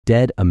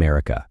Undead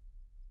America.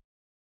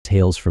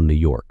 Tales from New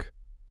York.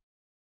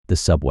 The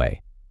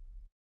Subway.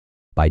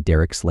 By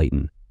Derek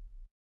Slaton.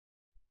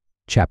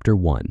 Chapter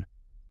 1.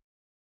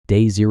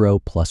 Day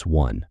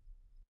 0+1.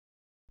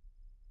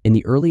 In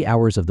the early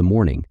hours of the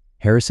morning,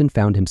 Harrison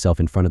found himself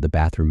in front of the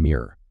bathroom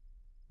mirror,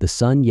 the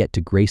sun yet to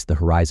grace the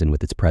horizon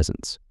with its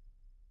presence.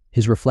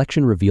 His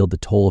reflection revealed the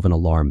toll of an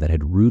alarm that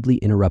had rudely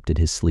interrupted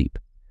his sleep,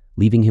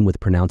 leaving him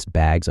with pronounced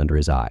bags under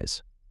his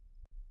eyes.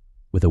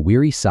 With a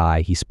weary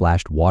sigh, he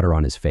splashed water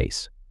on his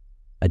face,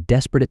 a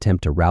desperate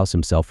attempt to rouse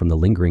himself from the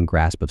lingering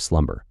grasp of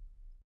slumber.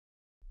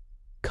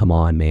 "Come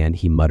on, man,"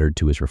 he muttered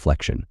to his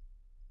reflection.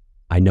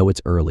 "I know it's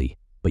early,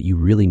 but you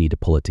really need to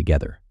pull it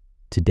together.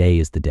 Today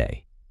is the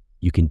day.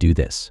 You can do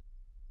this."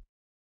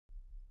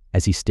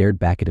 As he stared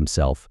back at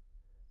himself,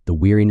 the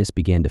weariness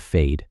began to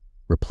fade,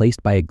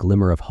 replaced by a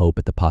glimmer of hope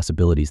at the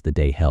possibilities the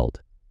day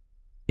held.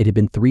 It had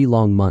been 3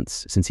 long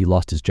months since he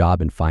lost his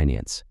job in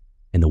finance,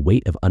 and the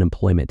weight of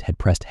unemployment had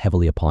pressed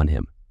heavily upon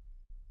him.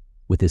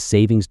 With his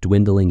savings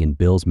dwindling and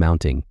bills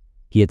mounting,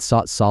 he had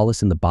sought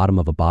solace in the bottom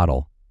of a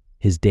bottle,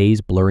 his days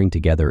blurring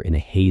together in a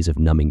haze of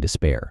numbing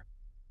despair.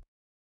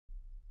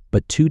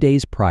 But 2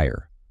 days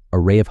prior, a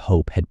ray of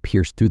hope had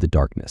pierced through the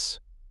darkness.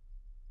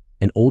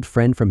 An old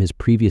friend from his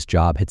previous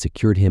job had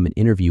secured him an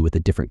interview with a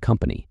different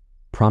company,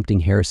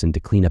 prompting Harrison to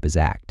clean up his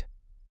act.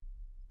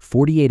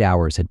 48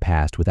 hours had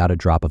passed without a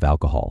drop of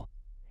alcohol,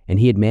 and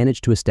he had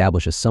managed to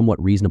establish a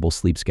somewhat reasonable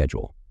sleep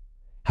schedule.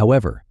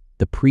 However,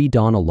 the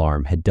pre-dawn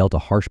alarm had dealt a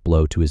harsh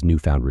blow to his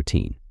newfound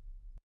routine.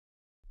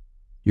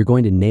 "You're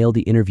going to nail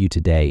the interview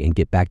today and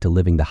get back to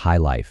living the high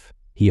life,"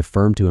 he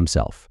affirmed to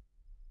himself.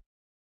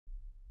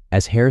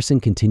 As Harrison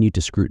continued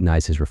to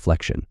scrutinize his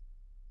reflection,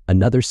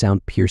 another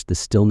sound pierced the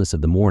stillness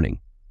of the morning,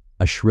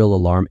 a shrill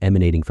alarm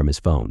emanating from his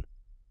phone.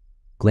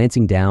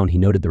 Glancing down, he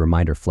noted the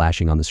reminder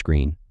flashing on the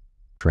screen.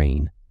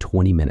 Train,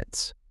 20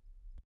 minutes.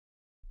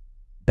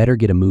 "Better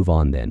get a move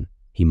on then,"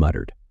 he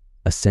muttered,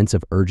 a sense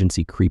of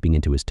urgency creeping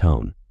into his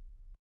tone.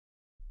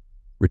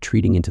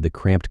 Retreating into the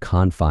cramped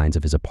confines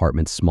of his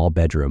apartment's small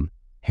bedroom,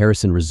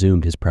 Harrison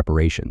resumed his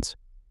preparations.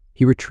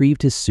 He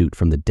retrieved his suit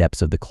from the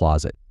depths of the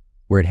closet,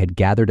 where it had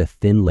gathered a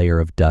thin layer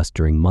of dust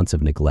during months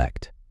of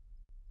neglect.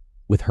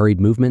 With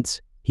hurried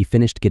movements, he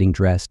finished getting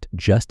dressed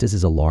just as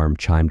his alarm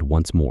chimed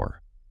once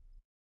more.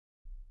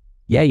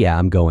 Yeah,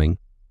 I'm going,"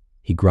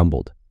 he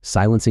grumbled,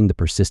 silencing the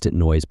persistent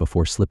noise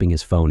before slipping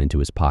his phone into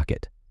his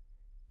pocket.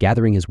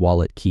 Gathering his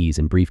wallet, keys,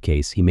 and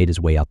briefcase, he made his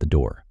way out the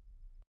door.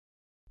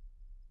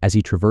 As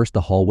he traversed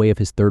the hallway of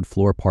his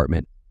third-floor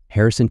apartment,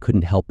 Harrison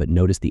couldn't help but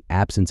notice the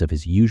absence of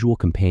his usual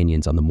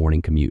companions on the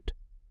morning commute.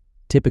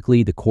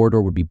 Typically, the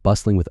corridor would be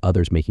bustling with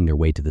others making their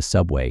way to the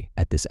subway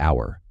at this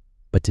hour,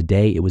 but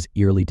today it was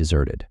eerily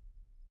deserted.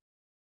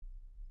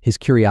 His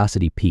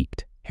curiosity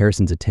piqued.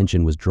 Harrison's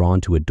attention was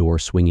drawn to a door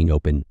swinging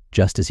open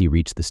just as he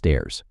reached the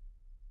stairs.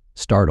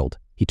 Startled,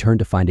 he turned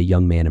to find a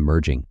young man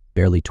emerging,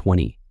 barely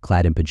 20,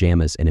 clad in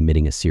pajamas and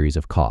emitting a series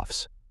of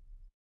coughs.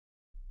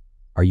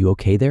 "Are you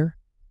okay there?"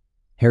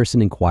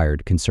 Harrison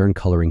inquired, concern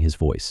coloring his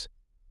voice.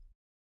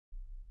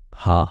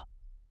 "Huh?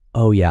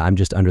 Oh yeah, I'm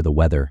just under the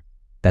weather.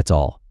 That's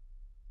all,"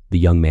 the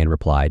young man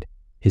replied,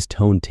 his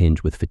tone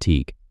tinged with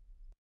fatigue.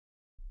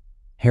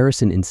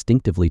 Harrison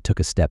instinctively took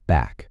a step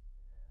back,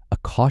 a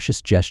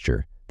cautious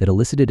gesture that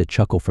elicited a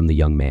chuckle from the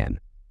young man.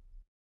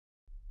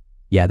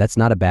 "Yeah, that's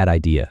not a bad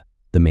idea,"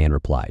 the man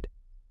replied.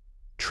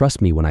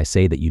 "Trust me when I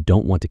say that you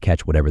don't want to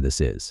catch whatever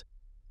this is.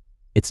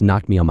 It's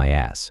knocked me on my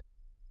ass."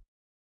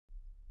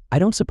 "I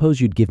don't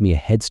suppose you'd give me a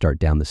head start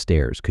down the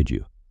stairs, could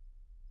you?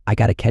 I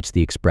gotta catch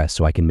the express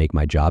so I can make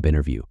my job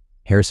interview,"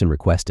 Harrison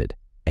requested,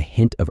 a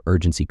hint of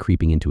urgency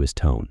creeping into his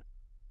tone.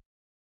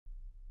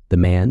 The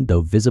man,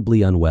 though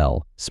visibly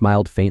unwell,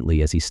 smiled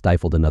faintly as he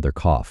stifled another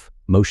cough,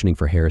 motioning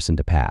for Harrison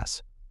to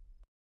pass.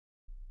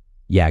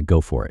 "Yeah,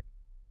 go for it.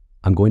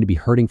 I'm going to be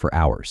hurting for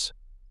hours,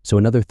 so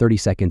another 30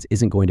 seconds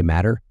isn't going to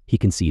matter," he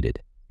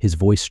conceded, his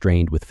voice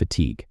strained with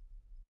fatigue.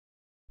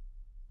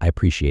 "I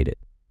appreciate it.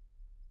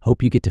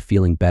 Hope you get to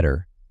feeling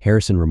better,"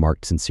 Harrison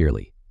remarked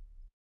sincerely.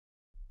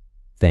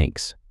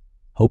 "Thanks.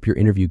 Hope your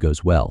interview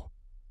goes well,"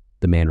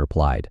 the man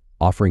replied,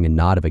 offering a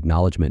nod of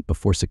acknowledgement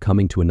before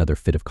succumbing to another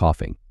fit of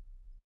coughing.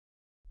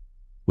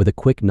 With a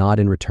quick nod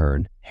in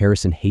return,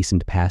 Harrison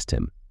hastened past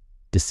him,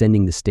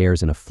 descending the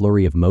stairs in a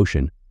flurry of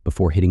motion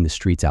before hitting the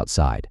streets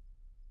outside.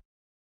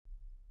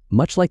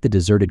 Much like the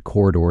deserted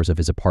corridors of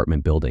his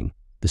apartment building,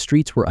 the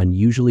streets were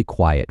unusually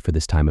quiet for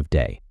this time of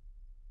day.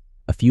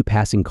 A few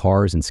passing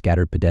cars and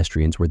scattered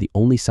pedestrians were the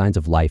only signs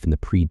of life in the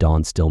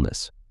pre-dawn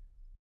stillness.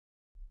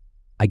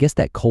 "I guess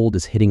that cold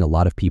is hitting a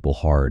lot of people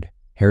hard,"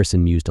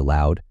 Harrison mused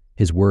aloud,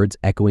 his words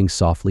echoing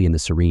softly in the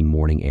serene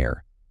morning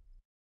air.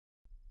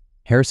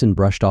 Harrison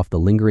brushed off the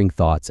lingering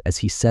thoughts as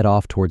he set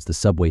off towards the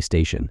subway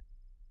station,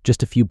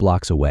 just a few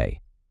blocks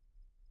away.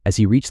 As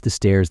he reached the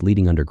stairs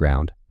leading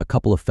underground, a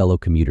couple of fellow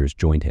commuters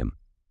joined him.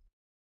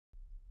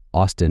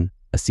 Austin,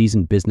 a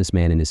seasoned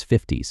businessman in his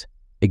 50s,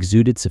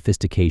 exuded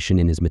sophistication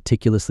in his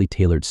meticulously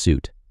tailored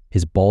suit,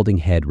 his balding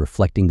head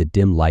reflecting the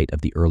dim light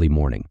of the early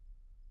morning.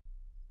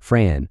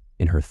 Fran,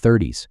 in her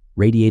 30s,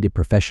 radiated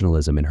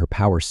professionalism in her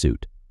power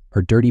suit,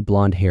 her dirty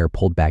blonde hair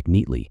pulled back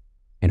neatly,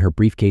 and her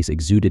briefcase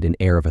exuded an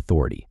air of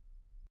authority.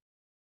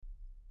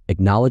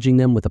 Acknowledging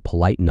them with a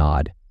polite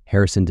nod,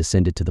 Harrison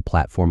descended to the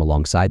platform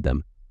alongside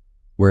them,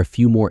 where a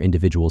few more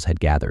individuals had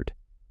gathered.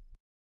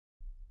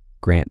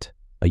 Grant,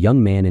 a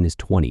young man in his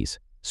 20s,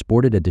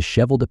 sported a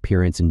disheveled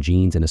appearance in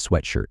jeans and a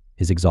sweatshirt,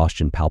 his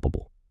exhaustion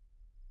palpable.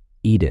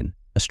 Eden,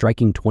 a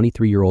striking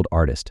 23-year-old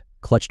artist,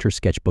 clutched her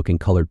sketchbook and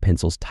colored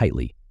pencils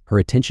tightly, her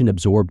attention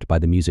absorbed by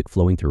the music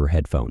flowing through her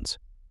headphones.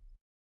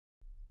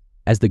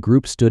 As the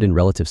group stood in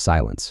relative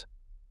silence,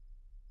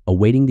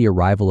 awaiting the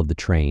arrival of the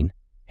train,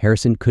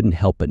 Harrison couldn't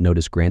help but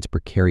notice Grant's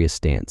precarious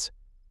stance,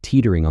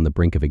 teetering on the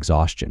brink of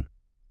exhaustion.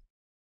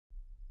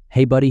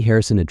 "Hey buddy,"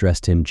 Harrison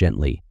addressed him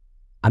gently.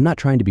 "I'm not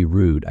trying to be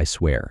rude, I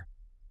swear.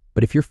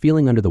 But if you're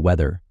feeling under the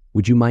weather,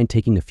 would you mind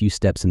taking a few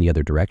steps in the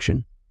other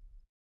direction?"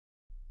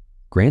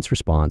 Grant's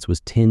response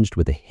was tinged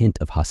with a hint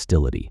of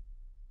hostility.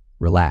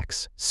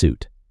 "Relax,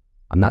 suit.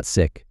 I'm not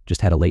sick,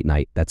 just had a late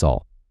night, that's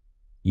all.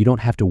 You don't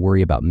have to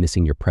worry about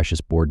missing your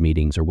precious board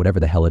meetings or whatever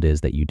the hell it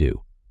is that you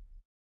do."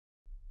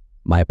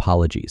 "My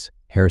apologies,"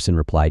 Harrison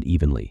replied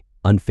evenly,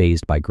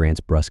 unfazed by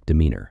Grant's brusque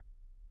demeanor.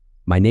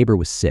 "My neighbor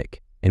was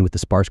sick, and with the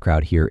sparse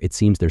crowd here, it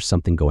seems there's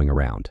something going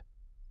around."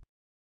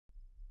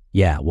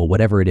 "Yeah, well,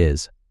 whatever it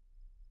is,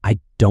 I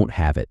don't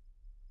have it,"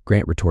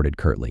 Grant retorted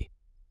curtly.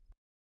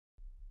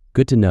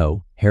 "Good to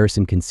know,"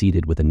 Harrison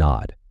conceded with a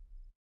nod.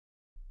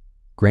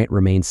 Grant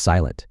remained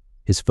silent,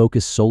 his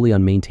focus solely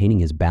on maintaining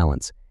his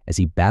balance as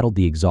he battled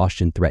the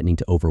exhaustion threatening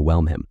to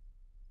overwhelm him.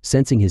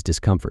 Sensing his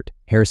discomfort,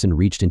 Harrison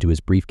reached into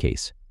his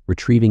briefcase,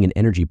 retrieving an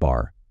energy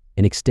bar,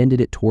 and extended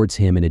it towards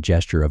him in a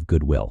gesture of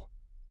goodwill.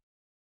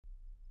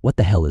 "What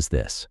the hell is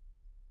this?"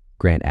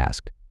 Grant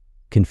asked,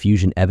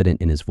 confusion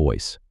evident in his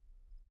voice.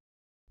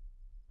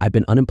 "I've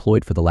been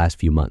unemployed for the last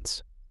few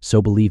months,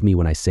 so believe me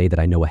when I say that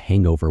I know a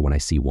hangover when I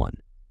see one.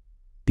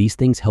 These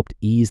things helped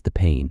ease the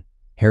pain,"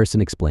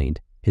 Harrison explained,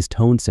 his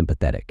tone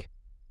sympathetic.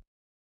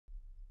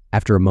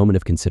 After a moment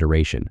of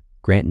consideration,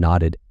 Grant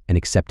nodded and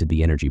accepted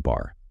the energy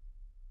bar.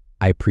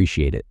 "I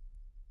appreciate it.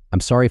 I'm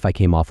sorry if I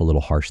came off a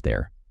little harsh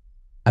there.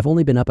 I've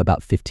only been up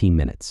about 15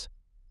 minutes.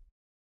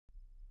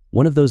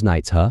 "One of those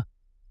nights, huh?"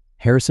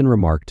 Harrison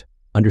remarked,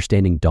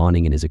 understanding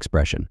dawning in his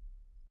expression.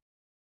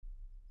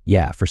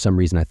 "Yeah, for some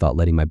reason I thought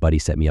letting my buddy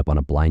set me up on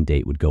a blind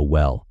date would go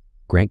well,"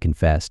 Grant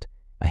confessed,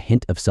 a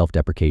hint of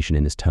self-deprecation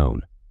in his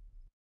tone.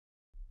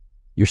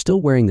 "You're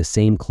still wearing the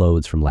same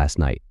clothes from last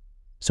night,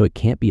 so it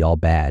can't be all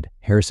bad,"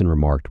 Harrison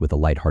remarked with a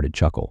lighthearted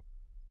chuckle.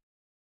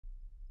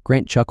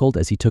 Grant chuckled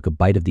as he took a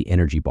bite of the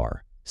energy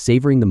bar,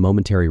 savoring the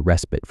momentary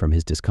respite from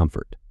his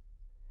discomfort.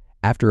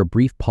 After a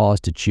brief pause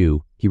to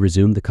chew, he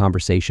resumed the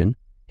conversation,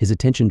 his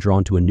attention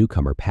drawn to a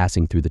newcomer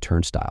passing through the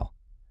turnstile.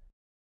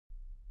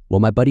 "Well,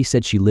 my buddy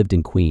said she lived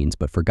in Queens,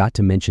 but forgot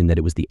to mention that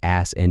it was the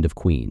ass end of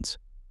Queens.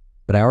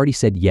 But I already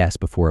said yes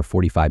before a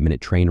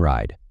 45-minute train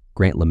ride,"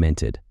 Grant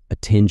lamented, a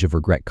tinge of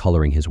regret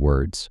coloring his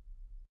words.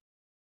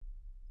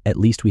 "At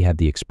least we have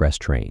the express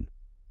train.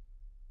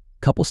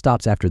 Couple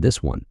stops after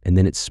this one, and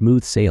then it's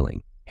smooth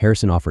sailing,"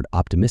 Harrison offered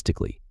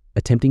optimistically,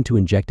 attempting to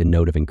inject a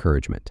note of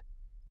encouragement.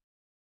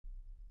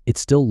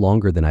 "It's still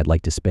longer than I'd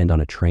like to spend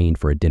on a train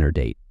for a dinner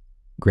date,"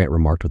 Grant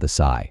remarked with a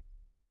sigh.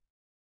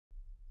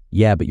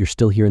 "Yeah, but you're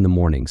still here in the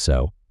morning,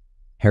 so..."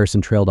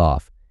 Harrison trailed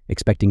off,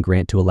 expecting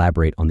Grant to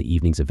elaborate on the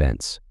evening's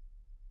events.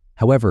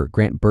 However,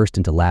 Grant burst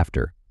into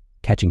laughter,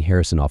 catching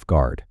Harrison off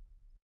guard.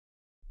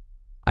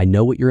 "I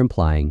know what you're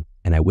implying,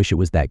 and I wish it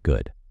was that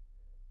good.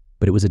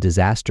 But it was a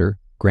disaster,"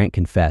 Grant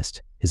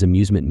confessed, his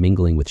amusement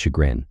mingling with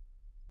chagrin.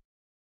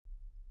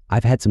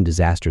 "I've had some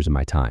disasters in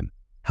my time.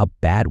 How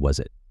bad was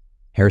it?"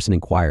 Harrison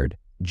inquired,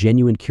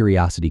 genuine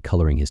curiosity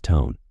coloring his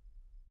tone.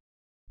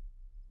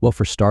 "Well,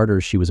 for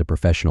starters, she was a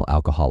professional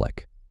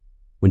alcoholic.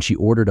 When she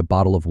ordered a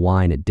bottle of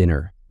wine at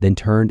dinner, then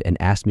turned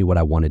and asked me what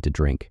I wanted to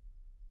drink.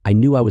 I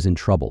knew I was in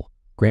trouble,"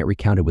 Grant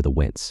recounted with a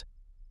wince.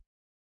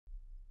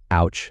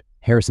 "Ouch,"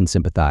 Harrison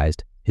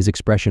sympathized, his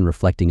expression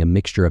reflecting a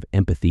mixture of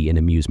empathy and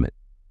amusement.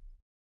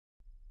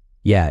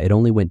 "Yeah, it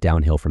only went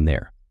downhill from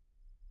there.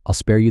 I'll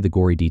spare you the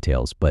gory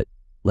details, but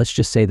let's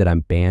just say that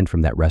I'm banned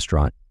from that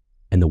restaurant,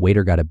 and the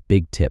waiter got a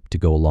big tip to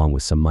go along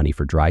with some money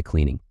for dry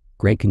cleaning,"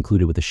 Grant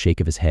concluded with a shake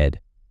of his head,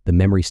 the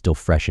memory still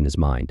fresh in his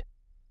mind.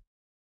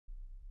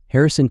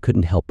 Harrison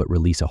couldn't help but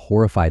release a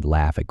horrified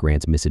laugh at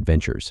Grant's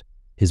misadventures,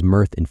 his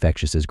mirth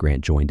infectious as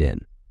Grant joined in.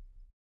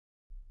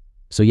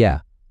 "So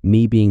yeah,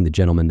 me being the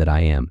gentleman that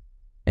I am,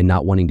 and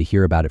not wanting to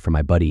hear about it from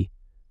my buddy,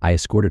 I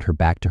escorted her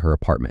back to her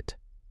apartment.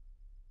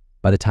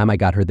 By the time I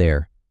got her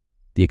there,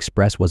 the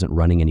express wasn't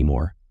running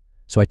anymore,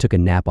 so I took a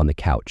nap on the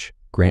couch,"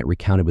 Grant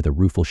recounted with a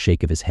rueful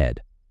shake of his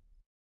head.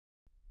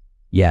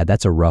 "Yeah,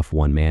 that's a rough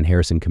one, man,"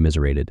 Harrison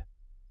commiserated.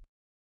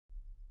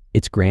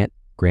 "It's Grant,"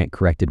 Grant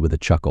corrected with a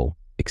chuckle,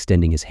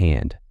 extending his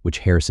hand, which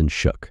Harrison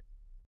shook.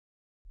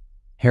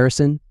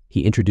 "Harrison,"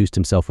 he introduced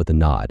himself with a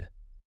nod.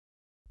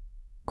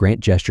 Grant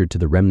gestured to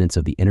the remnants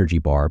of the energy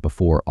bar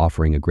before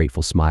offering a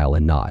grateful smile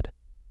and nod.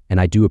 "And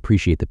I do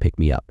appreciate the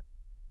pick-me-up.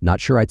 Not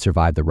sure I'd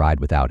survive the ride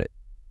without it."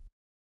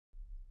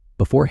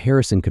 Before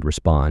Harrison could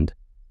respond,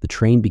 the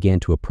train began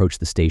to approach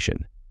the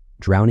station,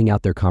 drowning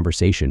out their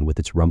conversation with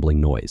its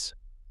rumbling noise.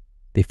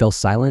 They fell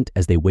silent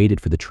as they waited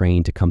for the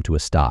train to come to a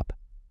stop,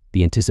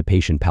 the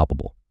anticipation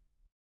palpable.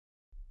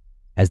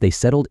 As they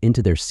settled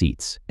into their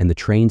seats and the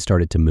train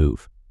started to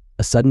move,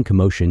 a sudden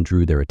commotion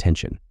drew their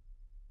attention.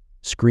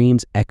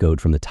 Screams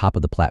echoed from the top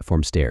of the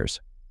platform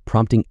stairs,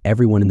 prompting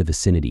everyone in the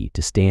vicinity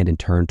to stand and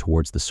turn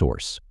towards the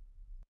source.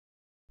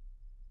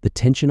 The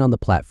tension on the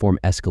platform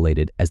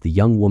escalated as the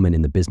young woman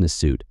in the business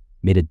suit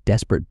made a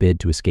desperate bid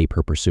to escape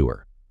her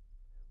pursuer.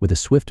 With a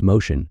swift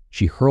motion,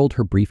 she hurled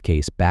her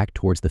briefcase back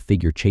towards the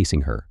figure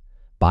chasing her,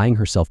 buying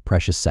herself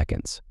precious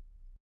seconds.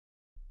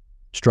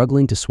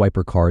 Struggling to swipe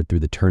her card through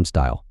the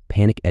turnstile,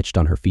 panic etched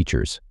on her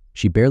features,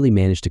 she barely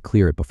managed to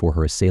clear it before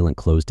her assailant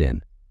closed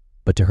in.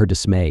 But to her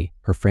dismay,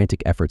 her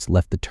frantic efforts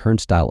left the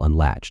turnstile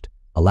unlatched,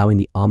 allowing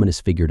the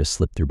ominous figure to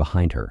slip through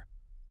behind her.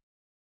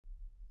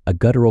 A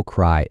guttural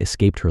cry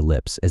escaped her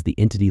lips as the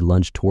entity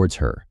lunged towards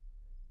her,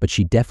 but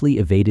she deftly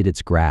evaded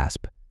its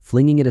grasp,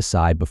 flinging it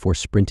aside before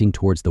sprinting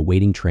towards the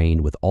waiting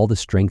train with all the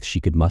strength she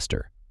could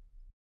muster.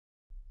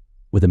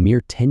 With a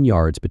mere 10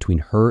 yards between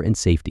her and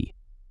safety,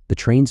 the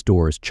train's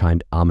doors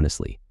chimed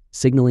ominously,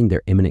 signaling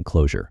their imminent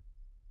closure.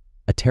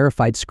 A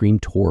terrified scream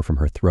tore from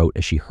her throat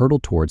as she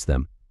hurtled towards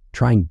them,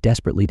 trying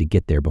desperately to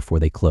get there before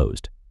they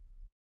closed.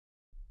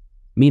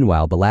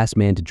 Meanwhile, the last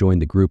man to join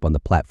the group on the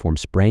platform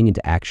sprang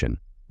into action,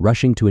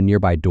 rushing to a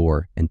nearby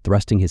door and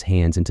thrusting his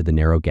hands into the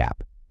narrow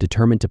gap,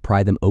 determined to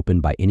pry them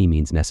open by any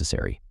means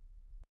necessary.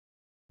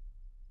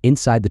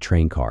 Inside the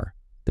train car,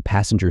 the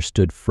passengers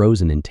stood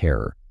frozen in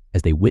terror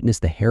as they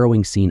witnessed the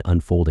harrowing scene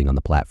unfolding on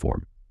the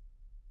platform.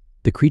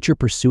 The creature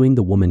pursuing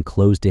the woman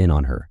closed in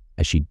on her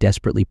as she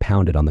desperately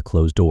pounded on the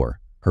closed door,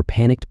 her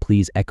panicked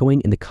pleas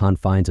echoing in the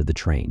confines of the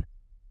train.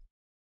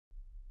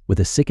 With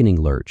a sickening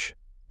lurch,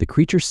 the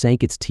creature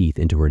sank its teeth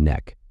into her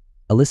neck,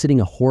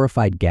 eliciting a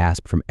horrified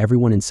gasp from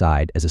everyone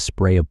inside as a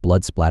spray of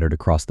blood splattered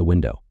across the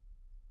window.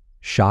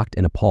 Shocked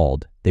and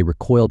appalled, they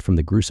recoiled from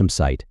the gruesome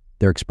sight,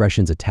 their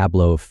expressions a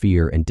tableau of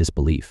fear and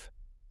disbelief.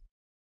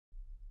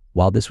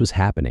 While this was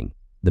happening,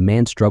 the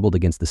man struggled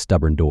against the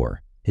stubborn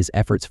door, his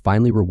efforts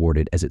finally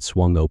rewarded as it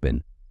swung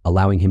open,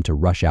 allowing him to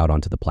rush out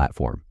onto the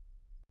platform.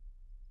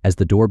 As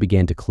the door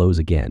began to close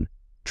again,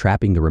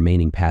 trapping the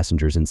remaining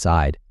passengers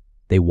inside,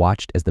 they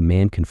watched as the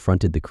man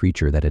confronted the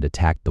creature that had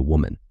attacked the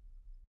woman.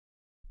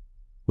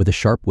 With a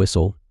sharp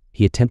whistle,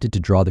 he attempted to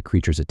draw the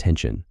creature's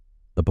attention,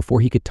 but before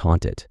he could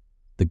taunt it,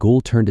 the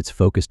ghoul turned its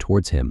focus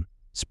towards him,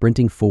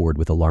 sprinting forward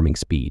with alarming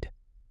speed.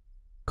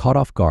 Caught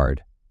off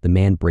guard, the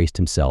man braced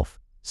himself,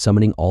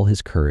 summoning all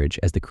his courage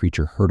as the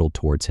creature hurtled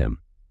towards him.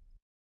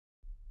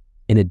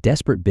 In a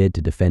desperate bid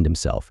to defend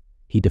himself,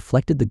 he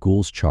deflected the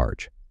ghoul's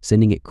charge,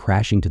 sending it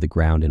crashing to the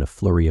ground in a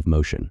flurry of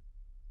motion.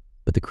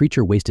 But the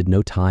creature wasted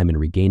no time in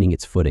regaining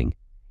its footing,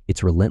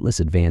 its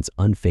relentless advance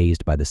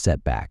unfazed by the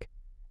setback,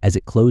 as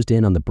it closed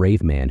in on the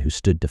brave man who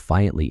stood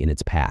defiantly in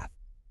its path.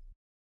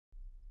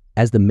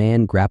 As the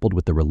man grappled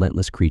with the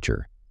relentless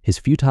creature, his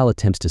futile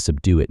attempts to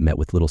subdue it met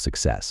with little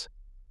success.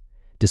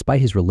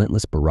 Despite his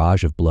relentless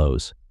barrage of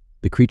blows,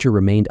 the creature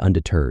remained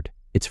undeterred,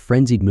 its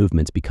frenzied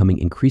movements becoming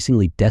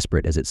increasingly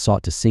desperate as it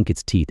sought to sink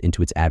its teeth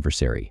into its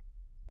adversary.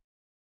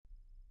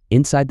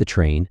 Inside the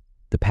train,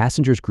 the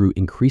passengers grew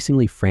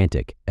increasingly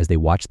frantic as they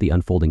watched the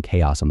unfolding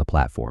chaos on the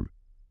platform.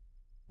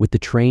 With the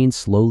train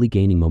slowly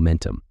gaining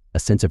momentum, a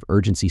sense of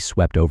urgency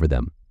swept over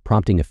them,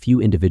 prompting a few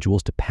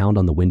individuals to pound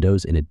on the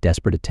windows in a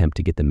desperate attempt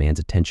to get the man's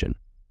attention.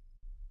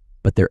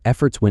 But their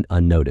efforts went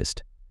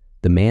unnoticed,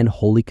 the man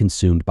wholly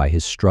consumed by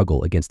his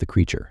struggle against the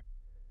creature.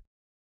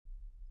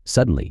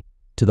 Suddenly,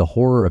 to the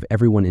horror of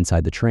everyone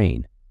inside the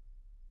train,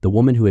 the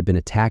woman who had been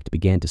attacked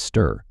began to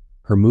stir,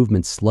 her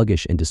movements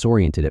sluggish and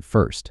disoriented at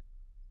first.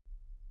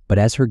 But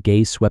as her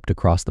gaze swept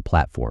across the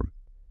platform,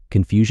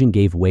 confusion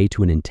gave way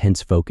to an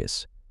intense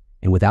focus,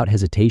 and without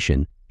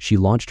hesitation, she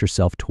launched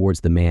herself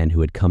towards the man who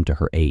had come to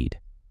her aid.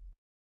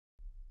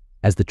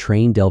 As the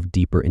train delved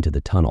deeper into the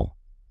tunnel,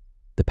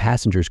 the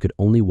passengers could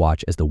only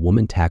watch as the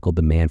woman tackled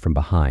the man from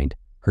behind,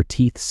 her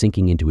teeth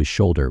sinking into his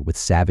shoulder with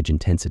savage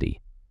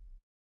intensity.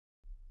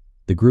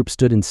 The group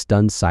stood in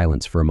stunned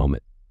silence for a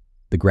moment,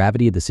 the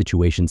gravity of the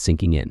situation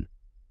sinking in.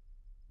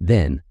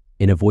 Then,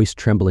 in a voice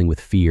trembling with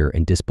fear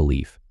and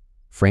disbelief,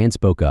 Fran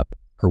spoke up,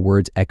 her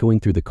words echoing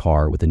through the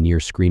car with a near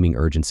screaming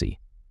urgency.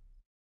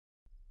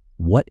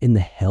 What in the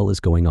hell is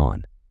going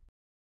on?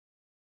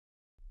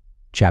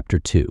 Chapter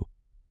 2.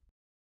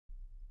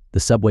 The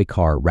subway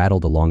car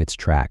rattled along its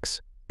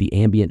tracks, the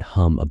ambient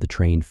hum of the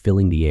train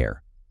filling the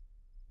air.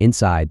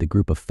 Inside, the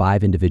group of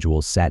 5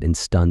 individuals sat in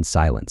stunned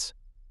silence,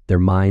 their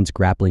minds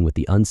grappling with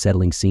the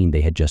unsettling scene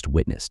they had just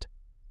witnessed.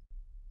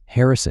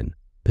 Harrison,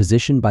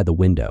 positioned by the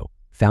window,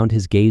 found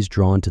his gaze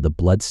drawn to the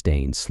blood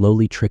stain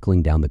slowly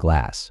trickling down the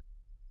glass.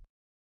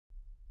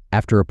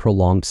 After a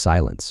prolonged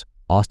silence,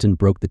 Austin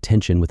broke the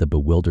tension with a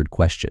bewildered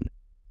question.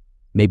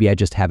 Maybe I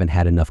just haven't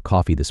had enough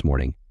coffee this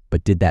morning,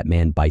 but did that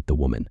man bite the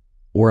woman?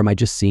 Or am I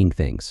just seeing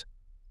things?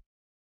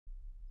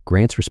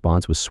 Grant's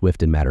response was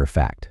swift and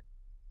matter-of-fact.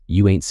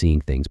 You ain't seeing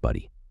things,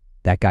 buddy.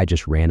 That guy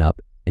just ran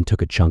up and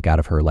took a chunk out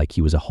of her like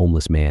he was a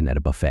homeless man at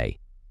a buffet.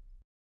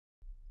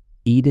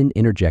 Eden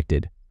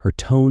interjected, her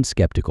tone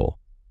skeptical.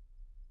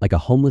 Like a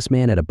homeless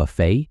man at a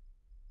buffet?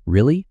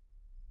 Really?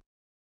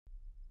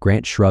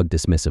 Grant shrugged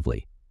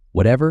dismissively.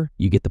 Whatever,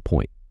 you get the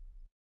point.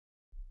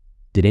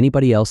 Did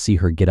anybody else see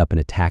her get up and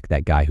attack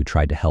that guy who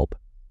tried to help?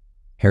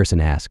 Harrison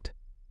asked.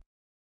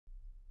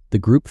 The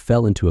group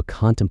fell into a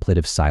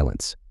contemplative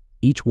silence,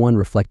 each one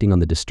reflecting on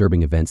the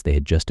disturbing events they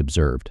had just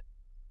observed.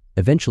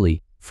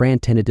 Eventually, Fran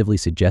tentatively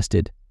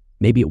suggested,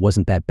 maybe it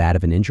wasn't that bad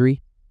of an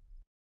injury?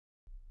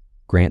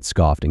 Grant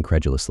scoffed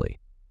incredulously.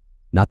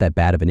 Not that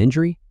bad of an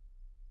injury?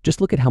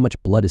 Just look at how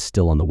much blood is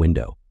still on the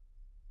window.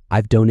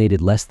 I've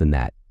donated less than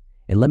that,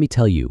 and let me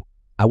tell you,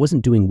 I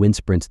wasn't doing wind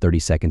sprints 30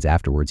 seconds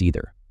afterwards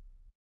either.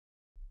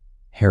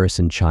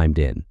 Harrison chimed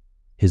in,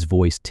 his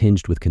voice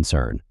tinged with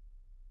concern.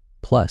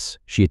 Plus,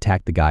 she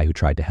attacked the guy who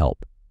tried to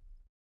help.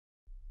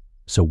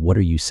 So what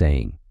are you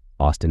saying?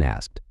 Austin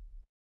asked.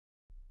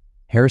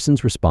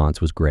 Harrison's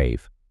response was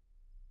grave.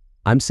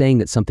 I'm saying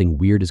that something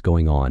weird is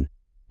going on,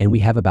 and we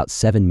have about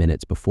 7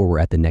 minutes before we're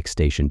at the next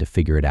station to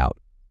figure it out.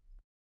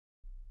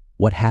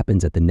 What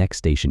happens at the next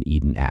station?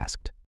 Eden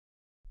asked.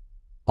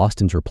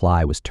 Austin's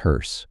reply was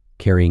terse,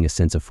 carrying a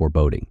sense of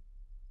foreboding.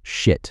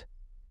 Shit.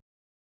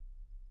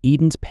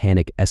 Eden's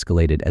panic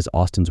escalated as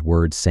Austin's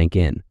words sank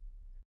in.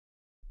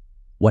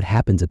 What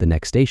happens at the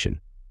next station?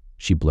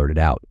 She blurted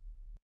out.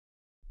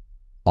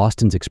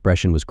 Austin's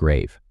expression was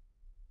grave.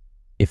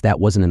 If that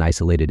wasn't an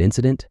isolated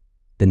incident,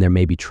 then there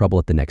may be trouble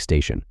at the next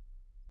station.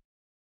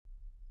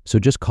 So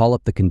just call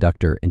up the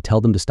conductor and tell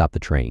them to stop the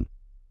train,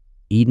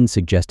 Eden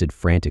suggested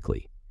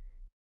frantically.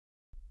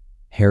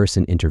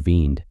 Harrison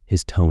intervened,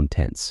 his tone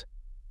tense.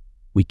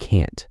 We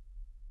can't.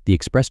 The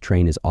express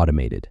train is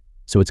automated,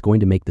 so it's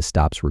going to make the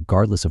stops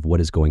regardless of what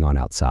is going on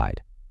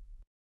outside.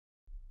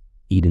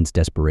 Eden's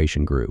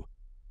desperation grew.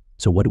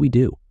 So what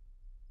do?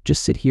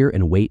 Just sit here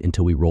and wait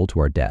until we roll to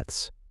our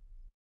deaths.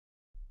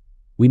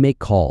 We make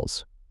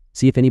calls.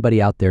 See if anybody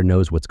out there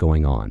knows what's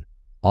going on,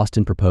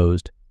 Austin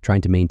proposed,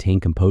 trying to maintain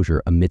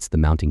composure amidst the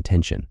mounting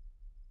tension.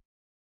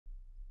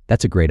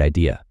 That's a great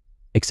idea,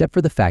 except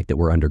for the fact that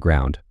we're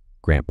underground,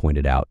 Grant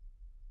pointed out.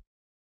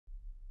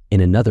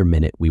 In another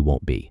minute, we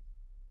won't be.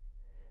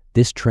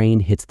 This train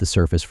hits the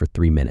surface for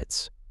 3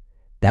 minutes.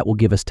 That will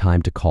give us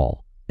time to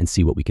call and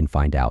see what we can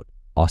find out,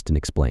 Austin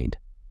explained.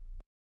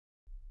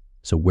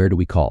 So where do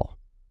we call?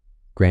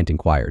 Grant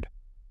inquired.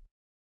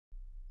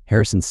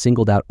 Harrison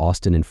singled out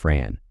Austin and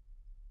Fran.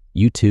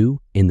 You two,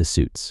 in the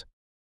suits.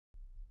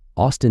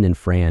 Austin and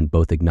Fran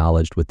both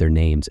acknowledged with their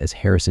names as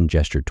Harrison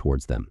gestured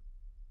towards them.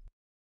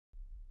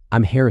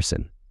 I'm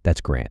Harrison,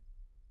 that's Grant.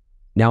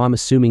 Now I'm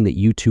assuming that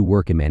you two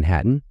work in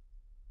Manhattan?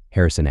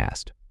 Harrison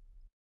asked.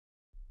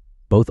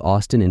 Both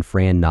Austin and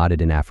Fran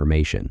nodded in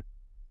affirmation.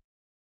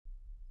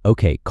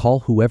 Okay, call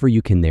whoever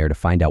you can there to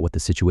find out what the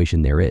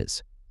situation there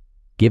is.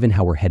 Given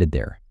how we're headed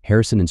there,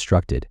 Harrison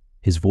instructed,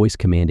 his voice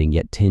commanding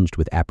yet tinged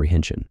with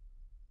apprehension.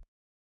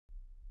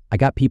 I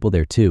got people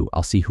there too,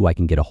 I'll see who I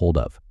can get a hold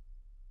of.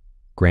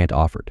 Grant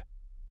offered.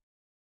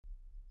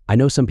 I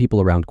know some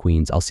people around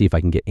Queens, I'll see if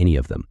I can get any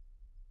of them.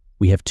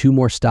 We have 2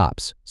 more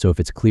stops, so if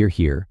it's clear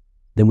here,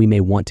 then we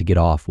may want to get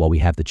off while we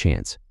have the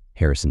chance,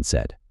 Harrison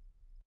said.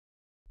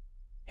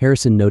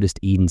 Harrison noticed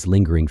Eden's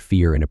lingering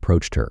fear and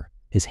approached her,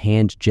 his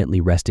hand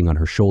gently resting on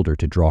her shoulder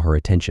to draw her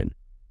attention.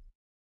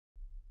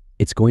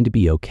 It's going to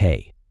be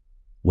okay.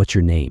 What's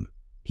your name?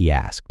 He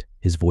asked,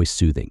 his voice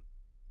soothing.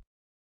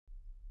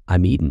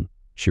 I'm Eden,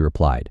 she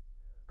replied,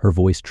 her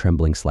voice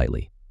trembling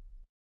slightly.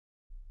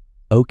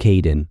 Okay,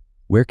 Eden,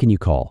 where can you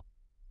call?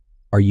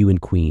 Are you in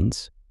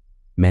Queens?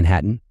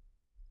 Manhattan?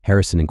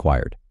 Harrison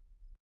inquired.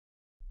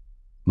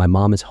 My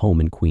mom is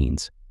home in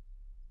Queens.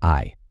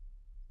 I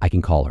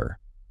can call her.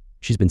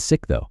 She's been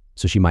sick though,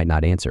 so she might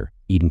not answer,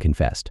 Eden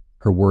confessed,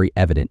 her worry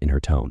evident in her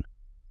tone.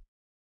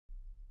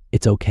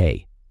 It's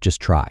okay, just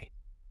try.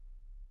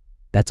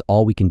 That's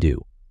all we can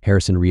do,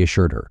 Harrison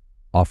reassured her,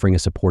 offering a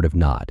supportive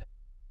nod.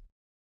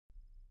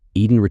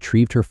 Eden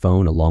retrieved her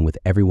phone along with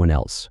everyone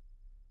else,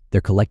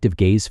 their collective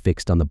gaze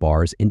fixed on the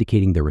bars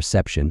indicating their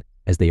reception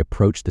as they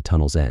approached the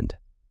tunnel's end.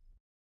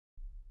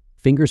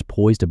 Fingers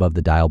poised above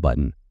the dial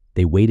button,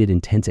 they waited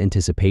in tense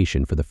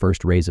anticipation for the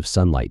first rays of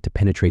sunlight to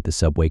penetrate the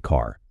subway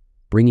car,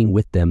 bringing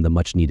with them the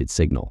much-needed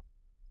signal.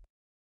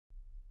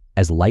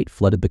 As light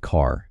flooded the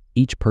car,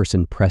 each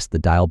person pressed the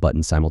dial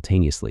button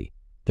simultaneously,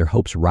 their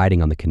hopes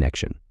riding on the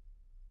connection.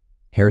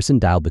 Harrison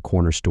dialed the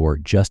corner store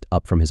just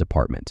up from his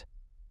apartment.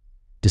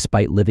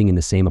 Despite living in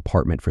the same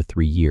apartment for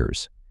 3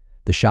 years,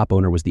 the shop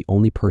owner was the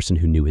only person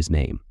who knew his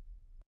name.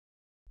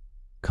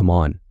 Come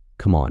on,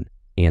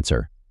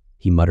 answer,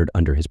 he muttered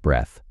under his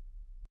breath.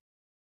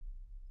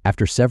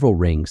 After several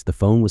rings, the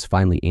phone was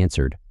finally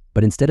answered,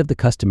 but instead of the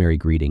customary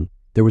greeting,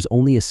 there was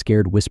only a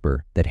scared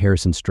whisper that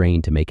Harrison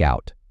strained to make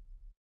out.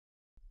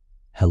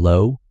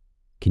 Hello?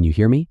 Can you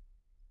hear me?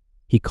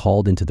 He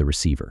called into the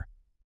receiver.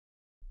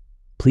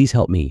 Please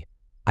help me.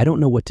 I don't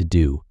know what to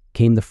do,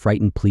 came the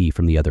frightened plea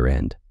from the other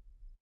end.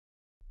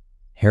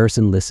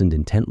 Harrison listened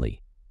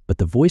intently, but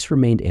the voice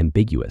remained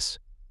ambiguous,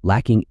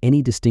 lacking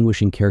any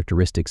distinguishing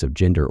characteristics of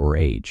gender or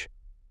age.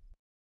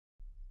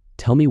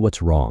 "Tell me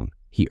what's wrong,"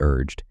 he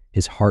urged,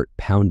 his heart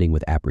pounding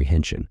with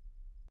apprehension.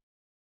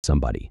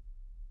 Somebody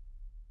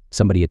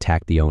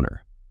attacked the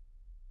owner.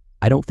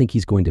 "I don't think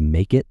he's going to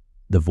make it,"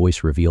 the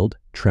voice revealed,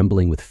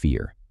 trembling with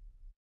fear.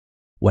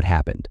 "What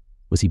happened?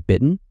 Was he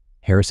bitten?"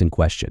 Harrison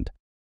questioned.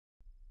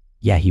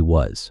 "Yeah, he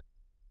was."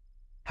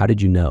 "How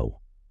did you know?"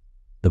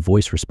 The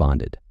voice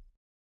responded.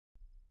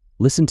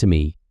 "Listen to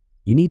me.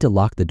 You need to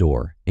lock the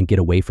door and get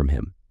away from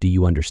him. Do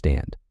you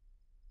understand?"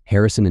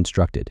 Harrison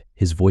instructed,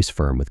 his voice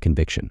firm with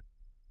conviction.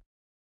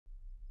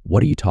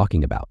 "What are you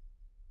talking about?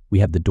 We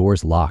have the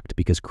doors locked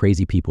because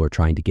crazy people are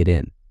trying to get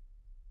in.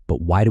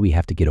 But why do we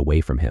have to get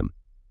away from him?"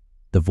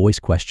 The voice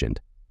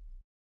questioned.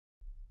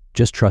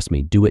 "Just trust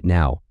me, do it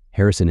now,"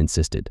 Harrison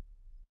insisted.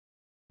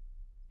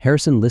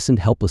 Harrison listened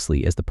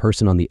helplessly as the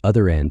person on the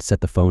other end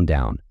set the phone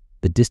down,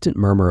 the distant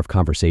murmur of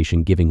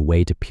conversation giving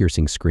way to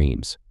piercing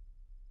screams.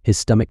 His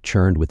stomach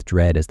churned with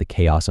dread as the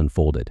chaos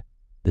unfolded,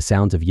 the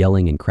sounds of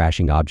yelling and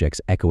crashing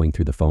objects echoing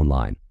through the phone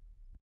line.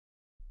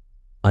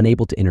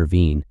 Unable to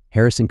intervene,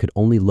 Harrison could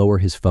only lower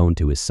his phone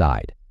to his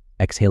side,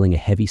 exhaling a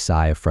heavy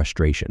sigh of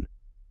frustration.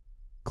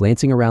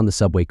 Glancing around the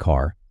subway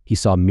car, he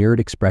saw mirrored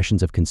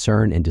expressions of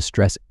concern and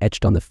distress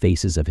etched on the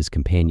faces of his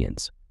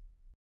companions.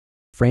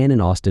 Fran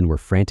and Austin were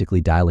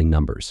frantically dialing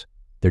numbers,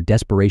 their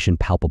desperation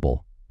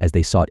palpable as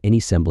they sought any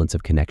semblance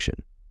of connection.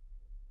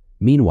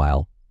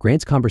 Meanwhile,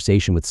 Grant's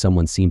conversation with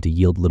someone seemed to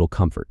yield little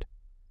comfort.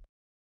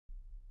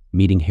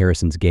 Meeting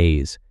Harrison's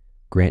gaze,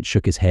 Grant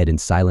shook his head in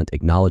silent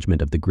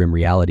acknowledgement of the grim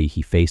reality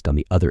he faced on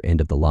the other end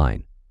of the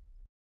line.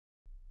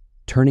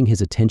 Turning his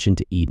attention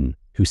to Eden,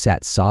 who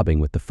sat sobbing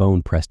with the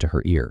phone pressed to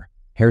her ear,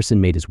 Harrison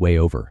made his way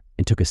over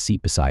and took a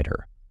seat beside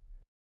her.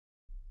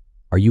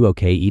 "Are you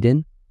okay,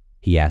 Eden?"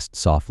 he asked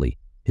softly,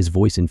 his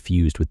voice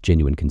infused with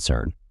genuine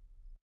concern.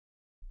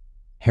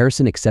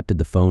 Harrison accepted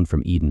the phone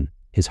from Eden,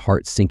 his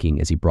heart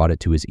sinking as he brought it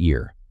to his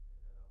ear,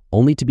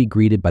 only to be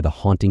greeted by the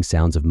haunting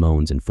sounds of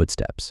moans and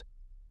footsteps.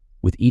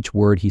 With each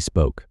word he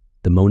spoke,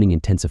 the moaning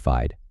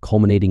intensified,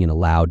 culminating in a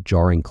loud,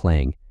 jarring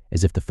clang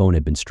as if the phone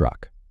had been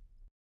struck.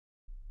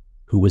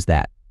 "Who was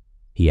that?"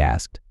 he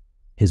asked,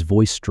 his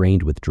voice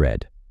strained with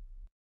dread.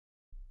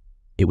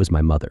 "It was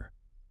my mother.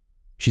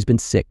 She's been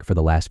sick for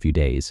the last few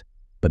days,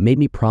 but made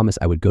me promise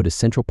I would go to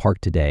Central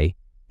Park today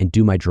and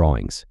do my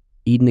drawings,"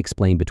 Eden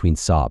explained between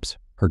sobs,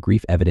 her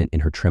grief evident in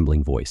her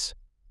trembling voice.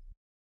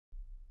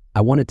 "I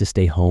wanted to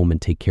stay home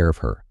and take care of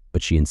her,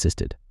 but she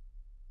insisted.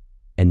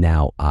 And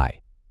now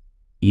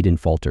Eden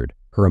faltered,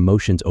 her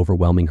emotions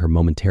overwhelming her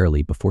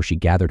momentarily before she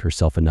gathered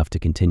herself enough to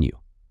continue.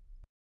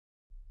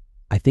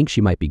 "I think she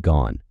might be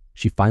gone,"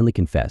 she finally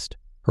confessed,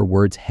 her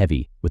words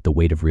heavy with the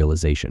weight of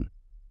realization.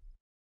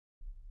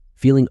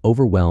 Feeling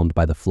overwhelmed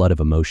by the flood of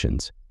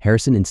emotions,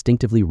 Harrison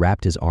instinctively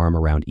wrapped his arm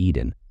around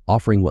Eden,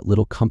 offering what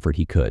little comfort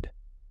he could.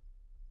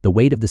 The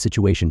weight of the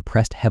situation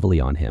pressed heavily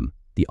on him,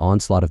 the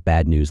onslaught of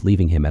bad news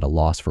leaving him at a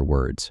loss for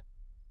words.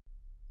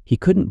 He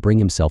couldn't bring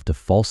himself to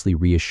falsely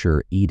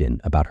reassure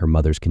Eden about her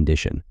mother's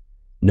condition,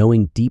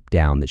 knowing deep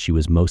down that she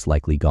was most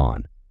likely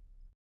gone.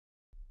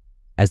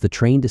 As the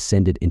train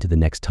descended into the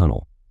next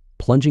tunnel,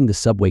 plunging the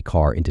subway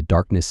car into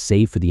darkness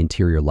save for the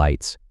interior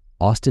lights,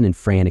 Austin and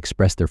Fran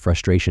expressed their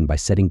frustration by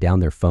setting down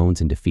their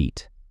phones in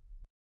defeat.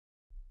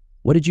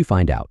 "What did you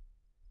find out?"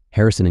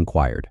 Harrison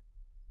inquired.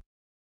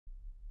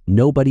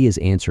 "Nobody is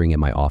answering at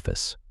my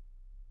office.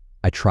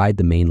 I tried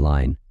the main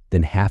line,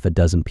 then half a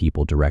dozen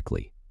people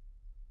directly.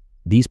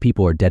 These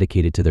people are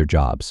dedicated to their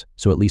jobs,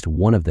 so at least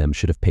one of them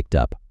should have picked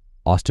up,"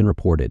 Austin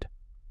reported.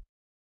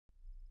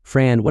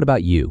 "Fran, what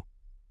about you?"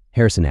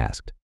 Harrison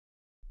asked.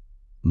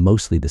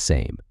 "Mostly the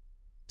same.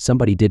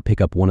 Somebody did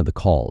pick up one of the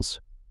calls,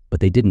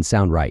 but they didn't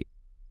sound right,"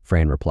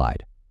 Fran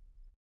replied.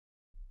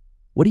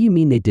 "What do you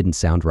mean they didn't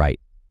sound right?"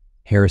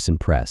 Harrison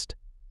pressed,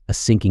 a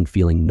sinking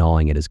feeling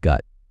gnawing at his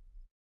gut.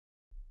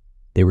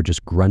 "They were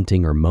just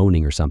grunting or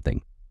moaning or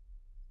something.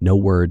 No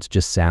words,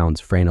 just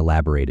sounds," Fran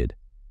elaborated.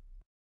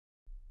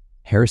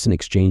 Harrison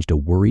exchanged a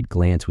worried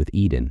glance with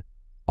Eden,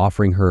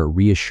 offering her a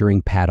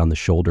reassuring pat on the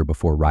shoulder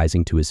before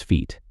rising to his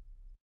feet.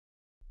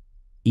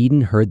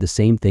 Eden heard the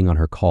same thing on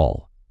her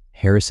call,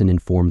 Harrison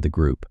informed the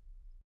group.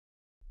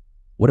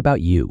 "What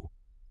about you?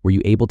 Were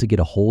you able to get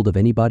a hold of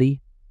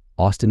anybody?"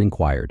 Austin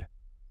inquired.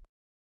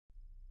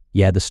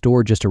 "Yeah, the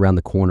store just around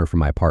the corner from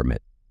my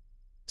apartment.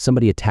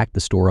 Somebody attacked the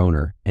store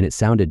owner, and it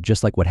sounded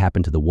just like what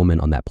happened to the woman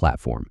on that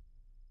platform.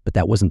 But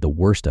that wasn't the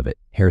worst of it,"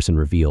 Harrison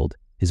revealed,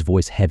 his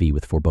voice heavy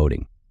with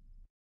foreboding.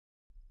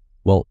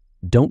 "Well,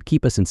 don't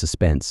keep us in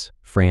suspense,"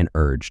 Fran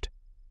urged.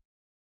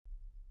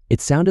 "It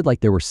sounded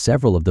like there were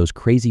several of those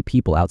crazy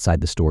people outside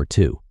the store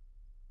too.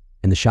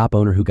 And the shop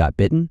owner who got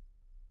bitten?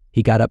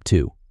 He got up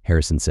too,"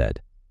 Harrison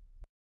said.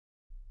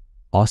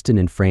 Austin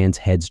and Fran's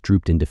heads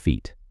drooped in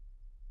defeat.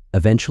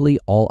 Eventually,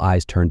 all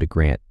eyes turned to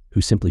Grant, who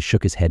simply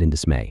shook his head in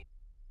dismay.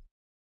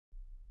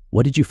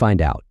 "What did you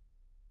find out?"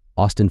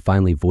 Austin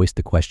finally voiced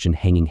the question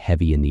hanging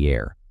heavy in the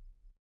air.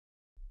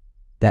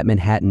 "That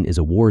Manhattan is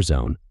a war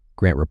zone,"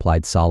 Grant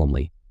replied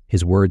solemnly,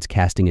 his words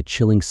casting a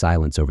chilling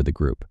silence over the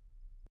group.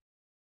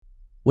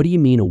 "What do you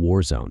mean a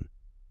war zone?"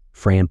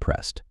 Fran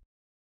pressed.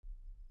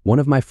 "One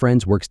of my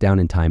friends works down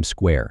in Times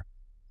Square,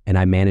 and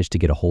I managed to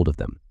get a hold of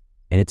them.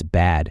 And it's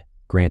bad,"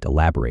 Grant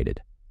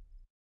elaborated.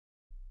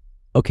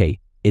 "Okay,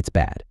 it's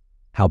bad.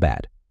 How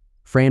bad?"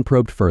 Fran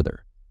probed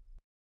further.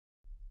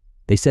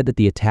 "They said that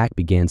the attack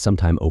began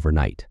sometime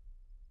overnight.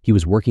 He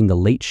was working the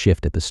late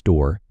shift at the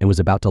store and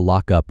was about to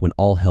lock up when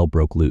all hell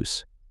broke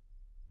loose.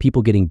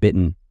 People getting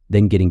bitten,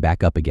 then getting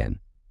back up again.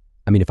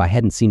 I mean, if I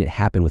hadn't seen it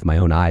happen with my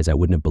own eyes, I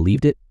wouldn't have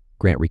believed it,"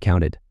 Grant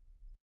recounted.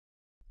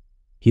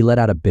 He let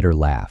out a bitter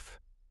laugh.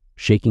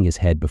 Shaking his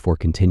head before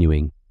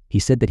continuing, he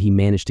said that he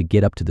managed to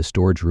get up to the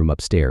storage room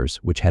upstairs,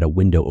 which had a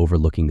window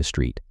overlooking the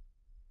street.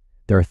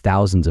 "There are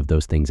thousands of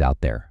those things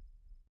out there."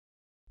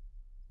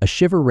 A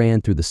shiver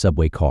ran through the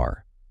subway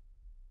car,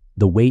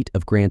 the weight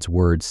of Grant's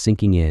words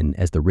sinking in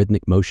as the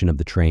rhythmic motion of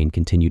the train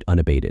continued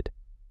unabated.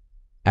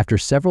 After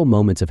several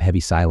moments of heavy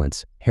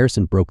silence,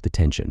 Harrison broke the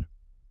tension.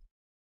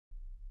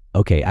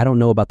 "Okay, I don't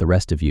know about the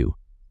rest of you,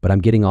 but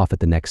I'm getting off at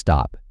the next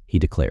stop," he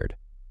declared.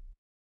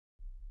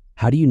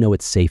 "How do you know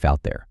it's safe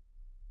out there?"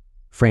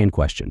 Fran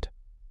questioned.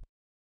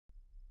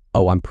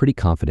 "Oh, I'm pretty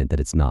confident that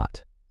it's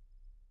not.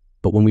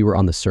 But when we were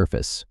on the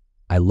surface,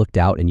 I looked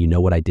out and you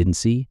know what I didn't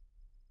see?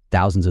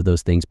 Thousands of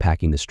those things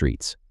packing the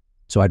streets.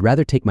 So I'd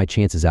rather take my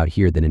chances out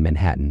here than in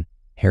Manhattan,"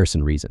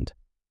 Harrison reasoned.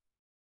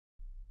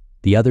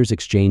 The others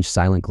exchanged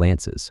silent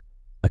glances,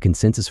 a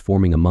consensus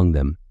forming among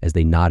them as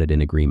they nodded in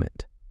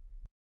agreement.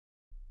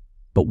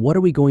 "But what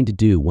are we going to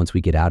do once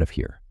we get out of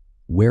here?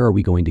 Where are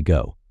we going to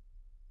go?"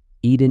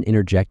 Eden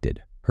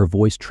interjected, her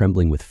voice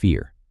trembling with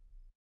fear.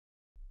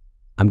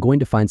 "I'm going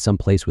to find some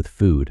place with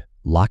food,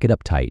 lock it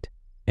up tight,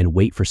 and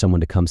wait for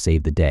someone to come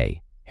save the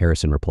day,"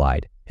 Harrison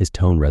replied, his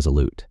tone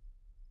resolute.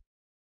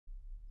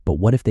 "But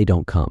what if they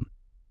don't come?"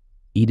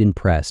 Eden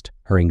pressed,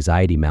 her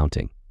anxiety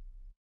mounting.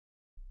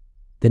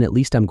 "Then at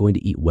least I'm going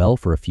to eat well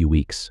for a few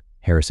weeks,"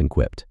 Harrison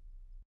quipped.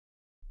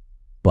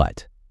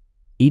 "But,"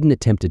 Eden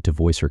attempted to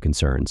voice her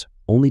concerns,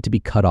 only to be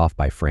cut off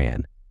by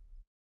Fran.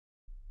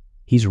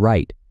 "He's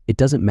right. It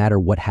doesn't matter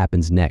what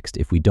happens next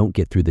if we don't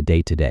get through the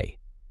day today.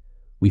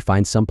 We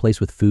find some place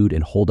with food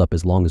and hold up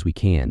as long as we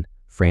can,"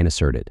 Fran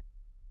asserted.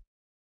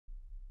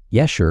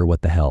 "Yeah, sure,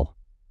 what the hell.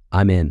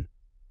 I'm in.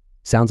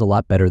 Sounds a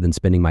lot better than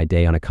spending my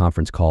day on a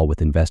conference call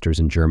with investors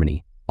in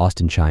Germany,"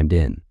 Austin chimed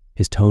in,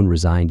 his tone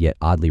resigned yet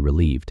oddly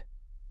relieved.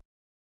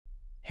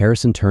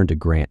 Harrison turned to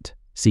Grant,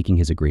 seeking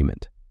his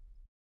agreement.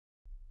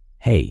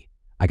 "Hey,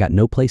 I got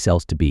no place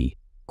else to be,"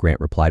 Grant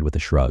replied with a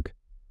shrug.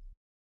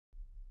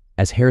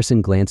 As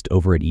Harrison glanced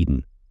over at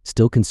Eden,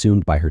 still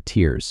consumed by her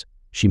tears,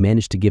 she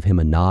managed to give him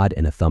a nod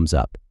and a thumbs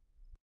up.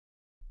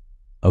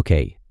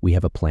 "Okay, we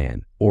have a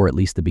plan, or at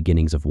least the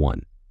beginnings of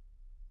one.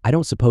 I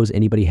don't suppose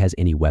anybody has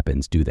any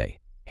weapons, do they?"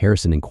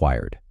 Harrison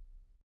inquired.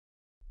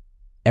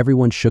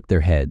 Everyone shook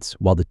their heads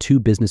while the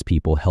two business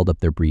people held up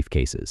their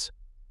briefcases.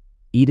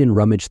 Eden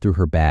rummaged through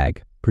her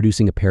bag,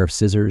 producing a pair of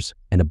scissors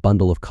and a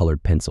bundle of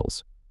colored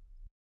pencils.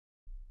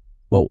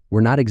 "Well,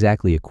 we're not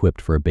exactly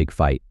equipped for a big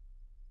fight,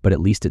 but at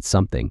least it's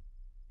something,"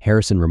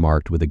 Harrison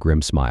remarked with a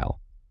grim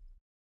smile.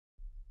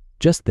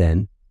 Just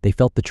then, they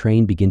felt the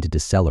train begin to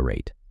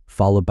decelerate,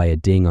 followed by a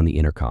ding on the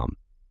intercom.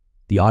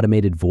 The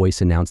automated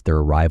voice announced their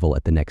arrival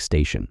at the next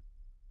station.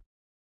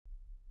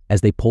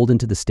 As they pulled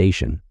into the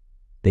station,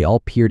 they all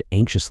peered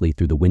anxiously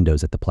through the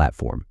windows at the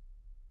platform,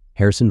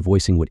 Harrison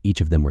voicing what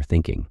each of them were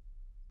thinking.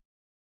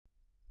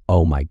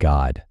 "Oh my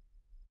God."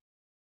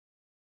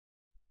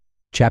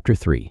 Chapter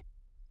 3.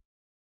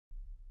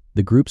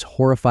 The group's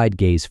horrified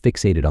gaze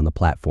fixated on the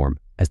platform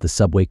as the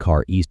subway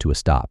car eased to a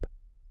stop.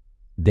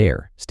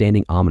 There,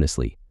 standing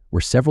ominously,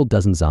 were several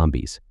dozen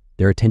zombies,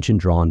 their attention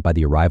drawn by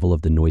the arrival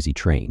of the noisy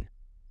train.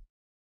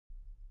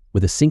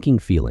 With a sinking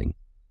feeling,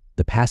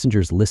 the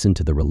passengers listened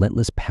to the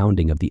relentless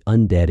pounding of the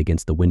undead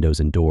against the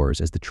windows and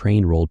doors as the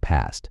train rolled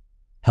past.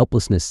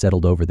 Helplessness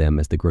settled over them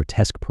as the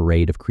grotesque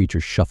parade of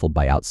creatures shuffled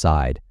by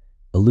outside,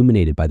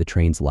 illuminated by the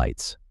train's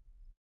lights.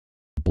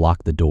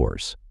 "Block the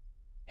doors,"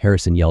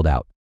 Harrison yelled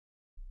out.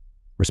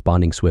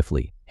 Responding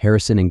swiftly,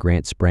 Harrison and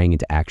Grant sprang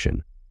into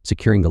action,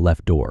 securing the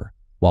left door,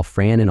 while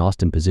Fran and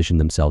Austin positioned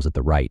themselves at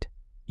the right,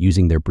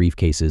 using their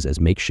briefcases as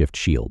makeshift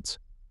shields.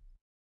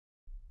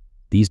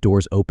 "These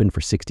doors open for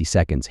 60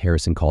 seconds,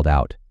 Harrison called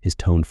out, his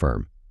tone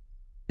firm.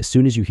 "As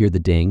soon as you hear the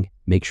ding,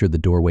 make sure the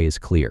doorway is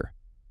clear."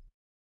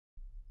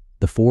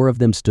 The four of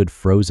them stood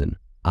frozen,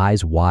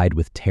 eyes wide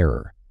with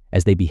terror,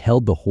 as they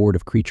beheld the horde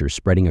of creatures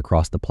spreading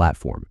across the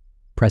platform,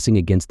 pressing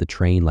against the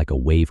train like a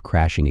wave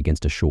crashing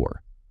against a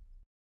shore.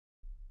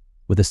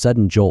 With a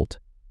sudden jolt,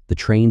 the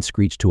train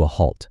screeched to a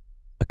halt,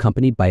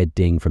 accompanied by a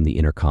ding from the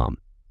intercom.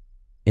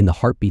 In the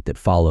heartbeat that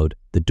followed,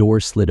 the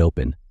doors slid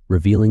open,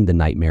 revealing the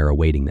nightmare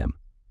awaiting them.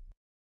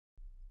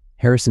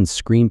 Harrison's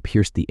scream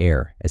pierced the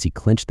air as he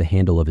clenched the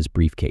handle of his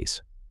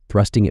briefcase,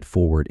 thrusting it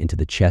forward into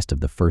the chest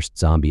of the first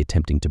zombie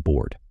attempting to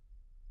board.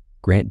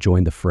 Grant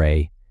joined the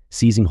fray,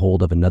 seizing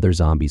hold of another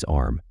zombie's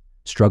arm,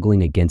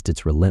 struggling against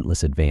its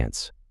relentless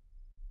advance.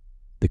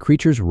 The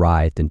creatures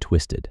writhed and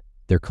twisted,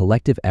 their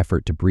collective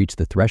effort to breach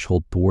the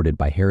threshold thwarted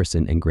by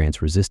Harrison and Grant's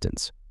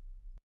resistance.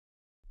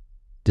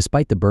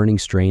 Despite the burning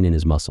strain in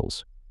his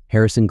muscles,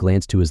 Harrison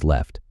glanced to his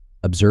left,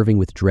 observing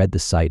with dread the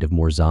sight of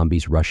more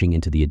zombies rushing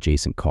into the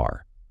adjacent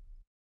car.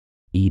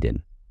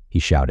 "Eden," he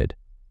shouted,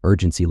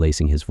 urgency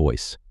lacing his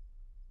voice.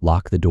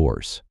 "Lock the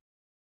doors."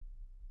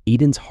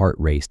 Eden's heart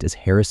raced as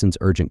Harrison's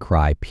urgent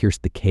cry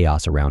pierced the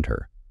chaos around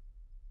her.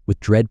 With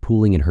dread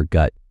pooling in her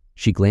gut,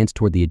 she glanced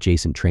toward the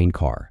adjacent train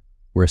car,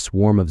 where a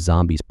swarm of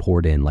zombies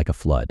poured in like a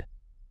flood.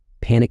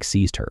 Panic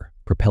seized her,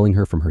 propelling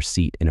her from her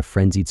seat in a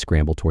frenzied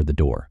scramble toward the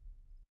door.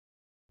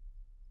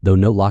 Though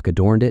no lock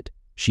adorned it,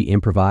 she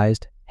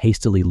improvised,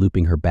 hastily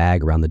looping her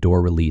bag around the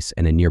door release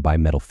and a nearby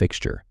metal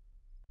fixture.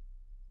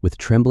 With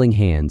trembling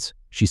hands,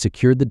 she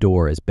secured the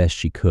door as best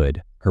she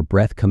could, her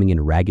breath coming in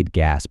ragged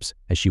gasps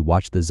as she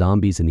watched the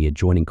zombies in the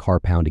adjoining car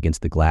pound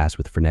against the glass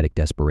with frenetic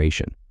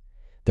desperation,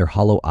 their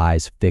hollow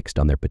eyes fixed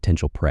on their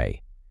potential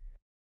prey.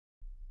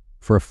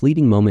 For a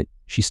fleeting moment,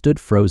 she stood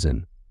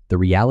frozen, the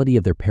reality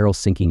of their peril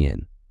sinking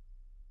in.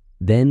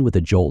 Then, with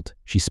a jolt,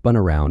 she spun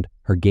around,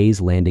 her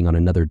gaze landing on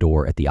another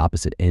door at the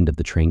opposite end of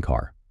the train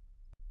car.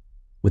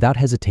 Without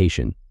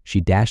hesitation, she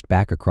dashed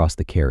back across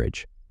the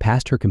carriage,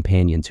 past her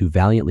companions who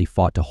valiantly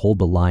fought to hold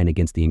the line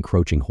against the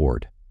encroaching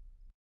horde.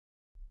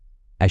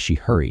 As she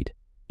hurried,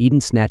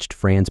 Eden snatched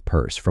Fran's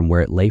purse from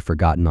where it lay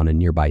forgotten on a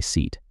nearby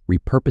seat,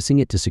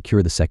 repurposing it to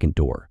secure the second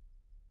door.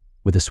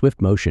 With a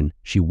swift motion,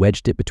 she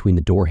wedged it between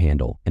the door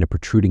handle and a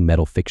protruding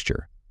metal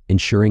fixture,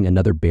 ensuring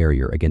another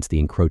barrier against the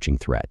encroaching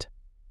threat.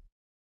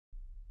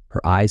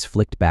 Her eyes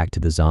flicked back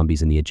to the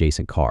zombies in the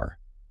adjacent car,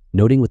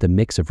 noting with a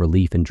mix of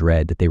relief and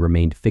dread that they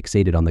remained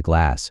fixated on the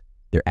glass,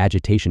 their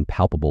agitation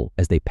palpable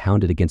as they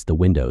pounded against the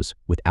windows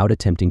without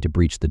attempting to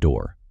breach the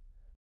door.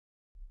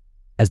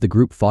 As the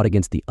group fought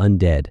against the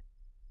undead,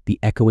 the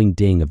echoing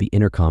ding of the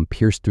intercom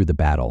pierced through the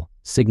battle,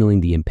 signaling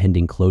the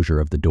impending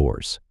closure of the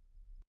doors.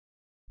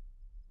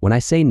 "When I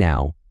say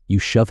now, you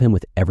shove him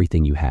with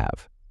everything you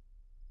have."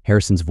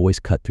 Harrison's voice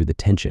cut through the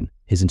tension,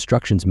 his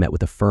instructions met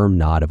with a firm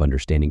nod of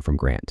understanding from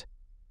Grant.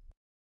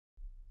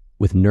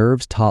 With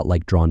nerves taut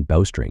like drawn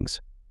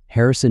bowstrings,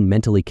 Harrison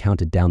mentally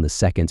counted down the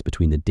seconds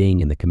between the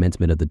ding and the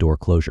commencement of the door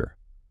closure.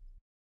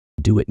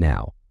 "Do it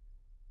now,"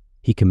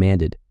 he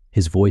commanded,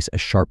 his voice a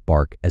sharp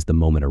bark as the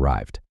moment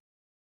arrived.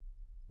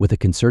 With a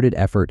concerted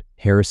effort,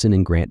 Harrison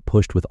and Grant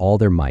pushed with all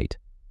their might,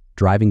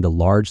 driving the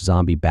large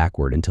zombie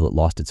backward until it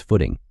lost its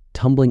footing,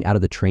 tumbling out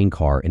of the train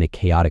car in a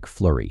chaotic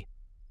flurry.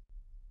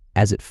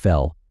 As it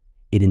fell,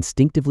 it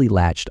instinctively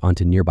latched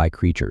onto nearby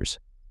creatures,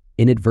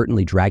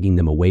 inadvertently dragging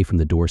them away from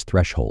the door's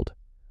threshold,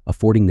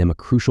 affording them a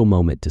crucial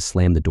moment to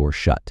slam the door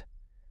shut.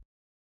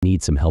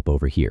 "Need some help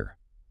over here."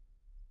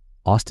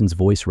 Austin's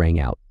voice rang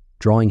out,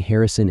 drawing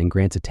Harrison and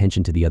Grant's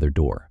attention to the other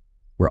door,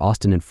 where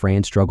Austin and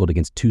Fran struggled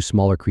against two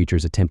smaller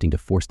creatures attempting to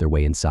force their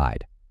way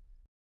inside.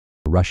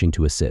 Rushing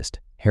to assist,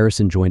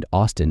 Harrison joined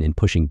Austin in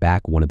pushing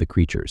back one of the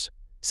creatures,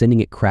 sending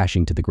it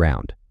crashing to the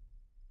ground.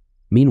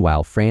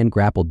 Meanwhile, Fran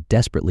grappled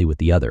desperately with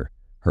the other,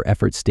 her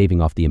efforts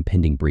staving off the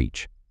impending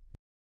breach.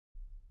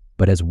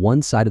 But as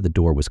one side of the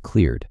door was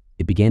cleared,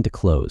 it began to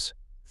close,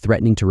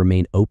 threatening to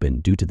remain open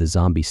due to the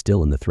zombie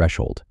still in the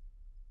threshold.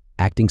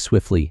 Acting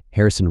swiftly,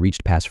 Harrison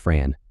reached past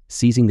Fran,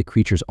 seizing the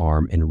creature's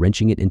arm and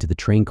wrenching it into the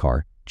train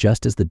car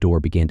just as the door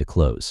began to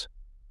close.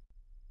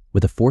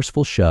 With a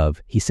forceful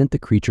shove, he sent the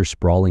creature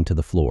sprawling to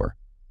the floor,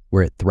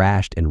 where it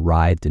thrashed and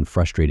writhed in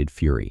frustrated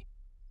fury.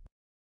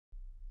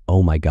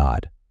 "Oh my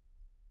God.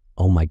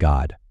 Oh my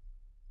God,"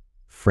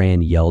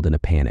 Fran yelled in a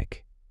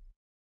panic.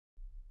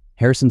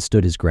 Harrison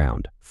stood his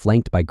ground,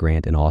 flanked by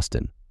Grant and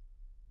Austin.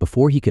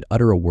 Before he could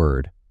utter a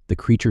word, the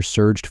creature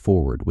surged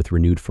forward with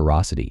renewed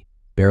ferocity,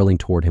 barreling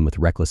toward him with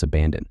reckless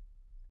abandon.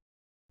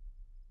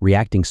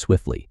 Reacting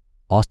swiftly,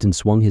 Austin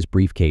swung his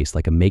briefcase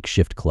like a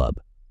makeshift club,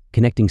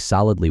 connecting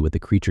solidly with the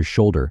creature's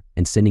shoulder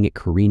and sending it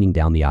careening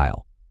down the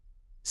aisle.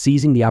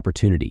 Seizing the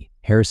opportunity,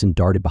 Harrison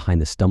darted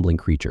behind the stumbling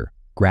creature,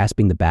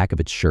 grasping the back of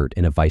its shirt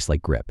in a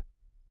vice-like grip.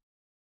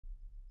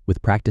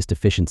 With practiced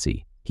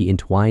efficiency, he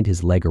entwined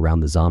his leg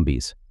around the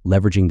zombies,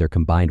 leveraging their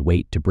combined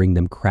weight to bring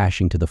them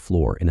crashing to the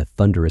floor in a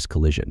thunderous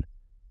collision.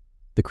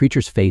 The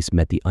creature's face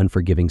met the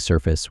unforgiving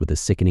surface with a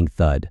sickening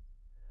thud,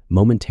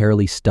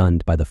 momentarily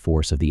stunned by the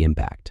force of the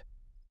impact.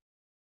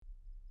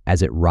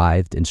 As it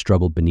writhed and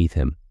struggled beneath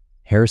him,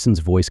 Harrison's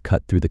voice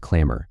cut through the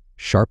clamor,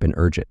 sharp and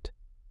urgent.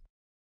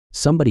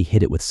 "Somebody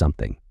hit it with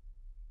something,"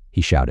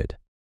 he shouted.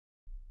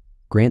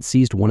 Grant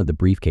seized one of the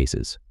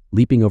briefcases,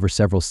 leaping over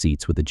several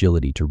seats with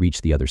agility to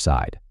reach the other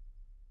side.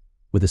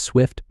 With a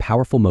swift,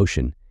 powerful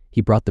motion,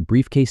 he brought the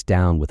briefcase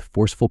down with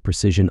forceful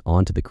precision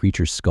onto the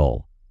creature's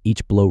skull,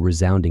 each blow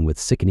resounding with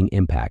sickening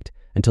impact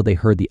until they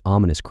heard the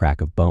ominous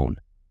crack of bone.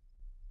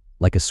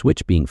 Like a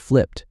switch being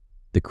flipped,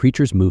 the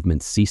creature's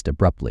movements ceased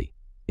abruptly,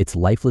 its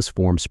lifeless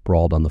form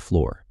sprawled on the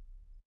floor.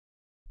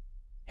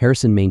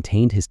 Harrison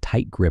maintained his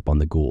tight grip on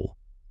the ghoul,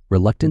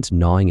 reluctance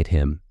gnawing at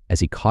him as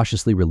he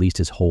cautiously released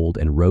his hold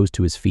and rose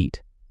to his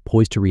feet,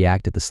 poised to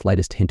react at the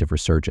slightest hint of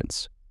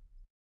resurgence.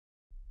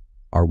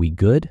 "Are we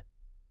good?"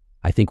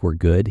 "I think we're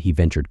good," he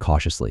ventured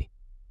cautiously.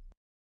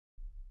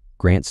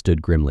 Grant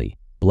stood grimly,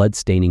 blood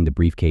staining the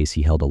briefcase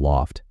he held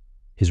aloft,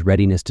 his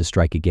readiness to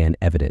strike again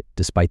evident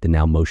despite the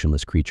now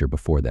motionless creature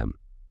before them.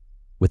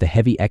 With a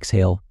heavy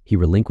exhale, he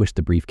relinquished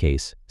the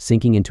briefcase,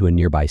 sinking into a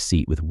nearby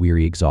seat with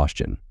weary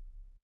exhaustion.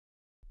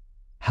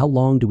 "How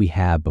long do we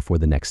have before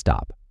the next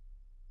stop?"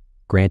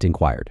 Grant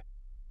inquired.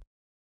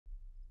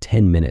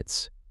 10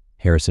 minutes,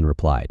 Harrison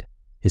replied,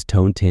 his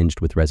tone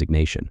tinged with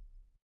resignation.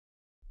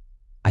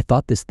 "I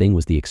thought this thing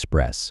was the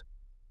express.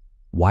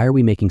 Why are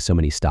we making so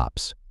many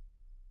stops?"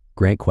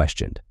 Grant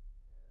questioned.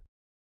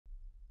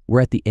 "We're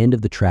at the end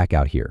of the track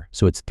out here,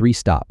 so it's 3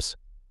 stops,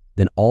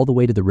 then all the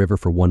way to the river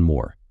for 1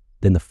 more,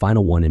 then the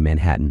final one in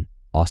Manhattan,"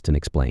 Austin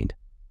explained.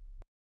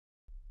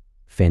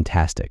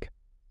 "Fantastic.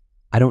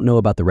 I don't know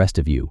about the rest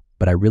of you,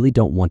 but I really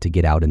don't want to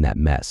get out in that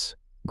mess,"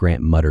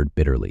 Grant muttered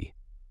bitterly.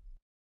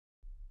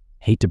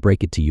 "Hate to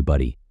break it to you,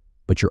 buddy,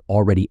 but you're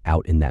already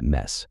out in that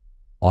mess,"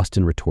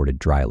 Austin retorted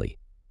dryly.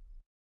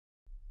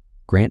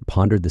 Grant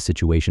pondered the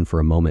situation for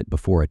a moment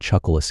before a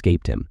chuckle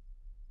escaped him.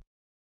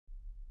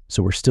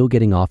 "So we're still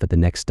getting off at the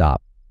next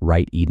stop,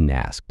 right?" Eden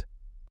asked.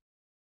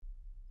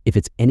 "If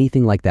it's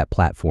anything like that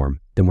platform,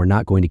 then we're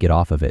not going to get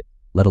off of it,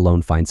 let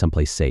alone find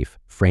someplace safe,"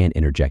 Fran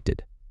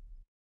interjected.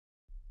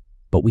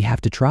 "But we have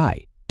to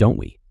try, don't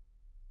we?"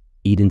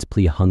 Eden's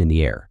plea hung in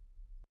the air.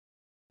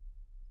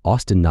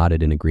 Austin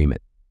nodded in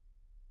agreement.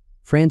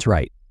 "Fran's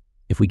right.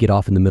 If we get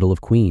off in the middle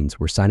of Queens,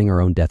 we're signing our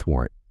own death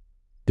warrant.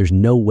 There's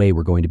no way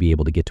we're going to be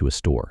able to get to a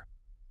store.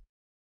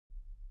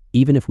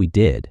 Even if we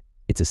did,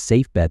 it's a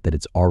safe bet that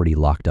it's already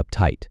locked up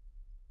tight.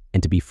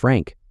 And to be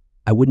frank,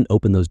 I wouldn't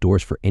open those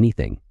doors for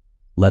anything,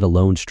 let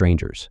alone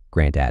strangers,"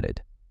 Grant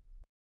added.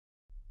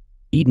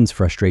 Eden's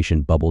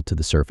frustration bubbled to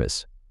the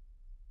surface.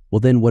 "Well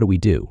then, what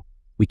do?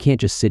 We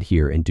can't just sit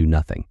here and do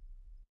nothing."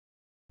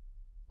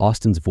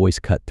 Austin's voice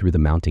cut through the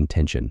mounting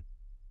tension.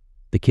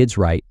 "The kid's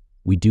right,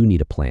 we do need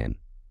a plan."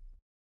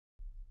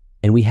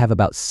 "And we have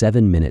about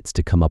 7 minutes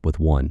to come up with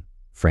one,"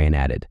 Fran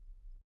added.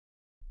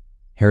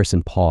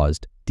 Harrison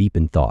paused, deep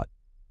in thought,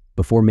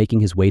 before making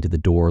his way to the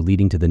door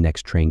leading to the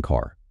next train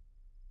car.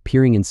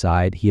 Peering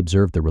inside, he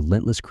observed the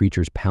relentless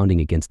creatures pounding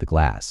against the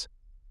glass.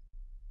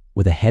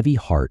 With a heavy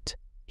heart,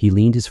 he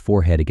leaned his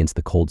forehead against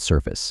the cold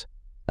surface,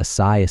 a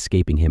sigh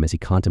escaping him as he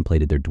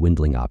contemplated their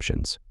dwindling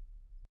options.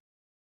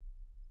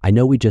 "I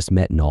know we just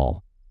met and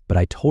all, but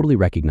I totally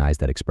recognize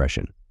that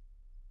expression.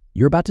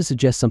 You're about to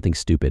suggest something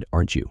stupid,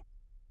 aren't you?"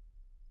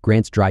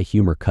 Grant's dry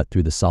humor cut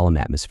through the solemn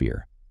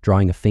atmosphere,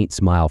 drawing a faint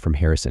smile from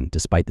Harrison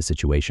despite the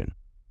situation.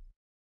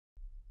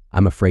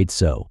 "I'm afraid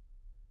so,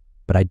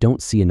 but I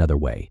don't see another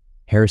way,"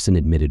 Harrison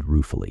admitted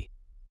ruefully.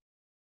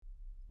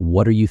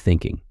 "What are you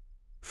thinking?"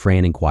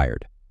 Fran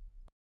inquired.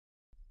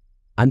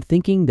 "I'm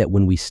thinking that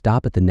when we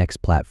stop at the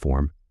next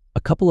platform,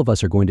 a couple of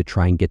us are going to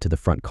try and get to the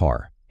front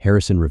car,"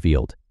 Harrison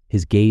revealed,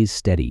 his gaze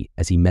steady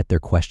as he met their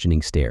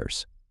questioning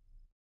stares.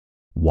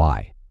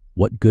 "Why?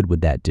 What good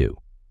would that do?"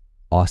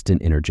 Austin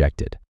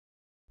interjected.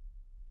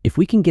 "If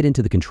we can get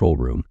into the control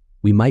room,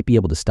 we might be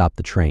able to stop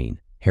the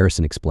train,"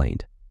 Harrison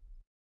explained.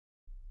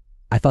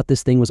 "I thought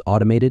this thing was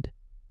automated?"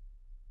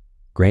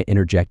 Grant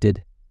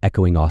interjected,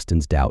 echoing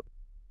Austin's doubt.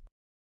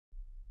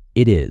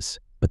 "It is,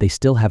 but they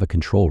still have a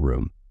control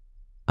room.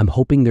 I'm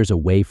hoping there's a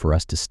way for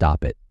us to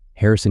stop it,"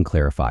 Harrison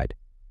clarified.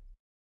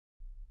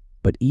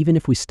 "But even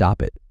if we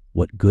stop it,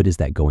 what good is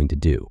that going to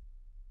do?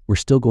 We're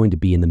still going to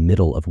be in the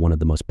middle of one of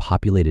the most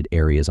populated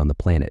areas on the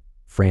planet,"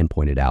 Fran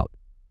pointed out.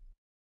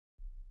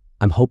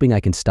 "I'm hoping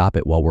I can stop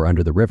it while we're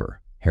under the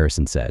river,"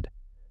 Harrison said.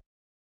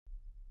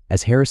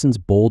 As Harrison's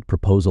bold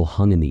proposal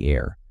hung in the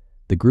air,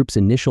 the group's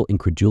initial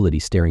incredulity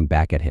staring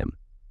back at him,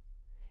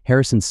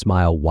 Harrison's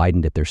smile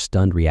widened at their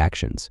stunned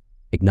reactions,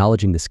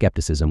 acknowledging the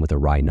skepticism with a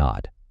wry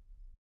nod.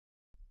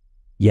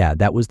 "Yeah,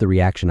 that was the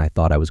reaction I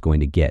thought I was going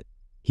to get,"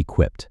 he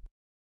quipped.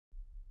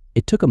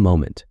 It took a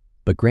moment,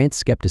 but Grant's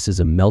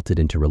skepticism melted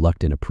into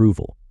reluctant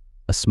approval,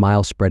 a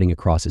smile spreading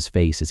across his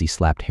face as he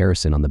slapped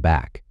Harrison on the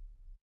back.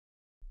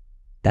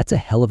 "That's a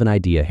hell of an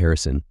idea,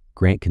 Harrison,"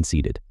 Grant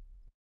conceded.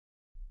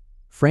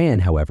 Fran,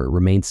 however,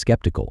 remained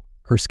skeptical,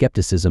 her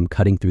skepticism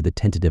cutting through the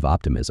tentative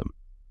optimism.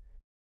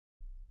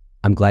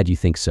 "I'm glad you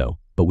think so,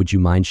 but would you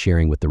mind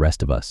sharing with the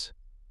rest of us?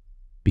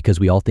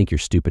 Because we all think you're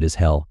stupid as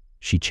hell,"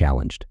 she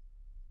challenged.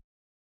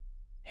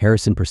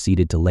 Harrison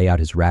proceeded to lay out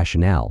his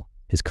rationale,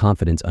 his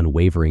confidence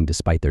unwavering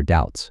despite their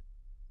doubts.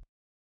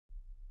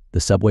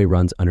 "The subway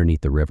runs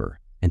underneath the river,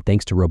 and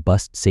thanks to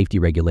robust safety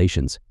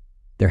regulations,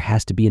 there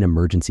has to be an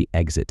emergency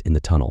exit in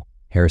the tunnel,"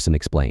 Harrison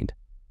explained.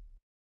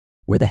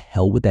 "Where the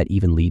hell would that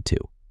even lead to?"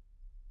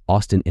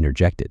 Austin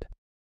interjected.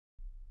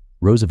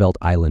 "Roosevelt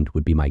Island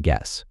would be my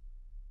guess.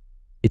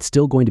 It's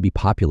still going to be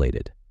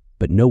populated,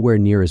 but nowhere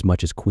near as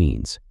much as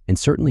Queens, and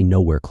certainly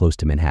nowhere close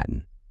to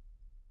Manhattan.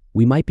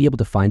 We might be able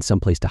to find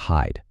someplace to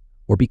hide,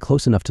 or be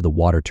close enough to the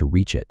water to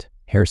reach it,"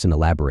 Harrison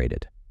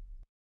elaborated.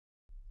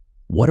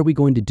 "What are we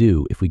going to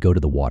do if we go to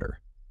the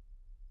water?"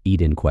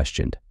 Eden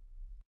questioned.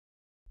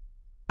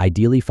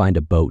 "Ideally find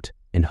a boat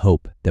and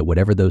hope that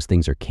whatever those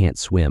things are can't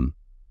swim,"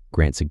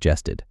 Grant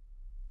suggested.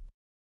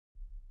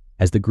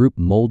 As the group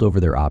mulled over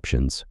their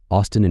options,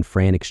 Austin and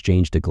Fran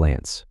exchanged a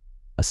glance,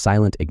 a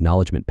silent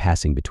acknowledgement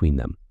passing between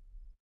them.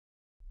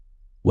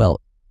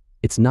 "Well,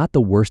 it's not the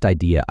worst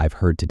idea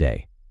I've heard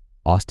today,"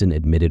 Austin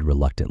admitted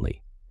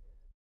reluctantly.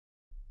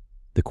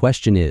 "The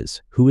question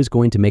is, who is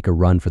going to make a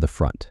run for the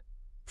front?"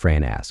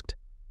 Fran asked.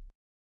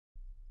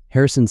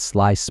 Harrison's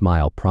sly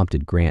smile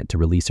prompted Grant to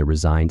release a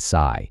resigned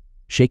sigh,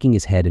 shaking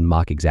his head in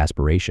mock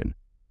exasperation.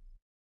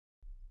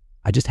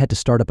 "I just had to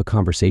start up a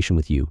conversation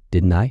with you,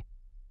 didn't I?"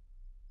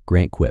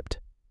 Grant quipped.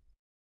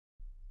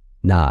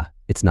 "Nah,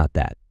 it's not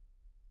that.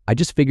 I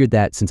just figured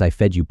that since I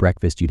fed you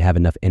breakfast you'd have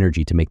enough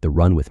energy to make the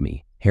run with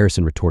me,"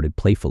 Harrison retorted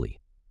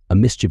playfully, a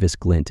mischievous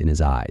glint in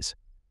his eyes.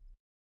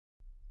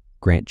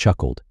 Grant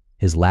chuckled,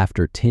 his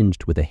laughter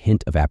tinged with a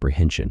hint of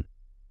apprehension.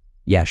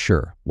 "Yeah,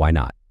 sure, why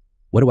not?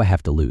 What do I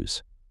have to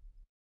lose?"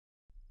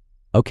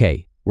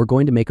 "Okay, we're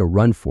going to make a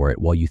run for it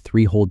while you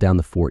three hold down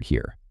the fort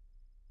here.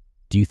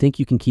 Do you think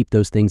you can keep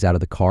those things out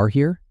of the car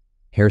here?"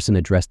 Harrison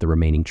addressed the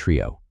remaining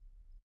trio.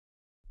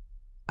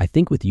 "I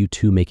think with you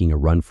two making a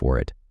run for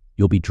it,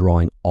 you'll be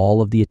drawing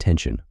all of the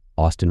attention,"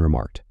 Austin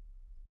remarked.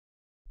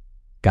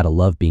 "Gotta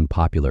love being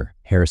popular,"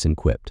 Harrison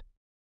quipped.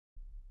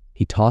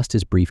 He tossed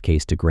his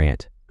briefcase to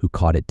Grant, who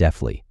caught it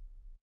deftly.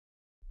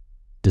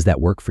 "Does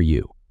that work for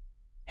you?"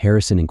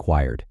 Harrison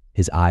inquired,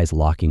 his eyes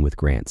locking with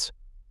Grant's.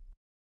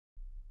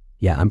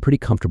 "Yeah, I'm pretty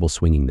comfortable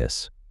swinging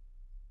this."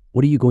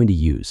 "What are you going to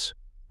use?"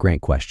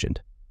 Grant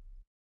questioned.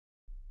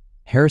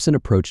 Harrison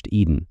approached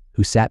Eden,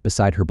 who sat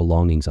beside her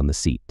belongings on the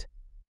seat.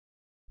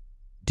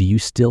 "Do you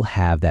still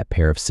have that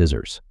pair of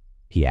scissors?"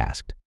 he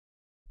asked.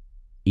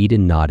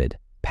 Eden nodded,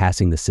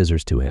 passing the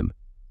scissors to him.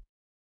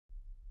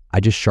 "I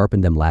just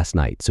sharpened them last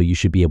night, so you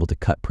should be able to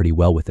cut pretty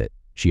well with it,"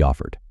 she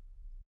offered.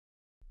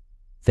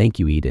 "Thank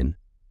you, Eden.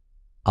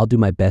 I'll do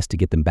my best to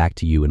get them back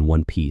to you in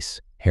one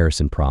piece,"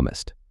 Harrison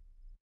promised.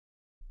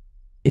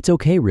 "It's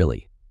okay,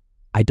 really.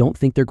 I don't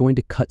think they're going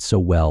to cut so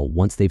well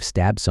once they've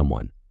stabbed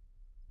someone,"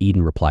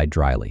 Eden replied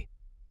dryly.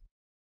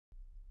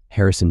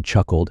 Harrison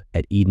chuckled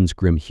at Eden's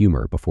grim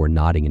humor before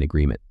nodding in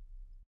agreement.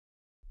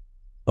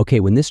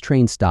 "Okay, when this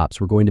train stops,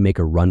 we're going to make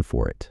a run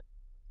for it.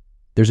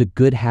 There's a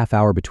good half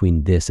hour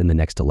between this and the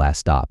next to last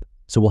stop,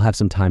 so we'll have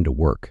some time to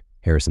work,"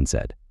 Harrison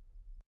said.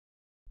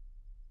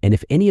 "And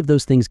if any of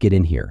those things get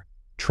in here,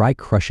 try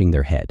crushing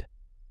their head.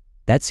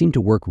 That seemed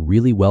to work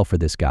really well for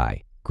this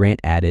guy,"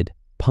 Grant added,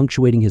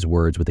 punctuating his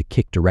words with a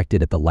kick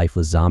directed at the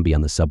lifeless zombie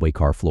on the subway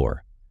car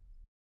floor.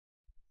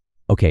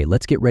 "Okay,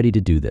 let's get ready to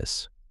do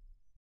this."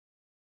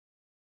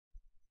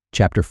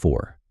 Chapter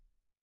 4.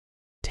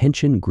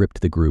 Tension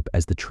gripped the group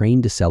as the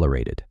train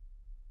decelerated.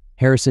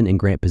 Harrison and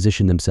Grant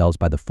positioned themselves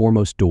by the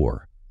foremost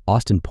door,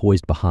 Austin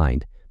poised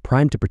behind,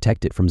 primed to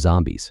protect it from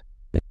zombies.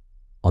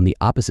 On the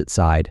opposite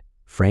side,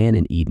 Fran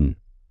and Eden,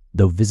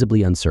 though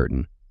visibly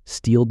uncertain,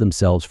 steeled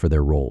themselves for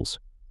their roles,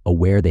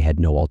 aware they had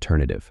no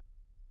alternative.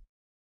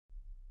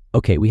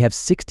 "Okay, we have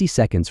 60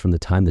 seconds from the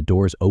time the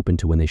doors open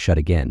to when they shut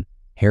again,"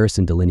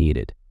 Harrison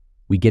delineated.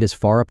 "We get as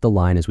far up the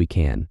line as we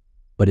can,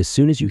 but as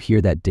soon as you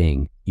hear that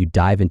ding, you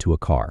dive into a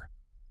car."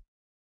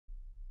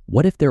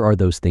 "What if there are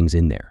those things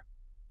in there?"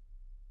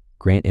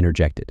 Grant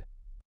interjected.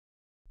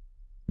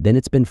 "Then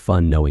it's been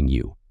fun knowing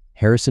you,"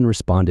 Harrison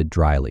responded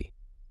dryly,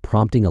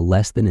 prompting a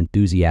less than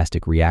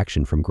enthusiastic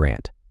reaction from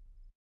Grant.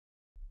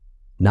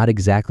 "Not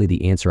exactly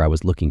the answer I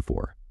was looking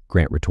for,"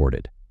 Grant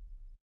retorted.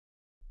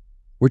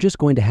 "We're just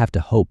going to have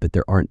to hope that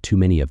there aren't too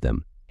many of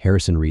them,"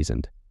 Harrison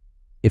reasoned.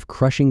 "If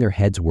crushing their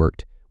heads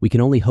worked, we can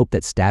only hope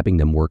that stabbing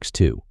them works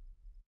too."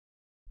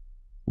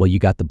 "Well, you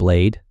got the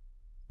blade?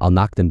 I'll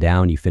knock them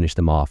down, you finish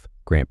them off,"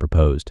 Grant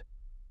proposed.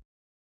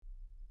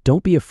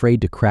 "Don't be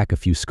afraid to crack a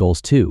few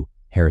skulls too,"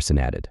 Harrison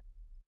added.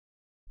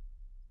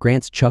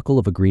 Grant's chuckle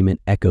of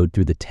agreement echoed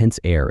through the tense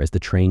air as the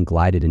train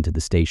glided into the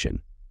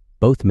station.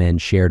 Both men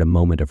shared a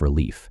moment of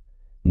relief,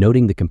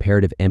 noting the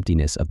comparative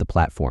emptiness of the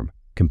platform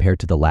compared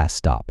to the last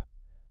stop.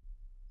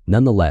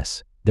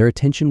 Nonetheless, their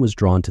attention was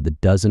drawn to the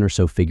dozen or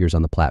so figures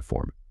on the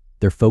platform,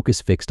 their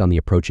focus fixed on the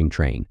approaching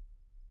train.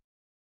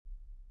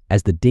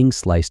 As the ding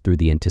sliced through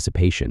the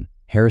anticipation,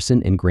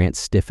 Harrison and Grant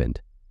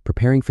stiffened,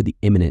 preparing for the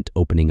imminent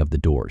opening of the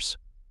doors.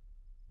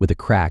 With a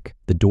crack,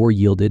 the door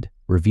yielded,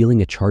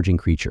 revealing a charging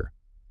creature.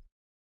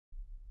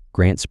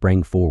 Grant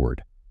sprang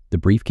forward, the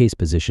briefcase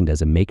positioned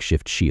as a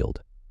makeshift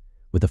shield.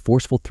 With a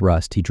forceful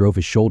thrust, he drove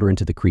his shoulder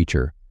into the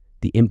creature,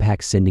 the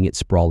impact sending it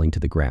sprawling to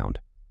the ground.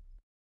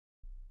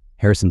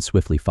 Harrison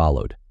swiftly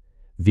followed,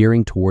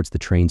 veering towards the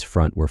train's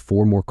front where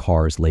 4 more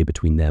cars lay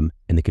between them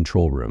and the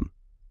control room.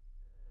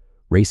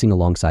 Racing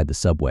alongside the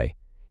subway,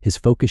 his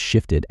focus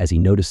shifted as he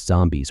noticed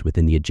zombies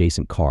within the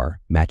adjacent car,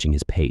 matching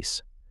his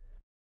pace.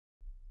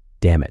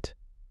 "Damn it.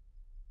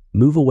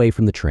 Move away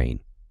from the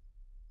train."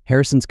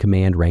 Harrison's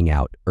command rang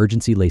out,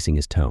 urgency lacing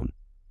his tone.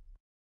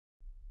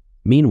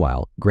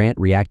 Meanwhile, Grant,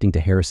 reacting to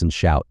Harrison's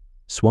shout,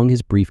 swung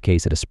his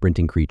briefcase at a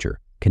sprinting creature,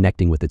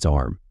 connecting with its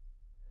arm.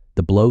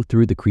 The blow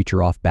threw the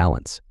creature off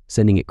balance,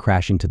 sending it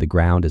crashing to the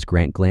ground as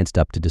Grant glanced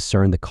up to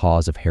discern the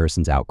cause of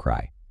Harrison's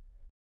outcry.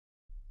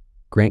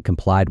 Grant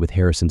complied with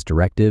Harrison's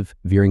directive,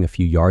 veering a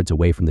few yards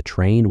away from the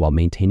train while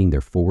maintaining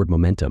their forward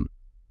momentum.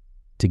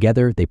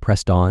 Together, they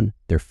pressed on,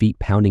 their feet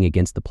pounding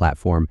against the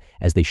platform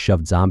as they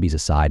shoved zombies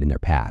aside in their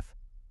path.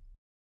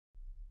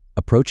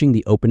 Approaching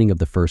the opening of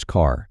the first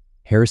car,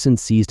 Harrison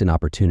seized an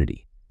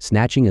opportunity,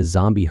 snatching a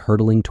zombie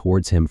hurtling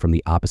towards him from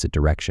the opposite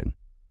direction.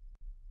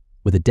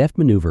 With a deft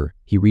maneuver,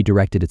 he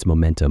redirected its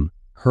momentum,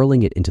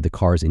 hurling it into the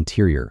car's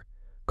interior,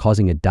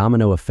 causing a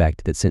domino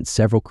effect that sent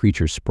several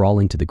creatures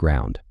sprawling to the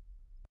ground.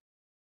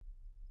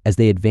 As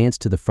they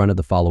advanced to the front of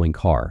the following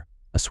car,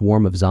 a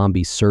swarm of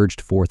zombies surged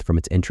forth from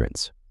its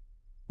entrance.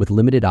 With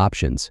limited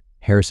options,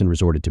 Harrison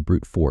resorted to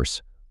brute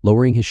force,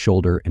 lowering his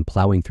shoulder and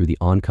plowing through the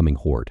oncoming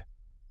horde.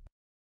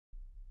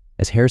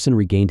 As Harrison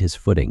regained his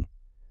footing,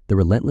 the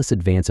relentless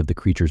advance of the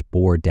creatures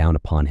bore down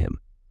upon him.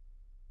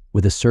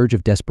 With a surge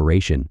of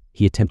desperation,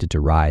 he attempted to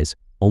rise,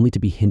 only to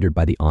be hindered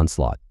by the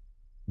onslaught.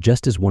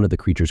 Just as one of the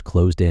creatures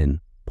closed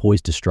in,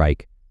 poised to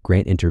strike,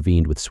 Grant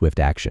intervened with swift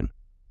action.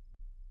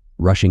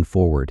 Rushing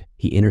forward,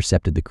 he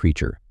intercepted the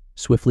creature,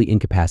 swiftly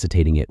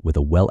incapacitating it with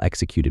a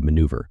well-executed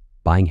maneuver,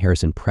 buying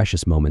Harrison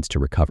precious moments to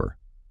recover.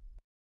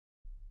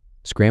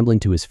 Scrambling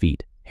to his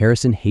feet,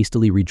 Harrison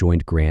hastily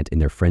rejoined Grant in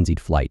their frenzied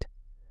flight,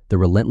 the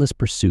relentless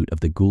pursuit of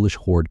the ghoulish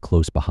horde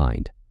close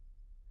behind.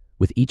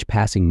 With each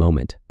passing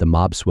moment, the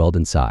mob swelled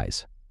in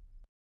size.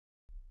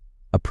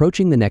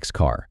 Approaching the next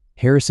car,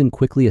 Harrison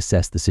quickly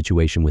assessed the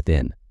situation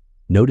within,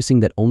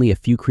 noticing that only a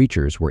few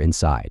creatures were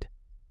inside.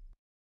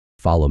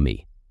 "Follow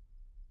me,"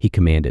 he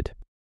commanded.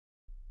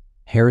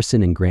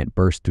 Harrison and Grant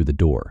burst through the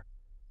door,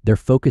 their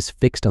focus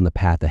fixed on the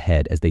path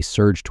ahead as they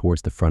surged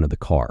towards the front of the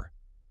car.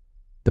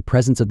 The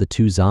presence of the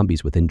two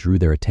zombies within drew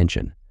their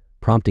attention,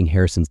 prompting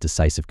Harrison's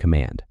decisive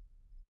command.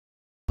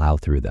 "Plow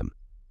through them,"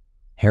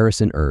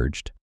 Harrison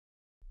urged.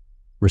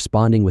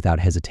 Responding without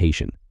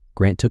hesitation,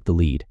 Grant took the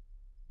lead,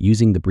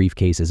 using the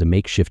briefcase as a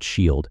makeshift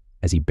shield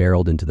as he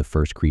barreled into the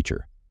first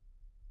creature.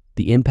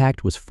 The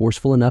impact was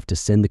forceful enough to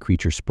send the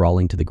creature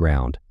sprawling to the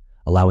ground,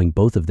 allowing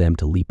both of them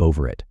to leap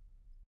over it.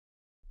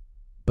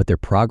 But their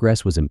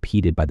progress was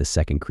impeded by the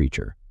second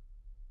creature.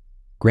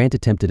 Grant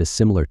attempted a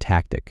similar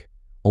tactic,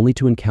 only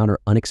to encounter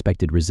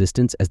unexpected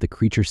resistance as the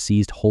creature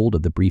seized hold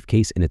of the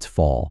briefcase in its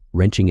fall,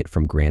 wrenching it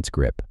from Grant's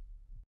grip.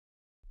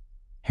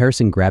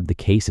 Harrison grabbed the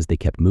case as they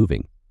kept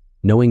moving,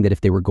 knowing that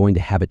if they were going to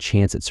have a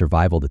chance at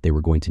survival that they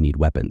were going to need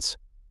weapons.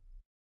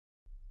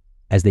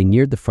 As they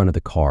neared the front of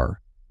the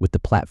car, with the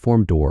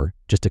platform door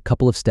just a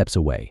couple of steps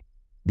away,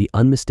 the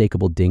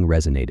unmistakable ding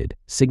resonated,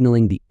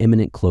 signaling the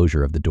imminent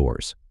closure of the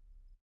doors.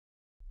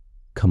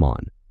 "Come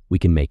on, we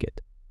can make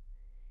it."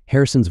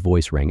 Harrison's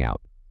voice rang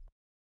out.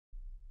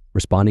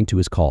 Responding to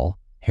his call,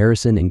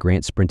 Harrison and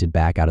Grant sprinted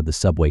back out of the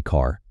subway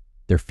car,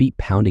 their feet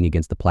pounding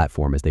against the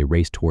platform as they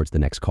raced towards the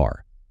next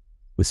car.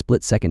 With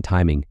split-second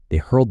timing, they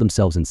hurled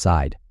themselves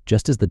inside,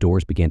 just as the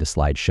doors began to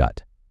slide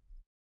shut.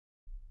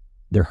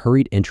 Their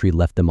hurried entry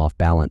left them off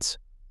balance,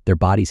 their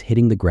bodies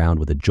hitting the ground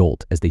with a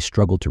jolt as they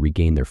struggled to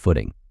regain their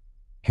footing.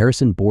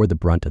 Harrison bore the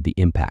brunt of the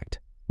impact,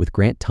 with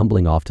Grant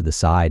tumbling off to the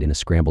side in a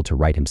scramble to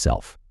right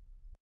himself.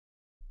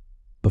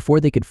 Before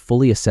they could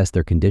fully assess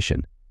their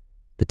condition,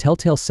 the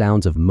telltale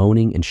sounds of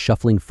moaning and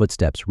shuffling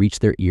footsteps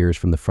reached their ears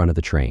from the front of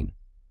the train.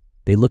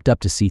 They looked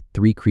up to see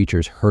three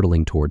creatures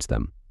hurtling towards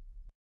them.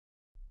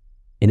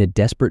 In a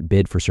desperate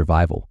bid for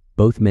survival,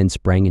 both men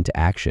sprang into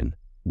action,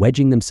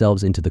 wedging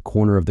themselves into the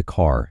corner of the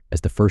car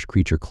as the first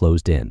creature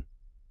closed in.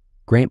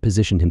 Grant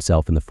positioned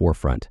himself in the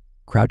forefront,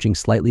 crouching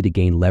slightly to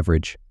gain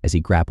leverage as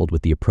he grappled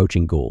with the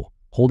approaching ghoul,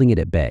 holding it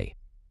at bay.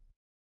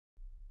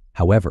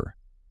 However,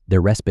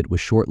 their respite was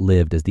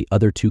short-lived as the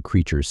other two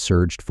creatures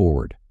surged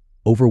forward,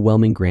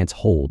 overwhelming Grant's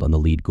hold on the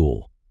lead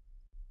ghoul.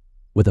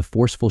 With a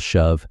forceful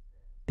shove,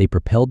 they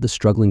propelled the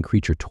struggling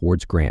creature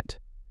towards Grant,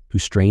 who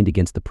strained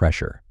against the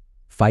pressure,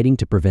 fighting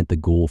to prevent the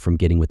ghoul from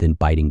getting within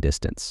biting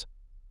distance.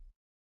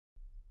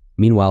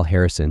 Meanwhile,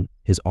 Harrison,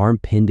 his arm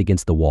pinned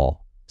against the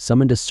wall,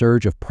 summoned a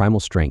surge of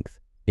primal strength,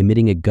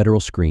 emitting a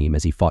guttural scream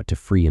as he fought to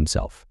free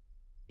himself.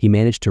 He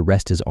managed to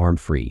wrest his arm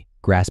free,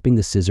 grasping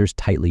the scissors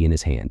tightly in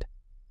his hand.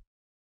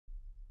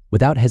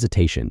 Without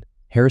hesitation,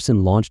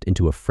 Harrison launched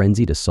into a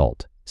frenzied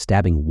assault,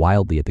 stabbing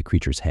wildly at the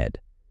creature's head.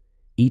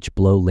 Each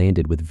blow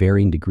landed with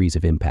varying degrees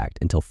of impact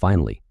until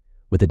finally,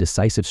 with a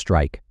decisive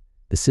strike,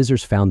 the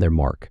scissors found their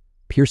mark,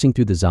 piercing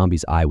through the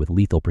zombie's eye with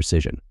lethal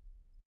precision.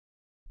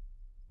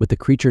 With the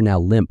creature now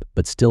limp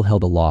but still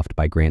held aloft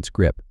by Grant's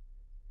grip,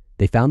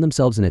 they found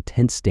themselves in a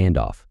tense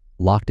standoff,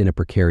 locked in a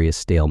precarious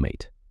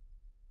stalemate.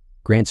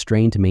 Grant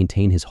strained to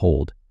maintain his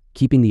hold,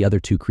 keeping the other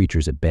two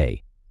creatures at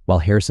bay, while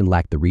Harrison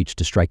lacked the reach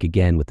to strike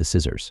again with the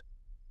scissors.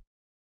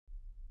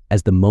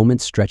 As the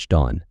moments stretched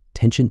on,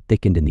 tension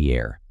thickened in the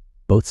air,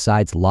 both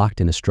sides locked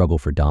in a struggle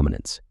for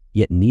dominance,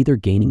 yet neither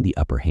gaining the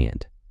upper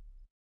hand.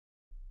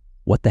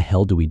 "What the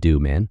hell do we do,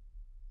 man?"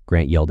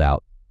 Grant yelled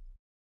out.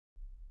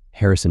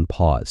 Harrison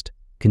paused,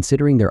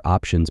 considering their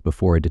options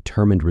before a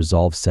determined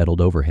resolve settled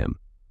over him.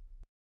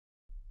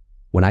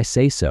 "When I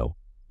say so,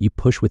 you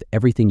push with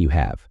everything you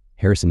have,"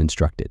 Harrison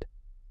instructed.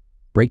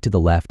 "Break to the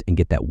left and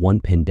get that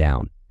one pin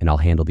down, and I'll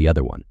handle the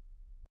other one."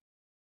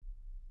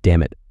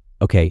 Damn it.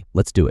 Okay,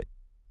 let's do it,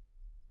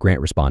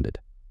 Grant responded.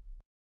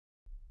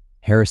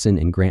 Harrison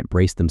and Grant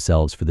braced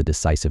themselves for the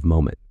decisive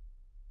moment.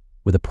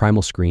 With a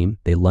primal scream,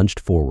 they lunged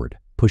forward,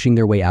 pushing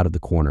their way out of the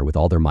corner with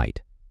all their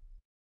might.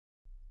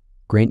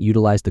 Grant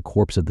utilized the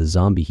corpse of the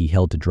zombie he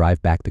held to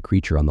drive back the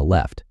creature on the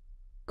left,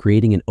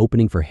 creating an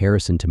opening for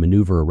Harrison to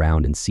maneuver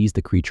around and seize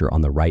the creature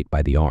on the right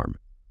by the arm.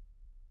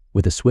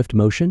 With a swift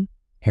motion,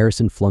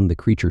 Harrison flung the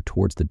creature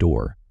towards the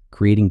door,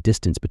 creating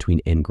distance between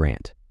it and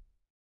Grant.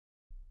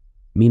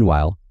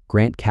 Meanwhile,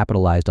 Grant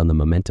capitalized on the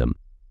momentum,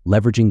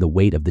 leveraging the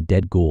weight of the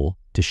dead ghoul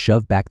to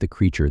shove back the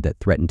creature that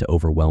threatened to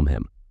overwhelm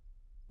him.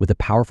 With a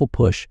powerful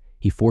push,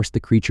 he forced the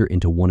creature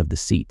into one of the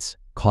seats,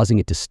 causing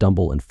it to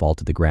stumble and fall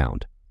to the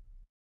ground.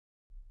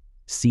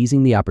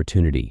 Seizing the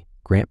opportunity,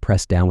 Grant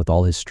pressed down with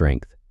all his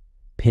strength,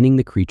 pinning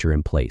the creature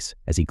in place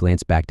as he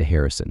glanced back to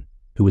Harrison,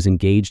 who was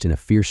engaged in a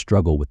fierce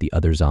struggle with the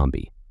other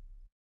zombie.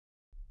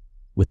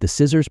 With the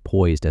scissors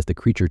poised as the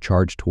creature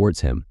charged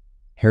towards him,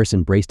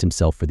 Harrison braced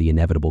himself for the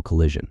inevitable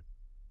collision.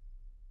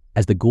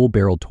 As the ghoul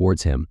barreled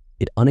towards him,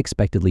 it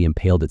unexpectedly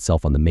impaled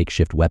itself on the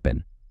makeshift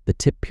weapon, the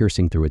tip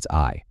piercing through its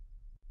eye.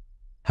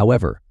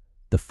 However,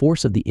 the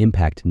force of the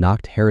impact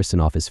knocked Harrison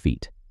off his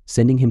feet,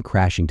 sending him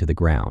crashing to the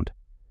ground.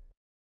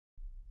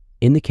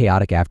 In the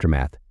chaotic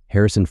aftermath,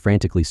 Harrison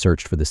frantically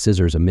searched for the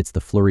scissors amidst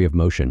the flurry of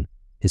motion,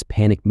 his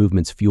panicked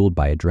movements fueled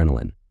by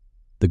adrenaline.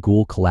 The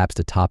ghoul collapsed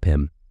atop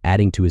him,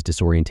 adding to his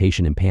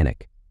disorientation and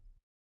panic.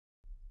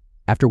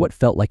 After what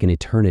felt like an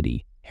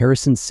eternity,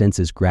 Harrison's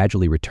senses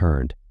gradually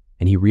returned,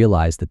 and he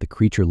realized that the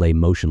creature lay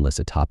motionless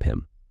atop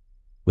him.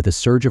 With a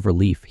surge of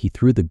relief, he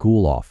threw the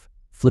ghoul off,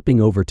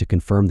 flipping over to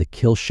confirm the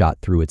kill shot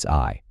through its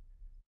eye.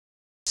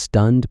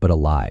 Stunned but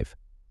alive,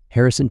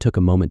 Harrison took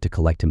a moment to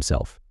collect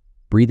himself,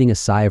 breathing a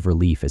sigh of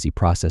relief as he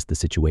processed the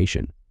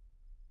situation.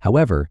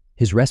 However,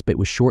 his respite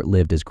was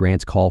short-lived as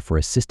Grant's call for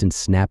assistance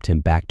snapped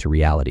him back to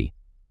reality.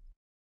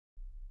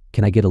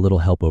 "Can I get a little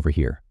help over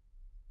here?"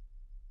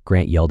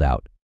 Grant yelled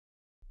out.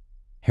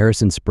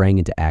 Harrison sprang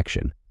into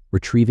action,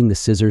 retrieving the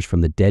scissors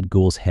from the dead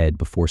ghoul's head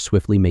before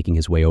swiftly making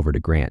his way over to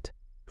Grant,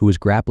 who was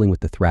grappling with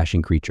the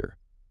thrashing creature.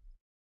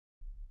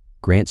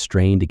 Grant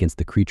strained against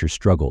the creature's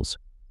struggles,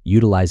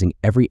 utilizing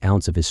every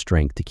ounce of his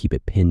strength to keep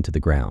it pinned to the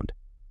ground.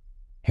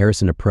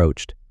 Harrison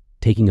approached,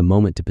 taking a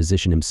moment to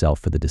position himself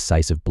for the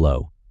decisive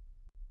blow.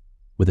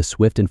 With a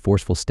swift and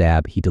forceful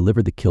stab, he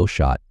delivered the kill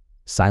shot,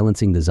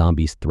 silencing the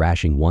zombie's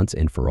thrashing once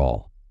and for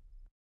all.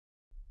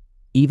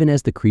 Even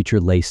as the creature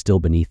lay still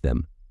beneath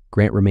them,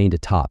 Grant remained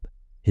atop,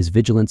 his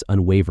vigilance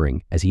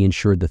unwavering as he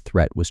ensured the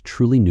threat was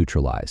truly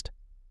neutralized.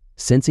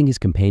 Sensing his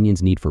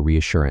companion's need for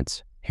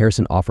reassurance,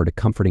 Harrison offered a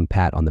comforting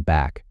pat on the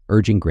back,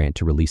 urging Grant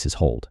to release his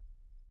hold.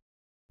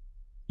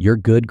 "You're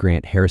good,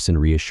 Grant," Harrison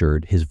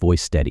reassured, his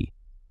voice steady.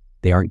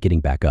 "They aren't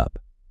getting back up."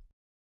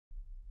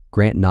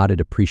 Grant nodded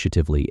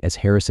appreciatively as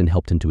Harrison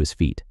helped him to his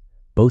feet,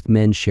 both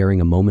men sharing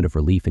a moment of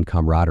relief and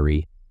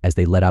camaraderie as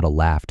they let out a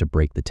laugh to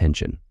break the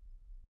tension.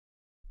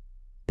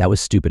 "That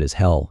was stupid as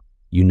hell.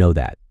 You know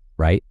that,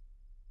 right?"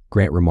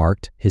 Grant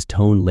remarked, his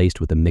tone laced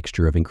with a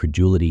mixture of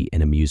incredulity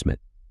and amusement.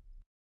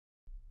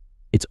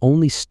 "It's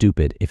only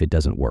stupid if it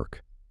doesn't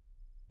work.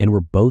 And we're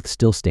both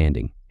still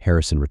standing,"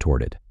 Harrison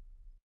retorted.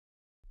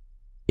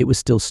 "It was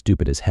still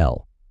stupid as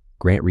hell,"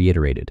 Grant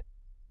reiterated,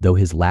 though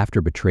his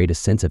laughter betrayed a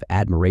sense of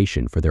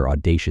admiration for their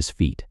audacious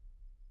feat.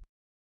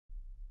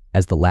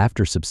 As the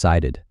laughter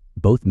subsided,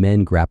 both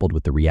men grappled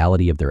with the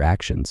reality of their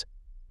actions,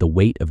 the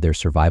weight of their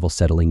survival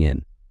settling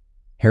in.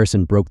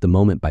 Harrison broke the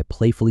moment by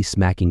playfully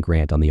smacking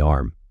Grant on the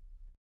arm.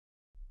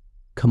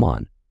 "Come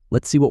on,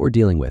 let's see what we're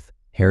dealing with,"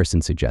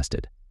 Harrison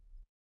suggested.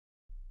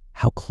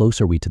 "How close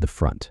are we to the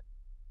front?"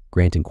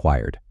 Grant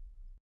inquired.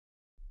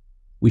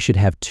 "We should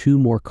have 2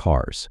 more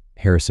cars,"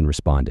 Harrison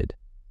responded,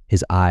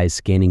 his eyes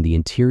scanning the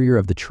interior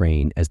of the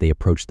train as they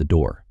approached the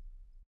door.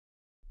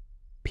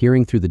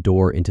 Peering through the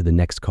door into the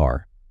next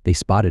car, they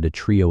spotted a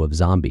trio of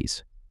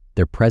zombies,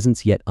 their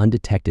presence yet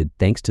undetected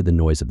thanks to the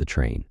noise of the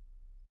train.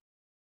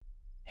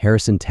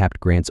 Harrison tapped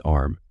Grant's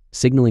arm,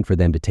 signaling for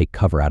them to take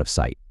cover out of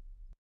sight.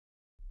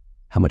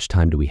 "How much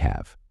time do we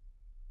have?"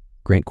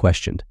 Grant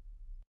questioned.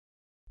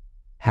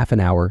 "Half an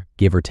hour,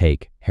 give or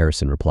take,"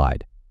 Harrison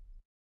replied.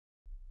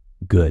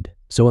 "Good,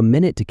 so a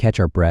minute to catch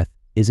our breath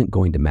isn't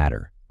going to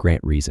matter,"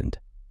 Grant reasoned.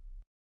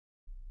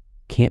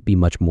 "Can't be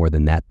much more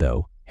than that,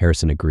 though,"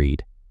 Harrison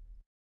agreed.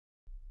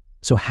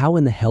 "So how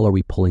in the hell are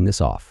we pulling this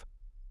off?"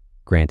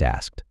 Grant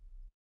asked.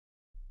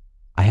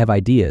 "I have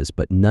ideas,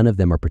 but none of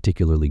them are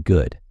particularly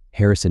good,"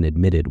 Harrison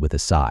admitted with a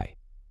sigh.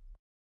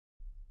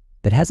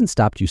 "That hasn't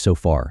stopped you so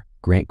far,"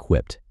 Grant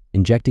quipped,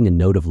 injecting a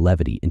note of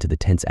levity into the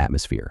tense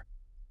atmosphere.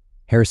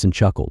 Harrison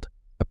chuckled,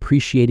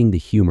 appreciating the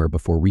humor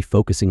before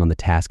refocusing on the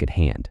task at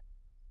hand.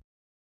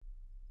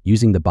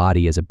 Using the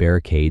body as a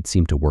barricade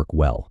seemed to work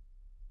well.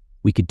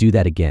 "We could do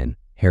that again,"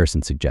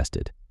 Harrison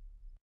suggested.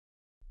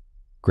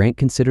 Grant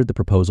considered the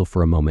proposal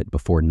for a moment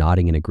before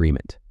nodding in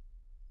agreement.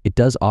 "It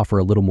does offer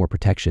a little more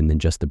protection than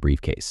just the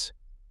briefcase.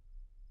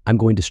 I'm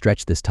going to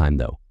stretch this time,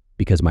 though,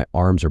 because my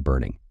arms are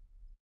burning."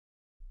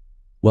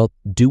 "Well,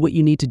 do what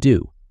you need to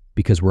do,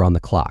 because we're on the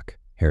clock,"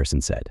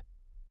 Harrison said.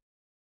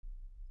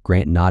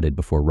 Grant nodded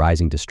before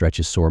rising to stretch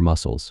his sore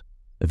muscles,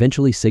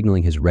 eventually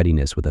signaling his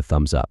readiness with a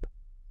thumbs up.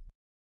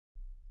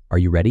 "Are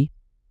you ready?"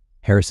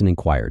 Harrison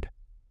inquired.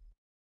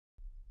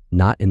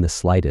 "Not in the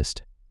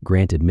slightest,"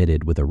 Grant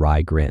admitted with a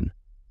wry grin.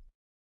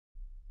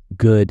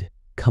 "Good,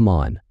 come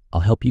on,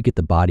 I'll help you get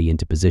the body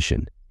into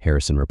position,"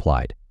 Harrison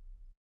replied.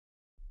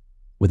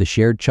 With a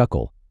shared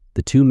chuckle,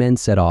 the two men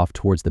set off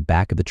towards the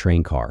back of the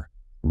train car,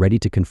 ready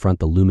to confront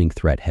the looming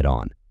threat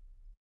head-on.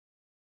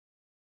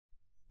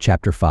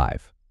 Chapter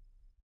 5.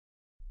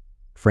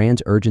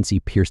 Fran's urgency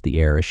pierced the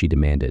air as she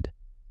demanded,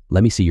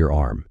 "Let me see your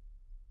arm."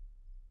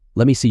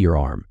 "Let me see your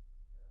arm."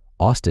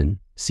 Austin,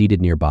 seated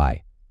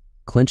nearby,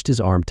 clenched his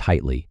arm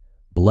tightly,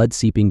 blood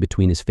seeping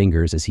between his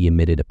fingers as he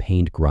emitted a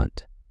pained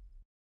grunt.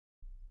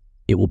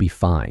 "It will be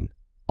fine,"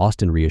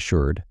 Austin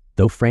reassured,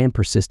 though Fran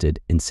persisted,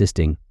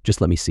 insisting,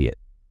 "Just let me see it."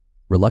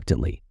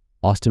 Reluctantly,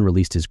 Austin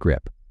released his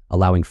grip,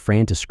 allowing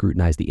Fran to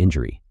scrutinize the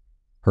injury.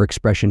 Her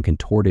expression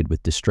contorted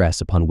with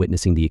distress upon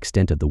witnessing the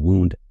extent of the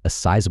wound, a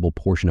sizable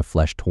portion of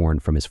flesh torn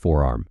from his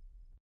forearm.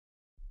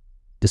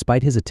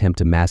 Despite his attempt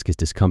to mask his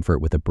discomfort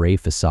with a brave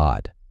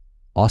facade,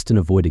 Austin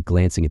avoided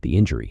glancing at the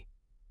injury.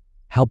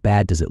 "How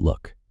bad does it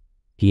look?"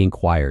 he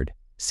inquired,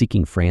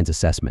 seeking Fran's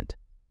assessment.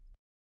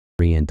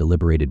 Fran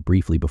deliberated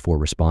briefly before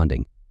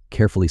responding,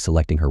 carefully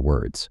selecting her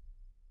words.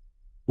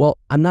 "Well,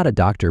 I'm not a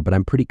doctor, but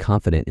I'm pretty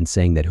confident in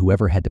saying that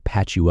whoever had to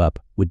patch you up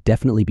would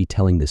definitely be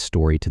telling this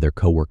story to their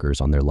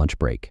coworkers on their lunch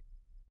break."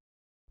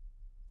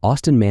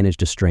 Austin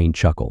managed a strained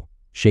chuckle,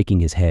 shaking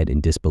his head in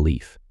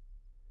disbelief.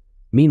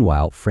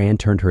 Meanwhile, Fran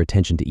turned her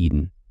attention to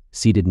Eden,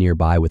 seated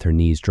nearby with her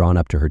knees drawn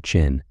up to her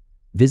chin,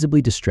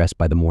 visibly distressed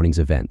by the morning's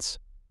events.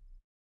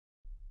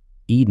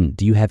 "Eden,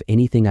 do you have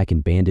anything I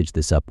can bandage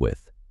this up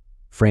with?"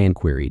 Fran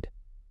queried.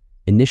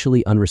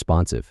 Initially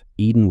unresponsive,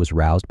 Eden was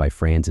roused by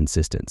Fran's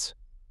insistence.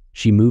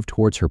 She moved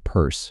towards her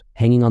purse,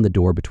 hanging on the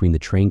door between the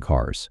train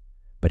cars,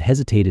 but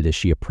hesitated as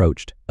she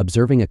approached,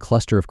 observing a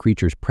cluster of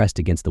creatures pressed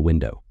against the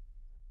window.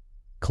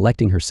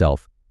 Collecting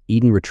herself,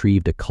 Eden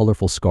retrieved a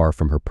colorful scarf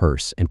from her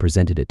purse and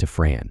presented it to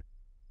Fran.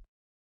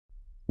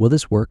 "Will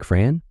this work,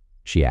 Fran?"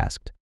 she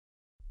asked.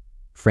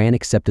 Fran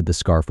accepted the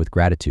scarf with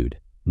gratitude,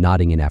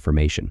 nodding in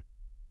affirmation.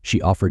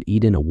 She offered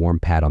Eden a warm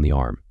pat on the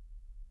arm.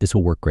 "This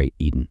will work great,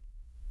 Eden."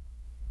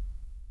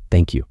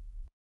 "Thank you."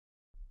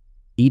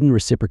 Eden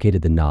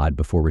reciprocated the nod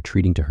before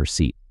retreating to her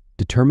seat,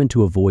 determined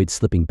to avoid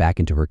slipping back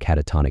into her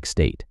catatonic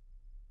state.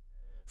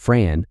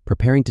 Fran,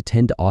 preparing to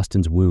tend to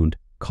Austin's wound,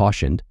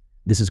 cautioned,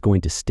 "This is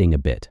going to sting a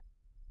bit."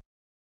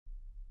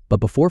 But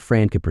before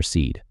Fran could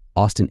proceed,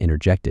 Austin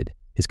interjected,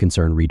 his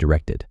concern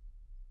redirected.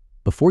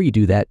 "Before you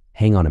do that,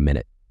 hang on a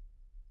minute.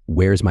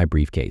 Where's my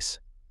briefcase?"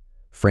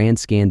 Fran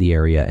scanned the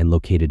area and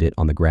located it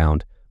on the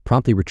ground,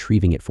 promptly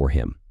retrieving it for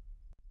him.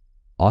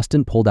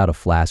 Austin pulled out a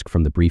flask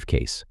from the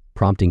briefcase,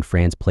 prompting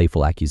Fran's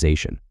playful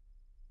accusation.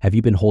 "Have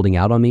you been holding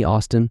out on me,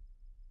 Austin?"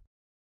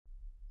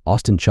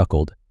 Austin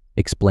chuckled,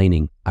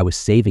 explaining, "I was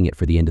saving it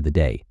for the end of the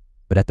day,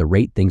 but at the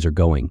rate things are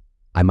going,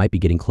 I might be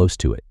getting close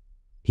to it."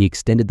 He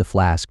extended the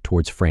flask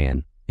towards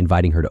Fran,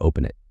 inviting her to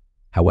open it.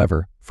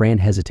 However, Fran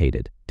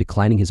hesitated,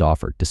 declining his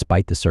offer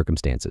despite the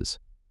circumstances.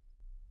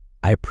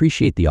 "I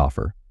appreciate the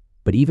offer,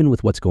 but even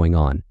with what's going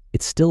on,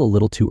 it's still a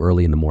little too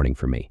early in the morning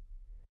for me.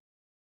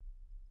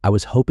 I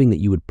was hoping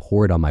that you would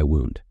pour it on my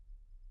wound.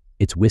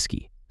 It's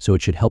whiskey, so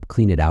it should help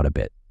clean it out a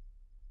bit.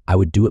 I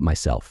would do it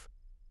myself,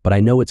 but I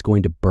know it's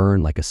going to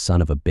burn like a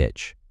son of a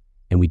bitch,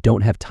 and we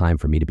don't have time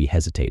for me to be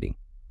hesitating,"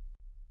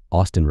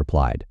 Austin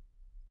replied.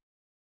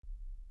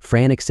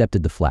 Fran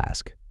accepted the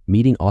flask,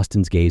 meeting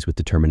Austin's gaze with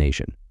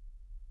determination.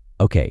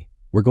 "Okay,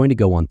 we're going to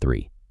go on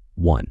 3.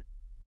 1.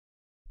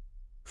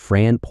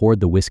 Fran poured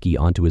the whiskey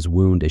onto his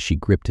wound as she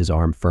gripped his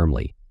arm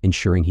firmly,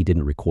 ensuring he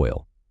didn't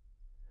recoil.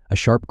 A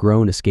sharp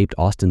groan escaped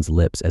Austin's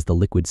lips as the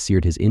liquid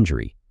seared his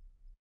injury.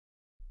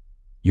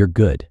 You're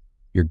good,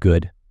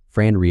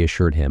 Fran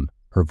reassured him,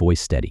 her voice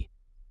steady.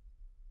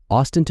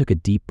 Austin took a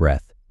deep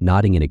breath,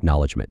 nodding in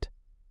acknowledgement.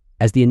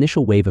 As the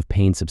initial wave of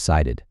pain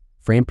subsided,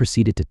 Fran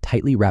proceeded to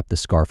tightly wrap the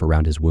scarf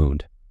around his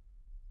wound.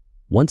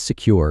 Once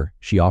secure,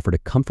 she offered a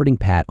comforting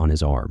pat on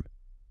his arm.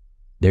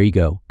 "There you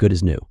go, good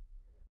as new."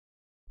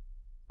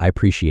 "I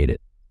appreciate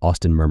it,"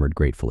 Austin murmured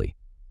gratefully.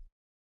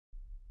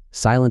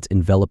 Silence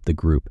enveloped the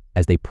group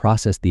as they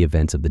processed the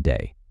events of the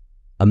day.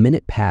 A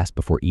minute passed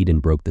before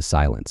Eden broke the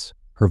silence,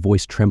 her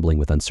voice trembling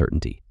with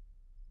uncertainty.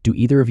 "Do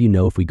either of you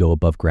know if we go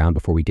above ground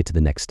before we get to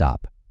the next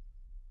stop?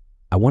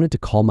 I wanted to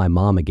call my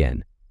mom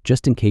again,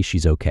 just in case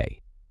she's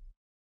okay."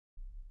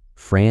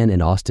 Fran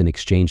and Austin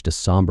exchanged a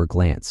somber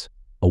glance,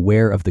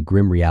 aware of the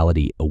grim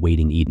reality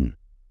awaiting Eden.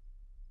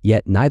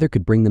 Yet neither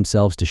could bring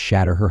themselves to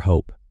shatter her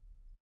hope.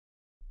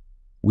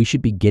 "We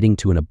should be getting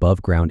to an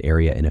above-ground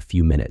area in a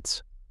few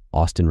minutes,"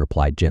 Austin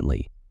replied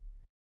gently.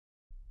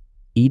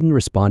 Eden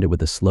responded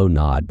with a slow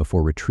nod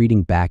before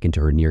retreating back into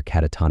her near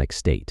catatonic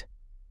state.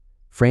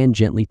 Fran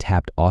gently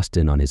tapped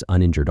Austin on his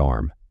uninjured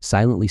arm,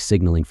 silently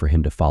signaling for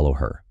him to follow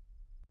her.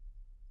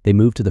 They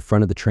moved to the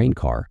front of the train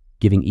car,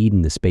 giving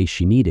Eden the space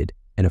she needed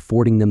and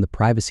affording them the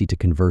privacy to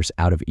converse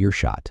out of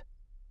earshot.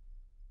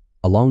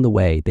 Along the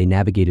way, they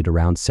navigated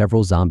around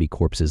several zombie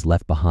corpses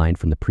left behind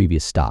from the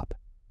previous stop.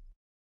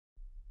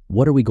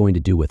 "What are we going to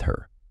do with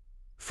her?"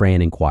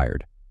 Fran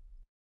inquired.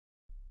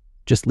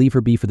 "Just leave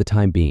her be for the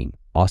time being,"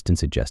 Austin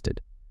suggested.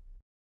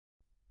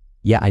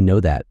 "Yeah, I know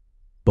that,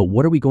 but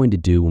what are we going to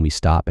do when we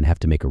stop and have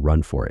to make a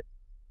run for it?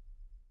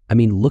 I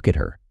mean, look at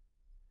her.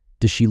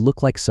 Does she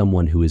look like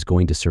someone who is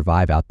going to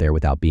survive out there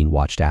without being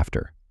watched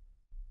after?"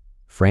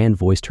 Fran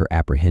voiced her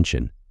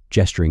apprehension,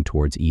 gesturing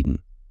towards Eden.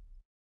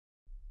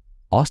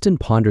 Austin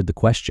pondered the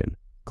question,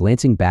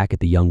 glancing back at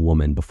the young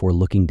woman before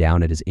looking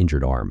down at his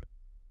injured arm.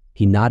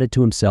 He nodded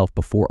to himself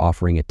before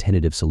offering a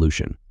tentative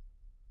solution.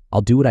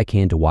 "I'll do what I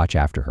can to watch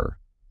after her."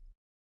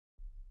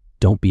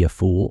 "Don't be a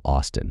fool,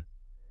 Austin.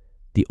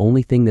 The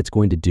only thing that's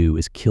going to do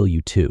is kill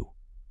you too,"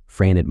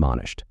 Fran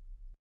admonished.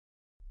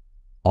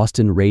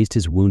 Austin raised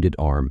his wounded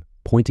arm,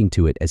 pointing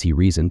to it as he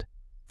reasoned,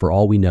 "For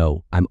all we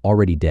know, I'm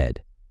already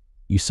dead.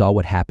 You saw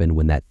what happened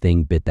when that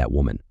thing bit that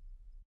woman."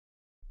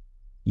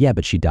 "Yeah,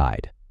 but she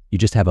died. You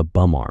just have a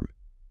bum arm.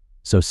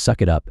 So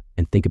suck it up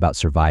and think about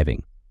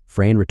surviving,"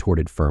 Fran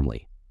retorted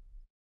firmly.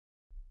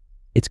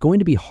 "It's going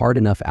to be hard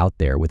enough out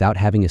there without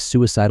having a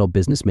suicidal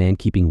businessman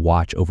keeping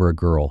watch over a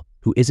girl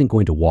who isn't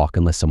going to walk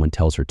unless someone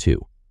tells her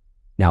to.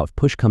 Now, if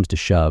push comes to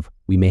shove,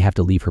 we may have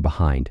to leave her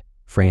behind,"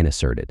 Fran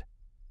asserted.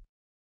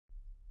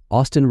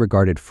 Austin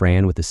regarded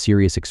Fran with a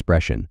serious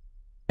expression,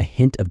 a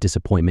hint of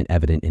disappointment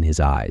evident in his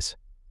eyes.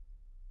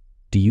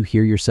 "Do you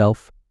hear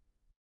yourself?"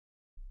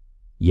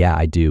 "Yeah,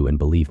 I do, and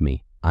believe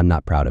me, I'm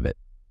not proud of it.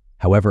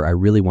 However, I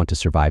really want to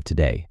survive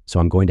today, so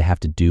I'm going to have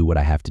to do what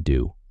I have to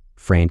do,"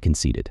 Fran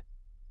conceded.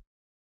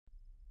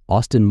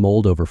 Austin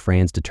mulled over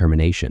Fran's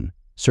determination,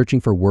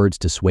 searching for words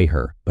to sway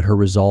her, but her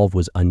resolve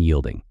was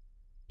unyielding.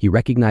 He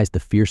recognized the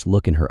fierce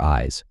look in her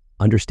eyes,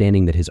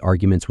 understanding that his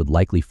arguments would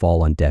likely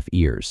fall on deaf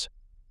ears.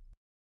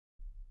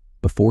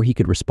 Before he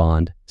could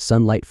respond,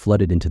 sunlight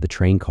flooded into the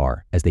train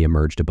car as they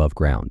emerged above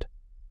ground.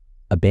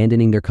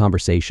 Abandoning their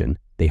conversation,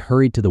 they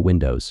hurried to the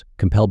windows,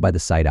 compelled by the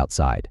sight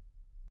outside.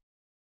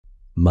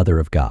 "Mother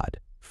of God,"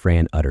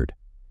 Fran uttered.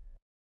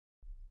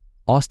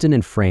 Austin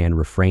and Fran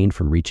refrained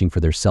from reaching for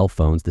their cell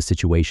phones. The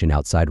situation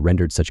outside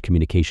rendered such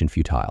communication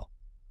futile.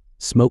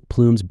 Smoke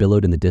plumes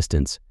billowed in the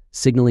distance,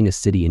 signaling a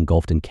city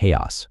engulfed in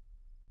chaos.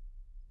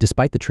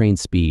 Despite the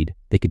train's speed,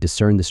 they could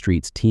discern the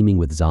streets teeming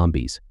with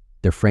zombies,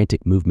 their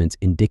frantic movements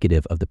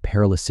indicative of the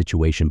perilous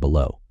situation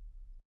below.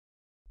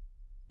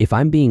 "If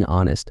I'm being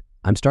honest,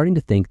 I'm starting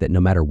to think that no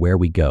matter where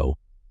we go,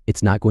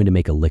 it's not going to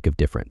make a lick of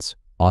difference,"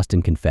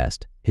 Austin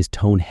confessed, his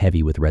tone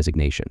heavy with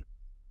resignation.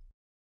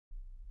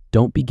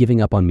 "Don't be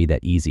giving up on me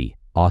that easy,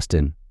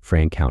 Austin,"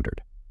 Fran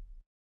countered.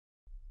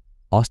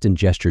 Austin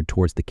gestured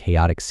towards the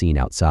chaotic scene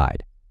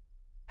outside.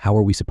 "How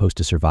are we supposed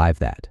to survive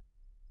that?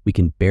 We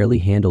can barely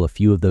handle a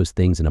few of those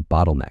things in a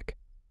bottleneck.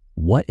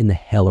 What in the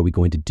hell are we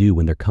going to do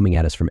when they're coming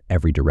at us from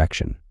every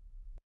direction?"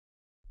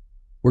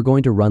 "We're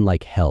going to run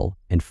like hell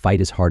and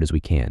fight as hard as we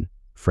can,"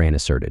 Fran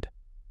asserted.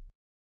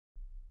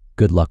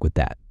 "Good luck with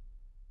that,"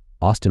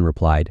 Austin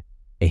replied,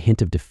 a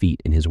hint of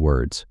defeat in his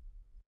words.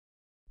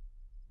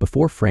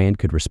 Before Fran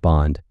could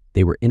respond,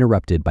 they were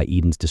interrupted by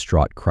Eden's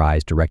distraught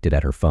cries directed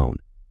at her phone.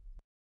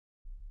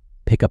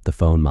 "Pick up the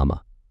phone,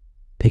 Mama.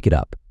 Pick it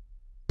up.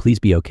 Please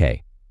be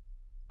okay.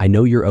 I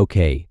know you're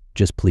okay,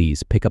 just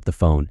please pick up the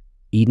phone,"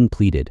 Eden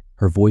pleaded,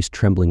 her voice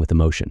trembling with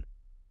emotion.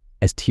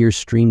 As tears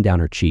streamed down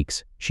her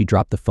cheeks, she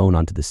dropped the phone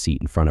onto the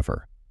seat in front of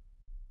her.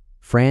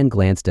 Fran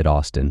glanced at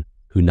Austin,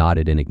 who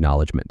nodded in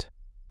acknowledgement.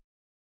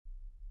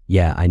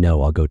 "Yeah, I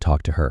know, I'll go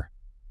talk to her.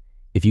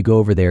 If you go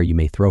over there, you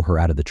may throw her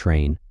out of the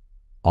train,"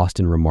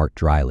 Austin remarked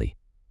dryly.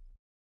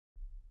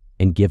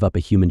 "And give up a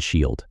human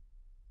shield."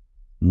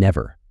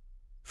 "Never,"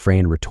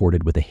 Fran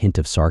retorted with a hint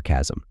of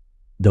sarcasm,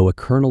 though a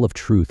kernel of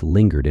truth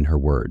lingered in her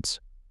words.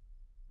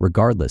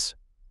 Regardless,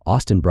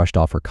 Austin brushed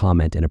off her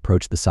comment and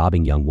approached the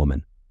sobbing young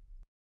woman.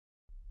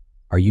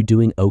 "Are you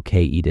doing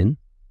okay, Eden?"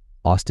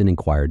 Austin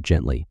inquired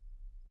gently.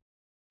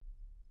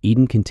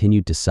 Eden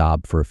continued to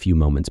sob for a few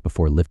moments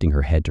before lifting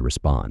her head to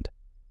respond.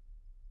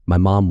 "My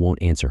mom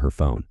won't answer her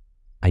phone.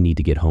 I need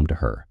to get home to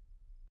her."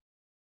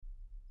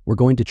 "We're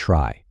going to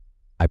try,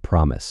 I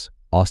promise,"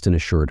 Austin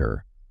assured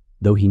her,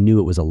 though he knew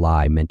it was a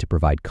lie meant to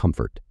provide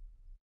comfort.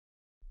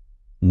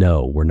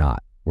 "No, we're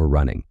not. We're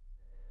running.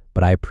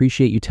 But I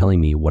appreciate you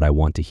telling me what I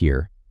want to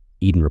hear,"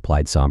 Eden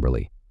replied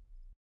somberly.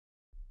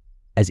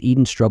 As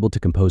Eden struggled to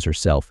compose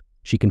herself,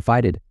 she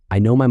confided, "I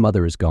know my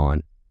mother is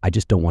gone. I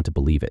just don't want to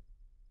believe it.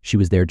 She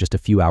was there just a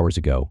few hours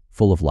ago,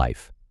 full of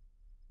life.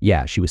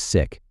 Yeah, she was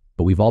sick,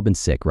 but we've all been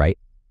sick, right?"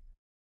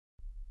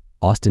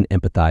 Austin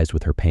empathized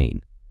with her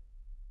pain.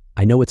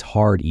 "I know it's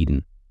hard,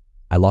 Eden.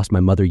 I lost my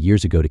mother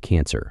years ago to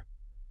cancer.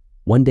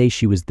 One day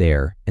she was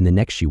there, and the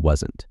next she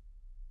wasn't.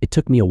 It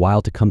took me a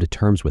while to come to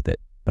terms with it,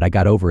 but I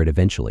got over it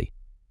eventually."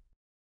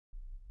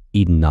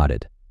 Eden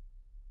nodded.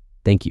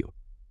 "Thank you.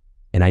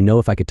 And I know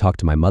if I could talk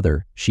to my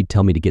mother, she'd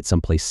tell me to get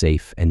someplace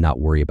safe and not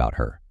worry about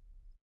her."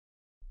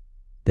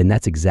 "Then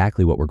that's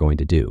exactly what we're going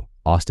to do,"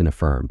 Austin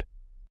affirmed.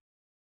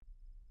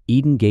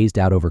 Eden gazed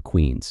out over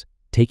Queens,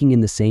 taking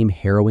in the same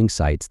harrowing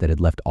sights that had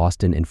left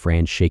Austin and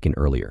Fran shaken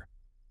earlier.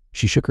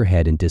 She shook her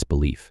head in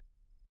disbelief.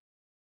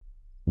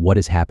 "What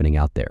is happening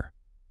out there?"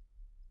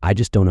 "I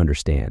just don't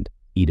understand,"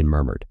 Eden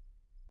murmured.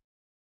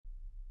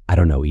 "I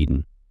don't know,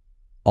 Eden.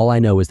 All I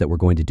know is that we're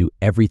going to do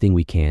everything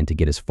we can to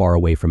get as far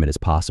away from it as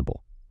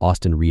possible,"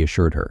 Austin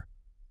reassured her.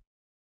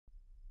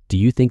 "Do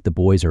you think the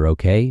boys are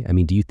okay?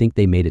 Do you think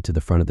they made it to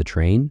the front of the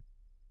train?"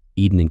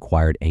 Eden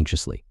inquired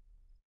anxiously.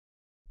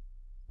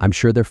 "I'm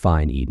sure they're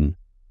fine, Eden.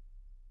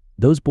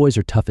 Those boys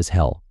are tough as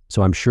hell,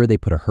 so I'm sure they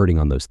put a hurting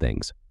on those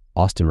things,"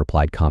 Austin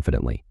replied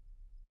confidently.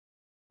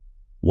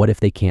 "What if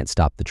they can't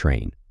stop the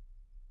train?"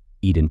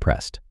 Eden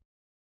pressed.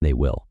 "They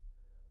will.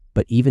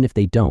 But even if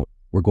they don't,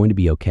 we're going to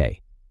be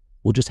okay.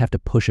 We'll just have to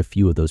push a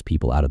few of those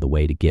people out of the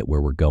way to get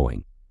where we're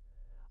going.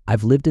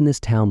 I've lived in this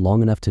town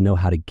long enough to know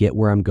how to get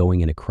where I'm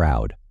going in a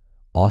crowd,"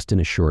 Austin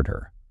assured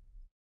her.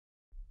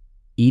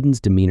 Eden's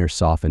demeanor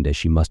softened as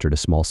she mustered a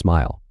small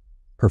smile,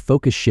 her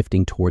focus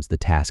shifting towards the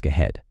task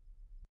ahead.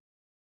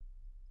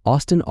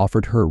 Austin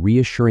offered her a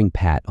reassuring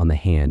pat on the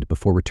hand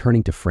before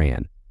returning to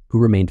Fran, who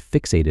remained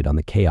fixated on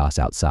the chaos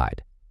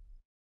outside.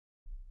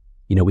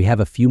 "We have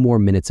a few more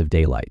minutes of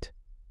daylight.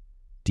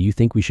 Do you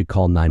think we should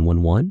call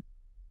 911?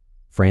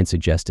 Fran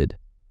suggested.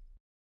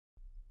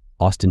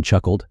 Austin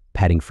chuckled,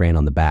 patting Fran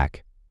on the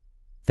back.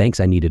 "Thanks,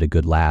 I needed a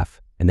good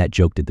laugh, and that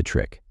joke did the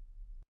trick."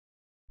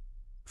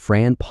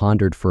 Fran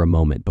pondered for a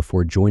moment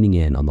before joining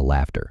in on the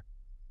laughter.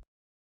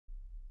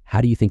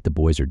 "How do you think the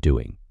boys are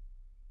doing?"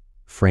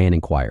 Fran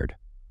inquired.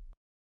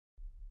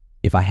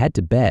 "If I had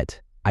to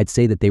bet, I'd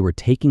say that they were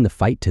taking the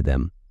fight to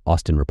them,"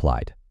 Austin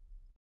replied.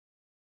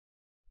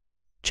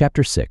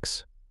 Chapter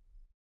 6.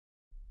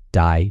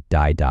 Die,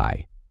 die,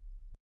 die.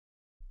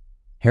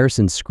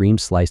 Harrison's scream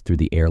sliced through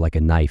the air like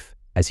a knife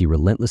as he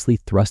relentlessly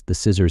thrust the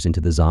scissors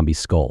into the zombie's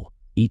skull,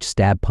 each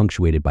stab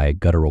punctuated by a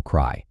guttural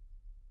cry.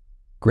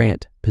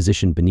 Grant,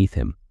 positioned beneath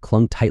him,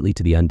 clung tightly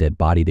to the undead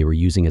body they were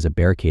using as a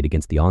barricade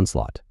against the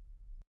onslaught.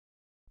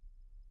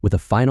 With a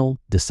final,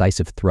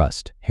 decisive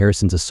thrust,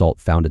 Harrison's assault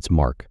found its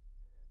mark,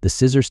 the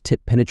scissors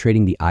tip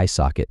penetrating the eye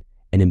socket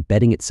and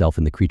embedding itself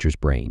in the creature's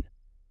brain.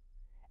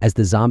 As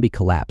the zombie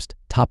collapsed,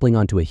 toppling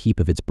onto a heap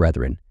of its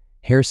brethren,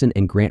 Harrison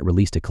and Grant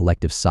released a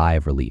collective sigh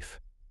of relief.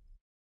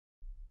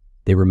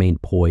 They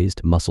remained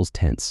poised, muscles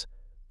tense,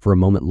 for a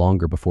moment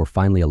longer before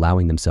finally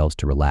allowing themselves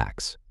to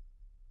relax.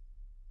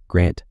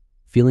 Grant,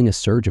 feeling a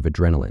surge of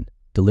adrenaline,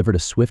 delivered a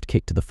swift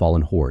kick to the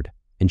fallen horde,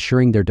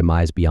 ensuring their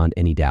demise beyond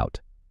any doubt.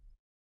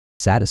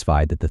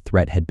 Satisfied that the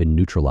threat had been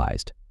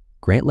neutralized,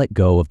 Grant let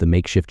go of the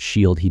makeshift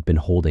shield he'd been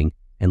holding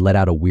and let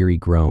out a weary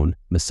groan,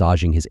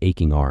 massaging his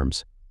aching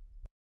arms.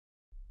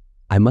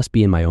 "I must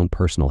be in my own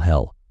personal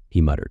hell," he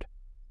muttered.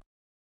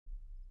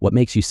 "What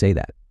makes you say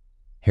that?"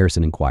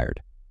 Harrison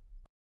inquired.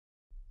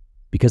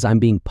 "Because I'm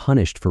being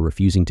punished for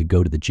refusing to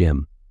go to the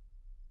gym,"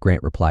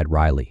 Grant replied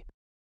wryly.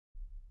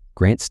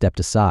 Grant stepped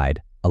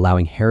aside,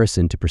 allowing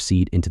Harrison to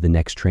proceed into the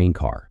next train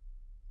car.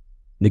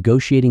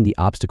 Negotiating the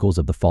obstacles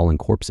of the fallen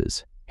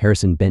corpses,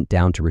 Harrison bent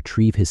down to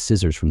retrieve his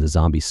scissors from the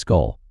zombie's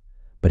skull,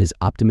 but his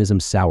optimism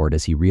soured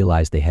as he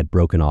realized they had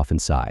broken off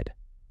inside.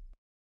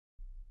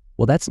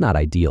 "Well, that's not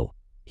ideal,"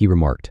 he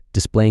remarked,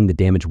 displaying the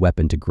damaged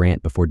weapon to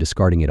Grant before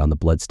discarding it on the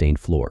blood-stained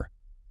floor.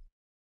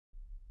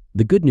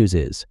 "The good news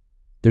is,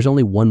 there's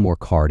only one more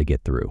car to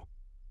get through.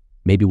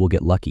 Maybe we'll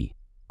get lucky,"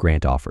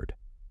 Grant offered.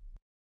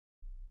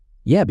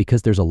 "Yeah,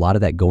 because there's a lot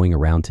of that going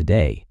around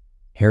today,"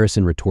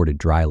 Harrison retorted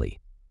dryly.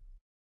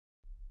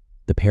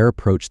 The pair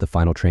approached the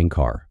final train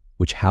car,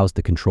 which housed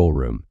the control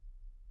room.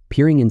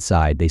 Peering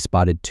inside, they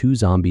spotted two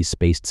zombies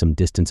spaced some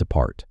distance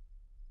apart.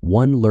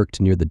 One lurked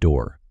near the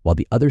door, while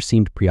the other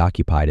seemed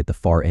preoccupied at the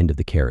far end of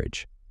the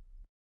carriage.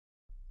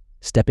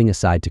 Stepping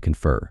aside to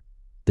confer,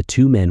 the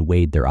two men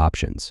weighed their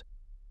options.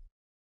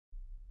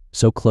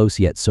 So close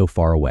yet so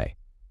far away.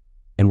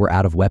 And we're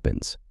out of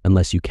weapons,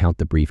 unless you count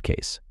the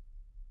briefcase.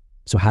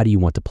 So how do you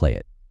want to play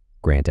it?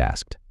 Grant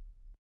asked.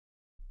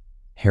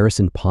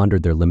 Harrison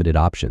pondered their limited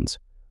options,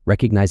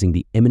 recognizing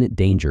the imminent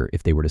danger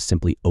if they were to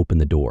simply open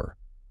the door.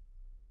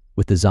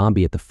 With the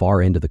zombie at the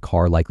far end of the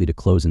car likely to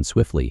close in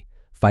swiftly,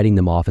 fighting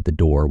them off at the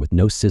door with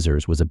no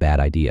scissors was a bad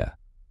idea.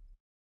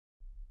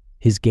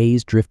 His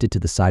gaze drifted to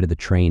the side of the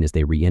train as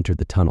they re-entered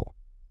the tunnel,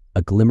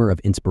 a glimmer of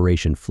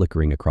inspiration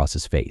flickering across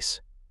his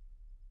face.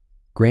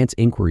 Grant's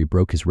inquiry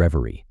broke his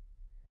reverie.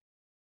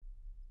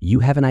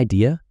 "You have an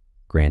idea?"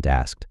 Grant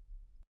asked.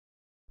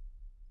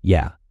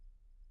 "Yeah.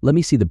 Let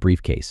me see the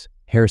briefcase,"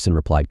 Harrison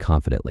replied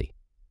confidently.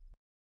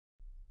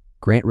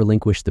 Grant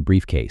relinquished the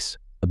briefcase,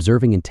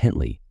 observing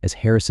intently as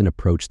Harrison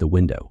approached the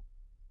window.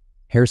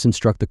 Harrison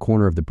struck the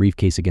corner of the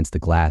briefcase against the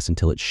glass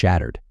until it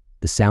shattered,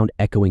 the sound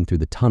echoing through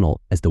the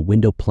tunnel as the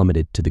window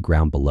plummeted to the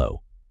ground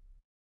below.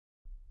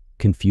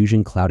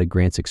 Confusion clouded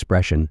Grant's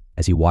expression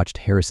as he watched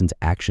Harrison's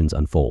actions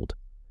unfold.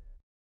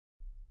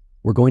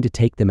 "We're going to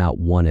take them out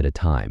one at a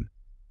time.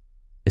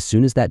 As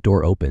soon as that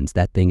door opens,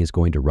 that thing is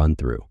going to run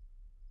through.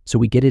 So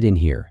we get it in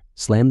here,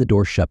 slam the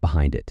door shut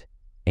behind it,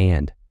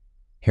 and..."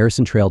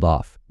 Harrison trailed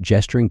off,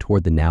 gesturing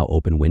toward the now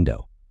open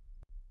window.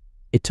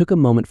 It took a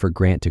moment for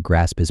Grant to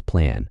grasp his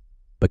plan,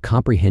 but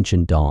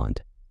comprehension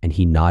dawned, and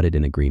he nodded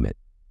in agreement.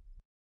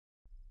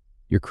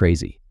 "You're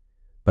crazy,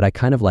 but I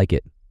kind of like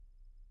it,"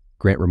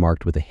 Grant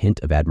remarked with a hint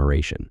of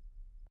admiration.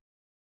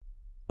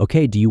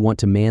 "Okay, do you want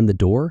to man the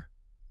door,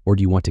 or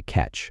do you want to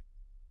catch?"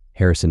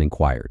 Harrison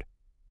inquired.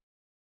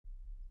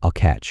 "I'll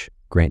catch,"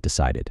 Grant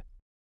decided.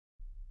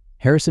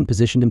 Harrison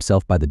positioned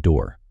himself by the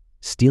door,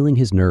 steeling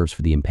his nerves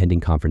for the impending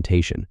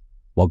confrontation,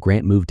 while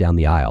Grant moved down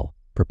the aisle,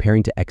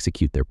 preparing to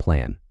execute their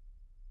plan.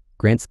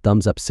 Grant's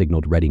thumbs-up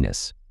signaled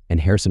readiness, and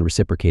Harrison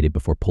reciprocated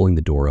before pulling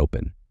the door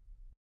open.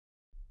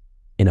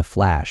 In a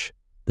flash,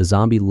 the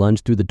zombie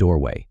lunged through the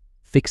doorway,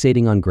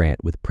 fixating on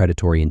Grant with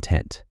predatory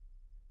intent.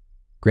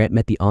 Grant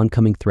met the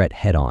oncoming threat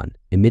head-on,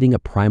 emitting a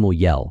primal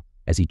yell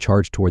as he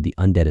charged toward the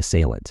undead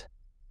assailant.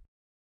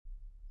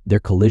 Their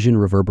collision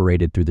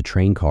reverberated through the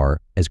train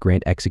car as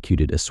Grant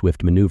executed a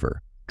swift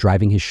maneuver,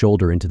 driving his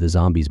shoulder into the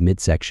zombie's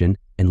midsection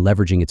and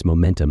leveraging its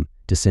momentum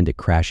to send it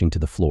crashing to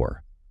the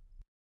floor.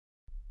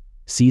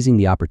 Seizing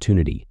the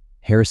opportunity,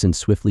 Harrison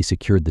swiftly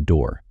secured the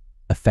door,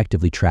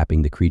 effectively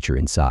trapping the creature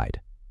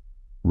inside.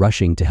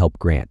 Rushing to help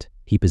Grant,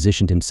 he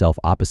positioned himself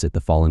opposite the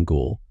fallen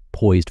ghoul,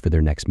 poised for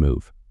their next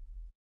move.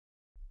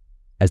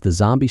 As the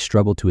zombie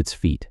struggled to its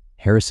feet,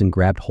 Harrison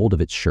grabbed hold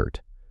of its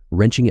shirt,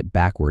 wrenching it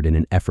backward in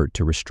an effort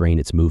to restrain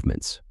its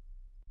movements.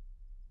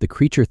 The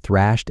creature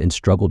thrashed and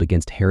struggled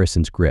against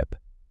Harrison's grip,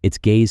 its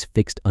gaze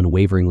fixed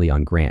unwaveringly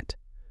on Grant,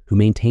 who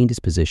maintained his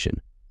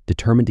position,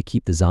 determined to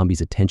keep the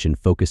zombie's attention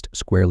focused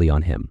squarely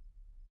on him.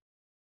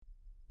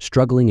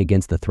 Struggling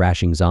against the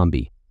thrashing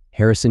zombie,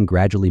 Harrison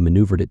gradually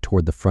maneuvered it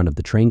toward the front of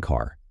the train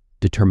car,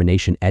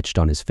 determination etched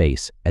on his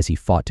face as he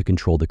fought to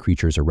control the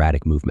creature's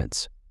erratic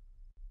movements.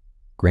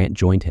 Grant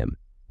joined him,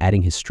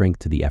 adding his strength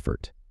to the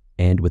effort,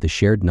 and with a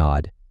shared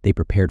nod, they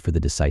prepared for the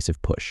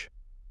decisive push.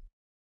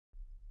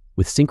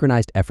 With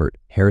synchronized effort,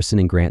 Harrison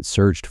and Grant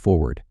surged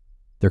forward,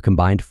 their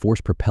combined force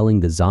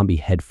propelling the zombie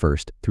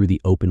headfirst through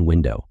the open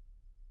window.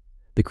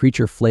 The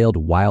creature flailed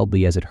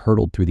wildly as it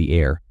hurtled through the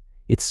air,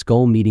 its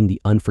skull meeting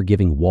the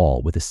unforgiving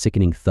wall with a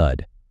sickening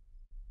thud.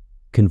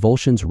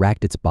 Convulsions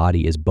racked its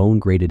body as bone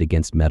grated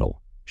against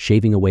metal,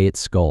 shaving away its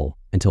skull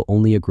until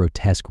only a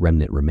grotesque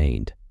remnant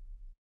remained.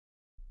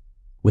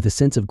 With a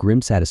sense of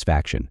grim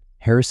satisfaction,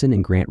 Harrison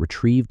and Grant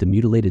retrieved the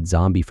mutilated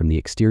zombie from the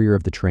exterior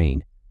of the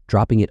train,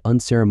 dropping it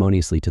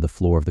unceremoniously to the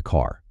floor of the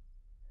car.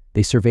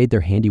 They surveyed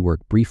their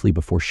handiwork briefly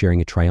before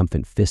sharing a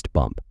triumphant fist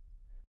bump.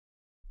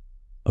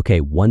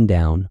 "Okay, one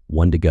down,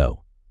 one to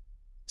go.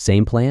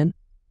 Same plan?"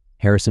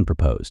 Harrison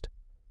proposed.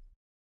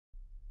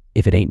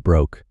 "If it ain't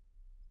broke,"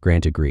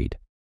 Grant agreed.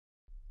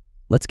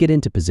 "Let's get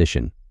into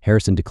position,"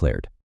 Harrison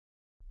declared.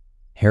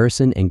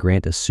 Harrison and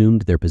Grant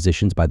assumed their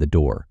positions by the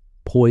door,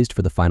 poised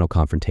for the final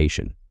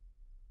confrontation.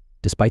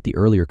 Despite the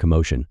earlier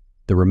commotion,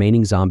 the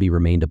remaining zombie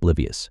remained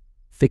oblivious,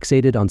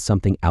 fixated on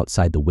something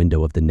outside the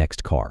window of the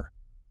next car.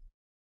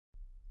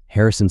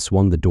 Harrison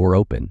swung the door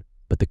open,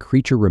 but the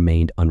creature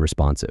remained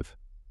unresponsive.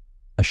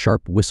 A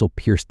sharp whistle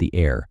pierced the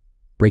air,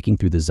 breaking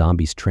through the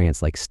zombie's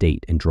trance-like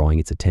state and drawing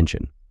its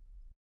attention.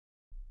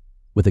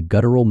 With a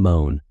guttural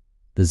moan,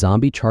 the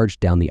zombie charged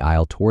down the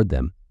aisle toward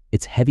them,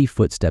 its heavy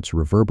footsteps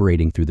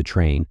reverberating through the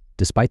train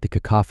despite the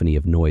cacophony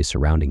of noise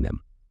surrounding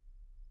them.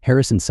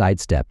 Harrison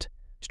sidestepped,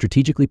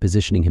 strategically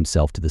positioning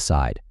himself to the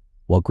side,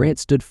 while Grant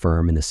stood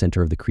firm in the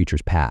center of the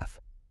creature's path.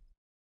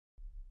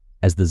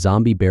 As the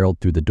zombie barreled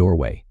through the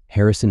doorway,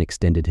 Harrison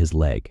extended his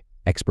leg,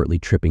 expertly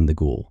tripping the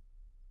ghoul.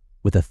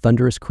 With a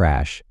thunderous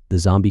crash, the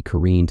zombie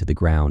careened to the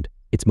ground,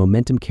 its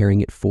momentum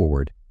carrying it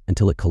forward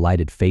until it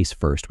collided face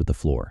first with the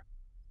floor.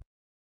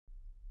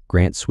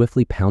 Grant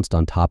swiftly pounced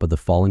on top of the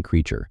fallen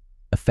creature,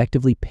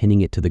 effectively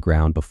pinning it to the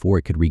ground before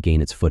it could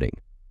regain its footing.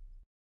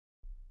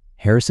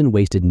 Harrison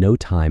wasted no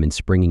time in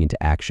springing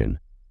into action,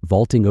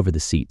 vaulting over the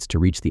seats to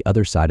reach the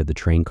other side of the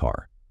train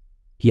car.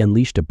 He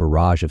unleashed a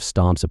barrage of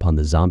stomps upon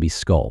the zombie's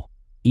skull,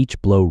 each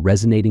blow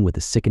resonating with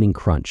a sickening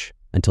crunch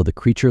until the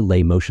creature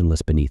lay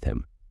motionless beneath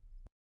him.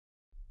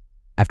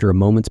 After a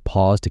moment's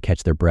pause to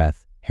catch their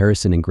breath,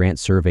 Harrison and Grant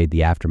surveyed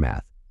the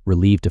aftermath,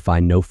 relieved to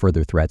find no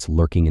further threats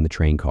lurking in the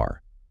train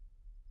car.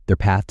 Their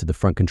path to the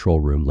front control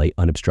room lay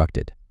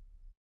unobstructed.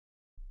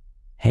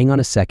 "Hang on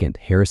a second,"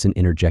 Harrison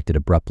interjected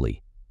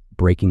abruptly,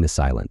 breaking the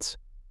silence.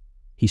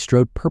 He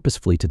strode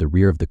purposefully to the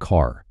rear of the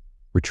car,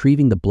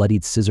 retrieving the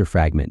bloodied scissor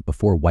fragment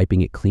before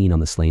wiping it clean on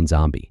the slain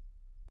zombie.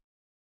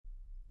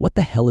 "What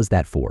the hell is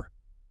that for?"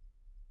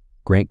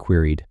 Grant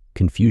queried,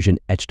 confusion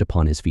etched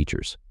upon his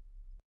features.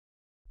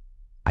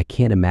 "I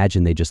can't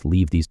imagine they just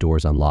leave these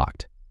doors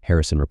unlocked,"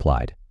 Harrison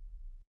replied.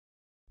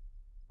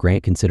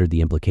 Grant considered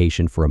the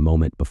implication for a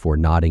moment before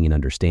nodding in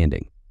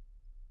understanding.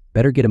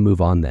 "Better get a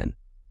move on then.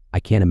 I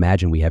can't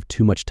imagine we have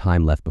too much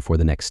time left before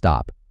the next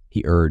stop,"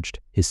 he urged,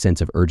 his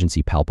sense of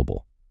urgency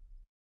palpable.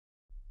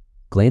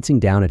 Glancing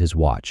down at his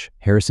watch,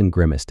 Harrison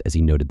grimaced as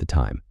he noted the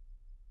time.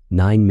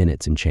 9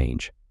 minutes and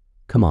change.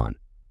 Come on.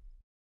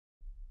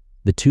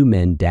 The two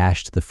men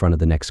dashed to the front of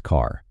the next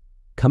car,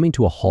 coming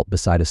to a halt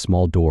beside a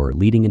small door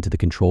leading into the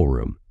control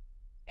room.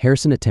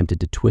 Harrison attempted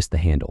to twist the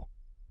handle,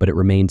 but it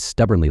remained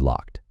stubbornly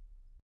locked.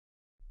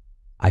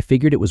 I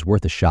figured it was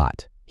worth a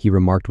shot, he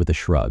remarked with a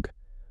shrug,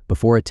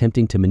 before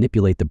attempting to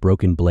manipulate the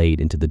broken blade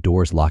into the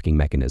door's locking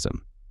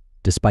mechanism.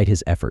 Despite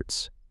his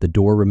efforts, the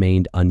door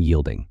remained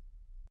unyielding.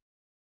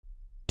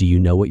 "Do you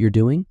know what you're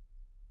doing?"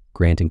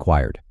 Grant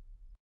inquired.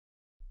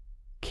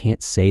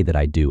 "Can't say that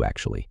I do,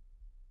 actually.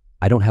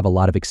 I don't have a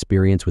lot of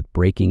experience with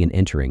breaking and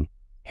entering,"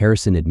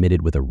 Harrison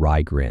admitted with a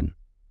wry grin.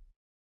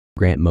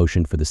 Grant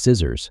motioned for the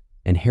scissors,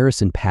 and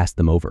Harrison passed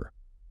them over.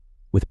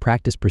 With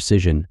practiced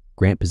precision,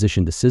 Grant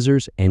positioned the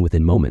scissors, and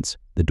within moments,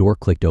 the door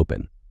clicked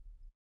open.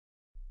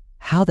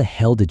 "How the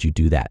hell did you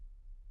do that?"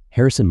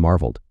 Harrison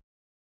marveled.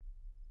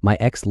 "My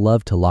ex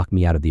loved to lock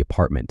me out of the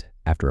apartment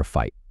after a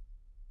fight.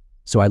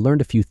 So I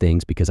learned a few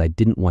things because I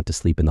didn't want to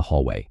sleep in the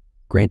hallway,"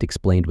 Grant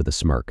explained with a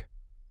smirk.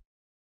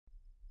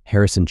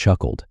 Harrison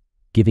chuckled,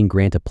 giving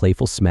Grant a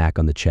playful smack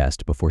on the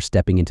chest before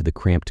stepping into the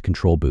cramped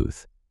control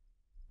booth.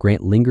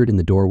 Grant lingered in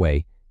the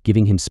doorway,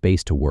 giving him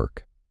space to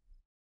work.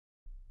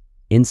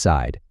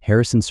 Inside,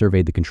 Harrison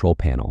surveyed the control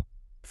panel,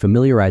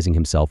 familiarizing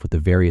himself with the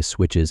various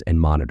switches and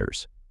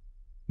monitors.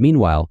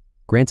 Meanwhile,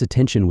 Grant's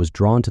attention was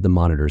drawn to the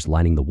monitors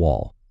lining the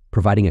wall,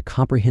 providing a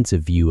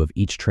comprehensive view of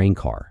each train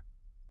car.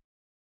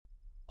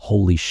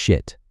 "Holy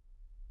shit!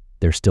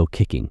 They're still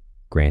kicking,"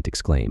 Grant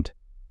exclaimed.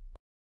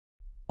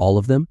 "All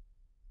of them?"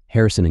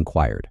 Harrison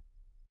inquired.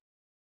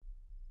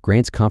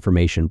 Grant's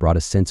confirmation brought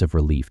a sense of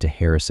relief to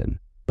Harrison,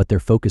 but their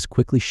focus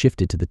quickly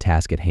shifted to the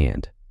task at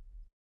hand.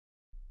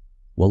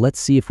 "Well, let's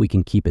see if we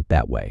can keep it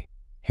that way,"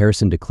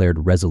 Harrison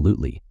declared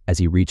resolutely as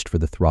he reached for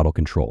the throttle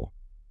control.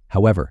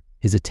 However,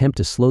 his attempt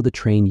to slow the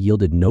train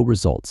yielded no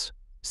results,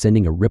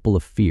 sending a ripple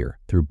of fear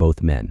through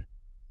both men.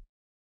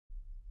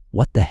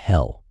 "What the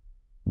hell?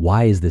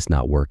 Why is this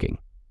not working?"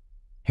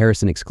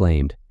 Harrison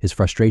exclaimed, his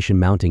frustration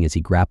mounting as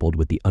he grappled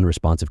with the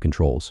unresponsive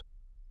controls.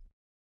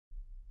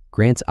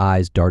 Grant's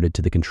eyes darted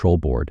to the control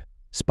board,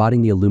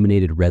 spotting the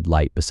illuminated red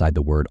light beside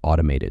the word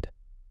automated.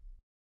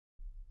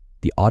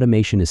 "The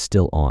automation is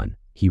still on,"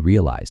 he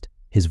realized,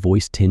 his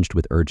voice tinged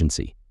with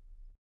urgency.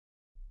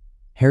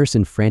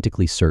 Harrison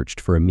frantically searched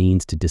for a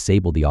means to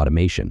disable the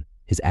automation,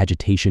 his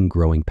agitation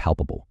growing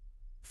palpable.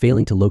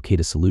 Failing to locate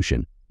a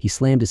solution, he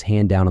slammed his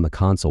hand down on the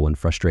console in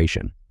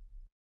frustration.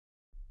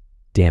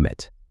 "Damn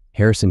it,"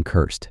 Harrison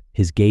cursed,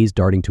 his gaze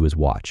darting to his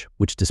watch,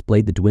 which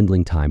displayed the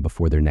dwindling time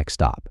before their next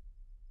stop.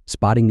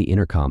 Spotting the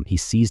intercom, he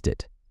seized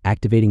it,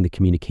 activating the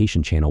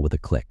communication channel with a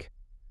click.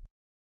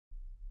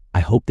 "I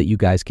hope that you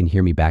guys can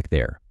hear me back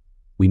there.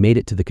 We made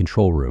it to the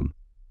control room,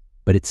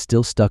 but it's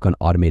still stuck on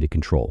automated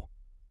control.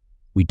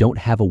 We don't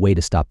have a way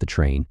to stop the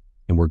train,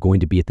 and we're going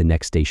to be at the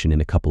next station in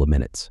a couple of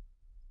minutes."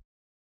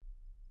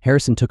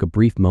 Harrison took a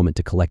brief moment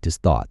to collect his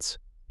thoughts,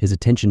 his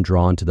attention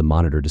drawn to the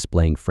monitor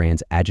displaying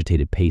Fran's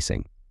agitated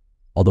pacing.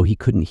 Although he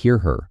couldn't hear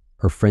her,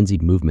 her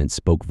frenzied movements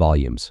spoke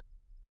volumes.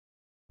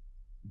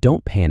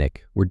 "Don't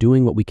panic, we're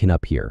doing what we can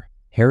up here,"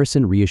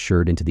 Harrison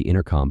reassured into the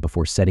intercom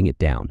before setting it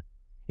down,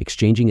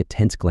 exchanging a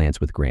tense glance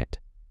with Grant.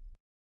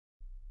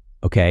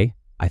 "Okay,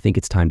 I think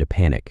it's time to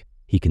panic,"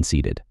 he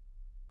conceded.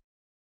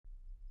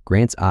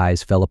 Grant's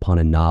eyes fell upon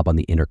a knob on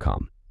the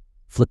intercom.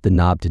 "Flip the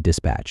knob to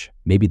dispatch,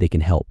 maybe they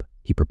can help,"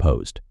 he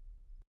proposed.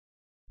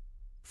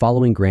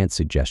 Following Grant's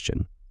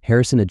suggestion,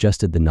 Harrison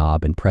adjusted the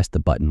knob and pressed the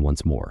button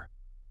once more.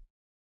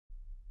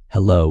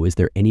 "Hello, is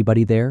there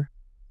anybody there?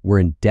 We're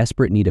in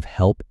desperate need of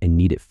help and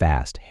need it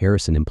fast,"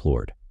 Harrison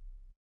implored.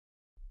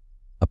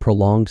 A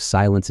prolonged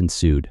silence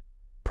ensued,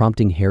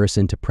 prompting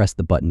Harrison to press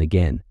the button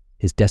again,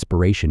 his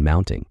desperation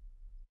mounting.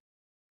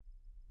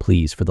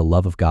 "Please, for the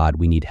love of God,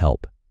 we need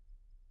help.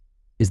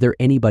 Is there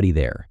anybody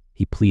there?"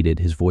 he pleaded,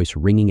 his voice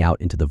ringing out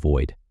into the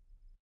void.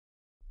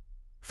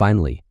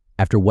 Finally,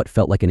 after what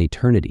felt like an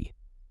eternity,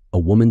 a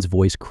woman's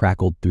voice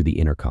crackled through the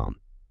intercom.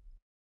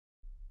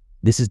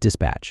 "This is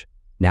dispatch.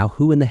 Now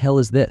who in the hell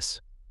is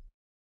this?"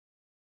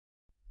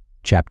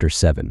 Chapter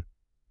 7.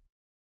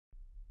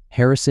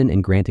 Harrison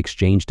and Grant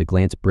exchanged a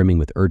glance brimming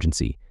with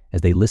urgency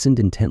as they listened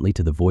intently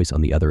to the voice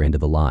on the other end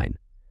of the line.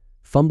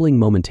 Fumbling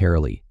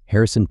momentarily,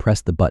 Harrison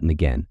pressed the button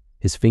again,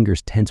 his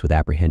fingers tense with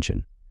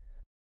apprehension.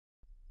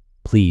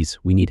 "Please,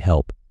 we need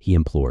help," he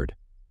implored.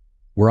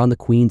 "We're on the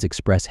Queen's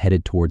Express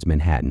headed towards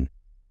Manhattan.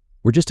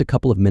 We're just a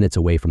couple of minutes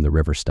away from the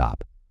river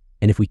stop,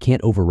 and if we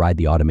can't override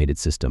the automated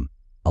system,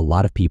 a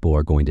lot of people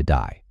are going to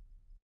die."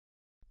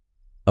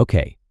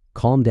 "Okay,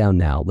 calm down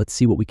now, let's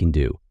see what we can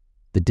do,"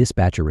 the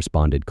dispatcher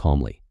responded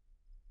calmly.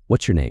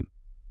 "What's your name?"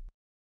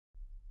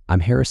 "I'm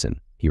Harrison,"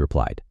 he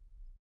replied.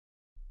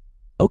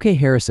 "Okay,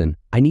 Harrison,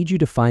 I need you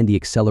to find the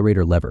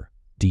accelerator lever.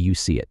 Do you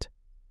see it?"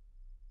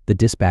 The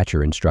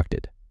dispatcher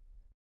instructed.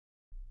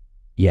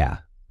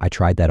 "Yeah, I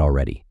tried that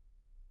already.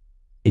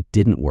 It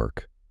didn't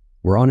work.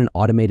 We're on an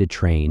automated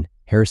train,"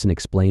 Harrison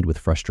explained with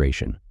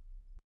frustration.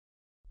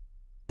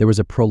 There was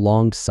a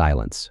prolonged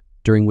silence,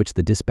 during which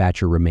the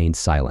dispatcher remained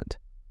silent.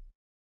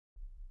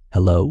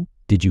 "Hello,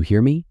 did you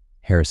hear me?"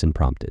 Harrison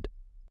prompted.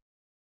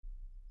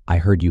 "I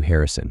heard you,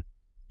 Harrison.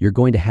 You're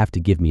going to have to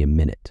give me a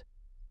minute,"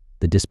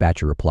 the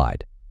dispatcher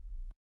replied.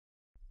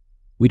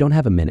 "We don't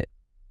have a minute.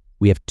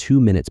 We have 2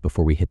 minutes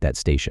before we hit that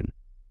station.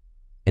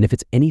 And if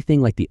it's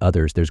anything like the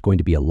others, there's going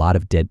to be a lot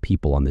of dead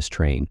people on this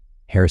train,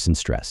 Harrison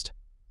stressed.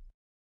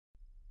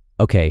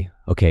 Okay,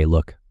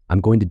 look,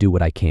 I'm going to do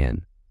what I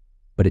can.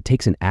 But it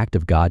takes an act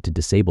of God to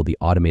disable the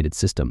automated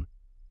system,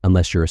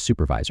 unless you're a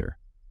supervisor,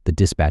 the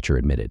dispatcher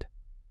admitted.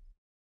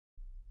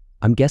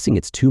 I'm guessing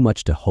it's too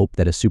much to hope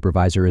that a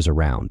supervisor is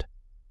around,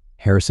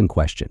 Harrison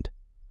questioned.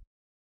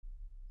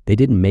 They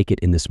didn't make it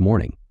in this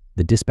morning,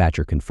 the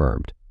dispatcher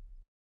confirmed.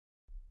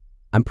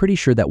 I'm pretty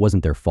sure that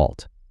wasn't their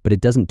fault, but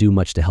it doesn't do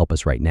much to help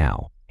us right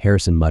now,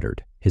 Harrison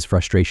muttered, his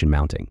frustration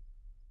mounting.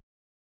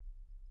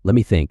 Let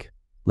me think.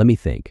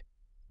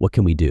 What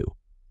can we do?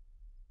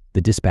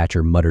 The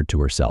dispatcher muttered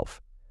to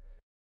herself.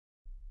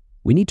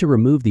 We need to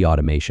remove the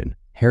automation,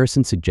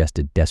 Harrison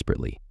suggested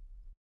desperately.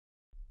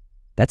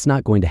 That's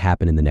not going to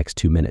happen in the next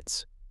 2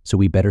 minutes, so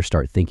we better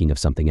start thinking of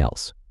something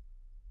else.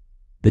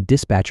 The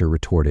dispatcher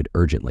retorted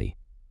urgently.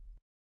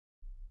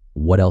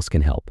 What else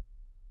can help?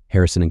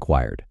 Harrison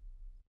inquired.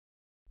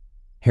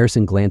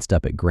 Harrison glanced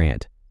up at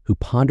Grant, who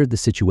pondered the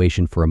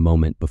situation for a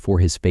moment before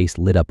his face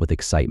lit up with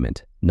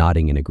excitement,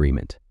 nodding in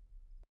agreement.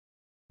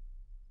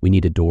 We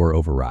need a door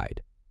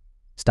override.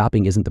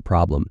 Stopping isn't the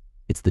problem,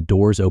 it's the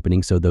doors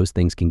opening so those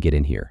things can get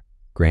in here,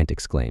 Grant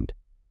exclaimed.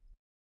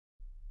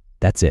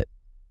 That's it,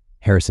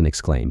 Harrison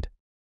exclaimed.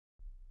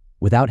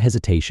 Without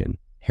hesitation,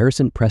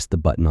 Harrison pressed the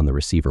button on the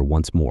receiver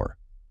once more.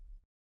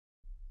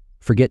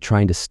 Forget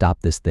trying to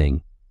stop this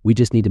thing, we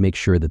just need to make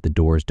sure that the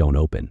doors don't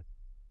open,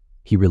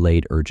 he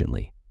relayed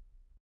urgently.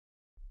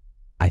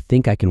 I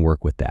think I can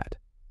work with that.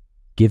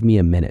 Give me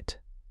a minute,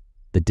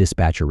 the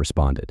dispatcher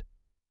responded.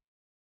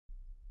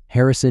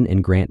 Harrison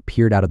and Grant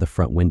peered out of the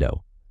front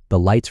window, the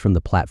lights from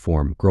the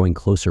platform growing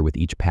closer with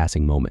each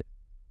passing moment.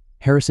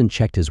 Harrison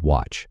checked his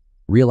watch,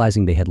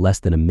 realizing they had less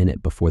than a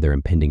minute before their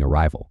impending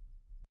arrival.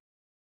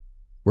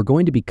 We're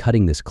going to be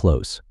cutting this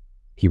close,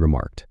 he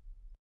remarked.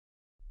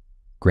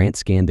 Grant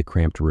scanned the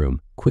cramped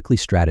room, quickly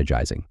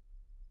strategizing.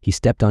 He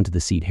stepped onto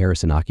the seat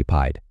Harrison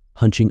occupied,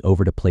 hunching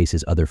over to place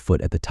his other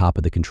foot at the top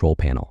of the control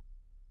panel.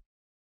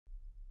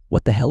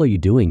 What the hell are you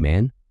doing,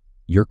 man?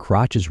 Your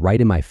crotch is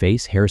right in my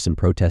face, Harrison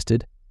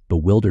protested,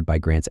 bewildered by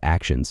Grant's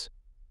actions.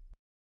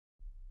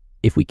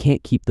 If we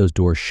can't keep those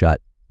doors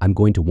shut, I'm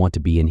going to want to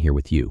be in here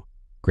with you,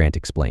 Grant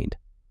explained.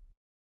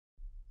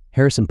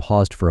 Harrison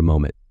paused for a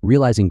moment,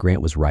 realizing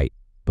Grant was right,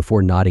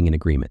 before nodding in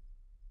agreement.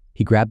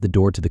 He grabbed the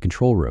door to the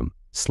control room,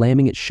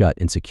 slamming it shut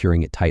and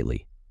securing it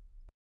tightly.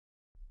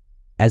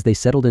 As they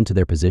settled into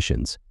their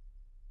positions,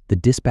 the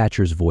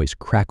dispatcher's voice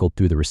crackled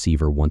through the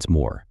receiver once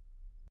more.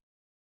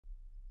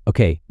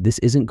 Okay, this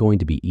isn't going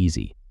to be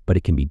easy, but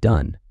it can be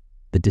done,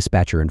 the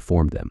dispatcher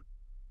informed them.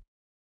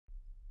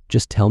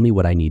 Just tell me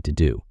what I need to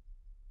do,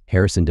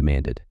 Harrison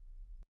demanded.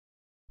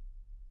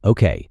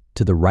 Okay,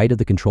 to the right of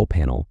the control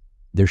panel,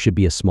 there should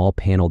be a small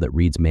panel that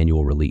reads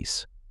manual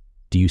release.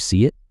 Do you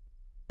see it?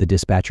 The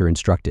dispatcher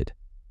instructed.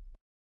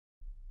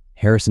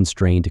 Harrison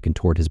strained to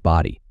contort his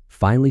body,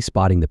 finally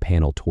spotting the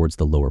panel towards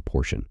the lower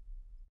portion.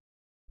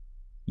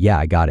 Yeah,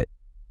 I got it,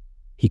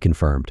 he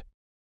confirmed.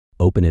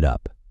 Open it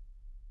up,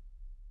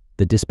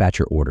 the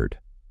dispatcher ordered.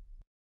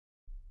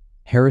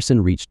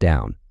 Harrison reached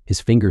down,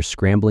 his fingers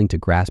scrambling to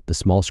grasp the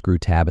small screw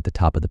tab at the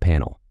top of the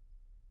panel.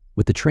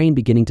 With the train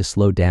beginning to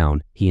slow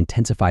down, he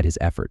intensified his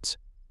efforts,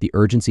 the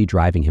urgency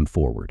driving him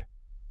forward.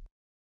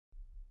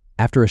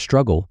 After a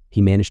struggle,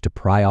 he managed to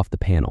pry off the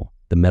panel,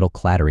 the metal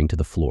clattering to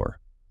the floor.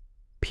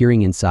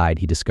 Peering inside,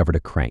 he discovered a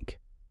crank.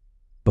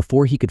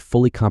 Before he could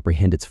fully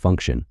comprehend its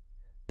function,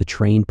 the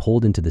train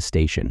pulled into the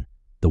station,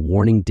 the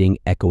warning ding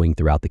echoing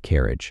throughout the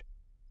carriage.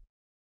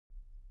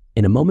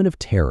 In a moment of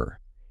terror,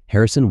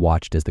 Harrison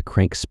watched as the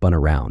crank spun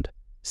around,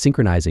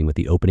 synchronizing with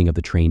the opening of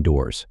the train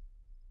doors.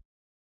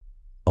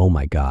 Oh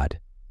my God,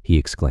 he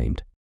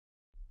exclaimed.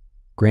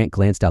 Grant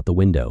glanced out the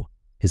window,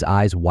 his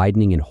eyes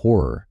widening in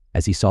horror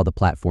as he saw the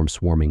platform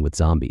swarming with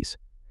zombies.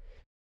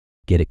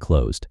 Get it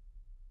closed.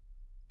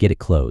 Get it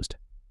closed,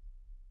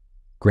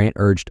 Grant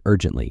urged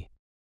urgently.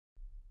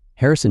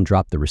 Harrison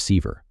dropped the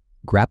receiver,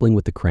 grappling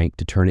with the crank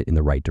to turn it in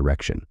the right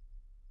direction.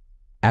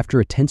 After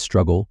a tense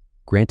struggle,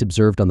 Grant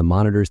observed on the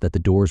monitors that the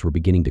doors were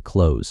beginning to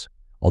close,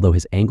 although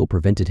his angle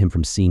prevented him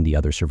from seeing the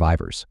other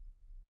survivors.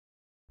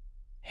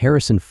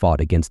 Harrison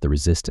fought against the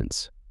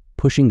resistance,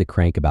 pushing the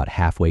crank about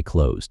halfway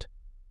closed.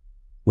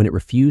 When it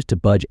refused to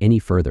budge any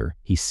further,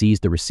 he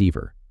seized the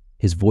receiver,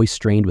 his voice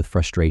strained with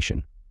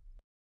frustration.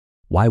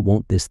 Why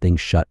won't this thing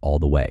shut all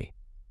the way?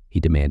 He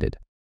demanded.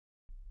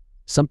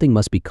 Something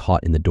must be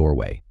caught in the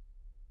doorway.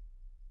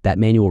 That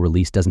manual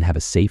release doesn't have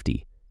a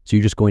safety, so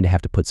you're just going to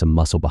have to put some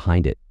muscle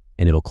behind it,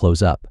 and it'll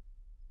close up,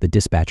 the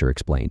dispatcher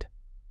explained.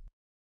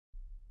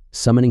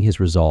 Summoning his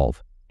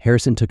resolve,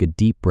 Harrison took a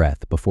deep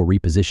breath before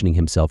repositioning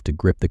himself to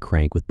grip the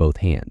crank with both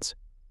hands.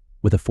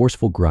 With a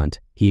forceful grunt,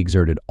 he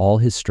exerted all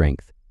his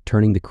strength,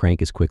 turning the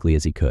crank as quickly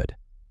as he could.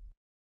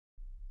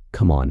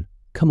 Come on,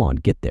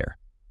 get there,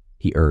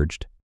 he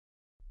urged.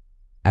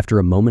 After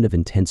a moment of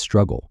intense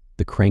struggle,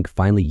 the crank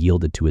finally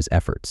yielded to his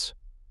efforts.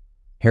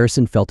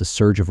 Harrison felt a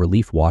surge of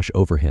relief wash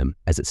over him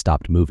as it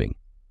stopped moving.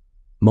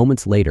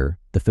 Moments later,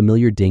 the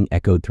familiar ding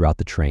echoed throughout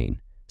the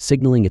train,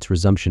 signaling its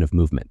resumption of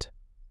movement.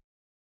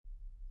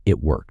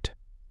 It worked.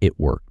 It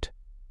worked.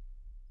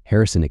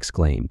 Harrison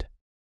exclaimed.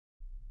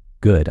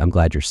 Good, I'm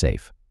glad you're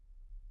safe.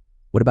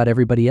 What about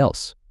everybody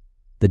else?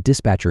 The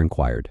dispatcher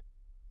inquired.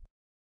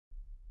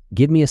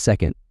 Give me a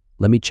second,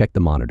 let me check the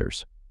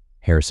monitors,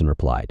 Harrison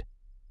replied.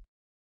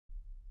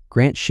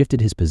 Grant shifted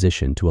his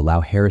position to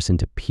allow Harrison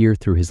to peer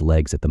through his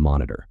legs at the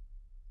monitor.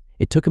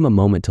 It took him a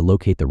moment to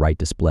locate the right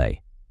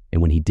display,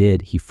 and when he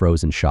did, he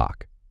froze in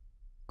shock.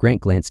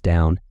 Grant glanced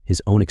down,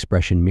 his own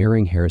expression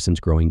mirroring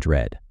Harrison's growing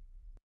dread.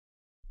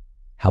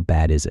 How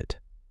bad is it?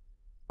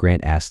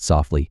 Grant asked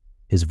softly,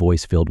 his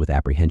voice filled with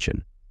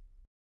apprehension.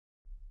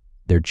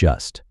 They're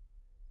just.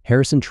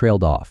 Harrison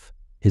trailed off,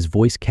 his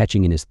voice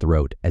catching in his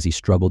throat as he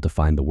struggled to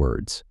find the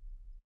words.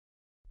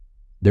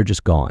 They're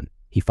just gone,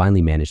 he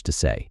finally managed to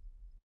say.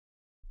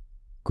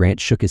 Grant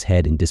shook his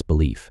head in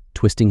disbelief,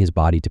 twisting his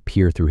body to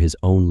peer through his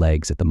own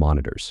legs at the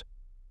monitors.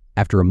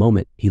 After a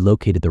moment, he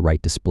located the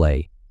right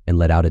display and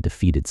let out a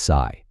defeated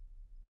sigh.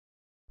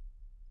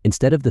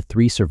 Instead of the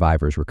 3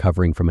 survivors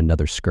recovering from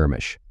another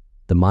skirmish,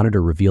 the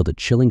monitor revealed a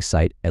chilling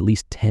sight. At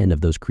least 10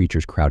 of those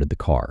creatures crowded the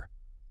car.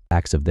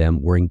 Backs of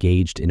them were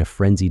engaged in a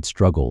frenzied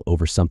struggle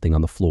over something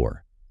on the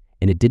floor,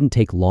 and it didn't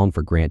take long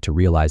for Grant to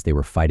realize they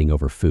were fighting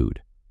over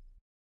food.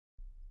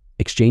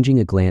 Exchanging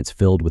a glance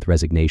filled with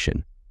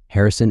resignation,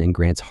 Harrison and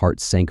Grant's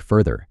hearts sank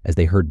further as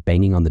they heard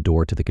banging on the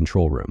door to the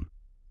control room.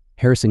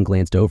 Harrison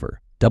glanced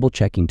over,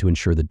 double-checking to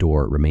ensure the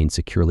door remained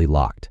securely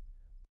locked.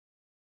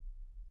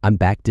 I'm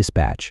back,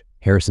 dispatch,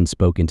 Harrison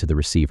spoke into the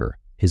receiver,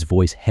 his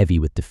voice heavy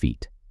with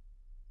defeat.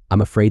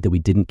 I'm afraid that we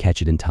didn't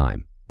catch it in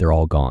time. They're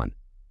all gone.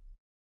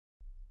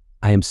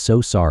 I am so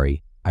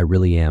sorry, I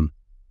really am.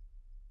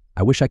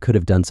 I wish I could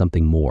have done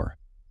something more,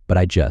 but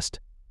I tried,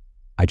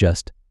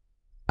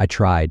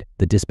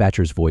 the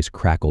dispatcher's voice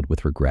crackled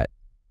with regret.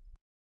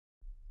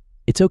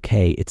 It's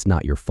okay, it's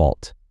not your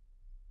fault.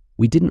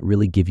 We didn't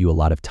really give you a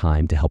lot of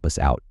time to help us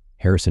out,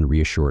 Harrison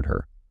reassured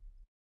her.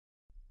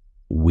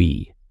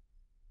 We?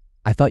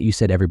 I thought you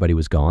said everybody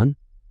was gone?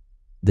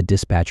 The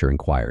dispatcher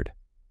inquired.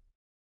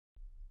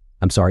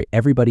 I'm sorry,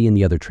 everybody in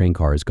the other train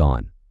car is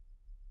gone.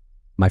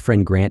 My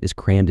friend Grant is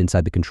crammed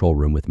inside the control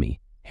room with me,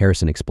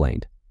 Harrison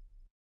explained.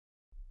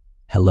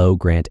 Hello,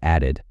 Grant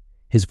added,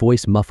 his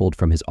voice muffled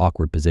from his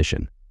awkward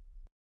position.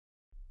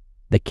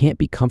 That can't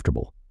be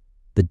comfortable,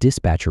 the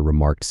dispatcher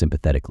remarked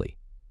sympathetically.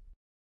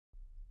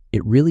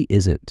 It really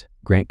isn't,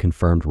 Grant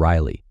confirmed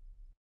wryly.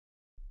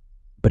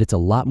 But it's a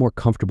lot more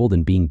comfortable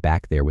than being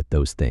back there with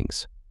those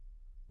things,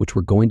 which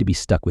we're going to be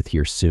stuck with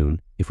here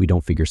soon if we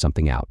don't figure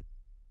something out.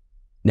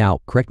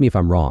 Now, correct me if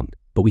I'm wrong,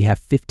 but we have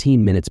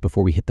 15 minutes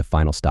before we hit the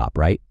final stop,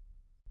 right?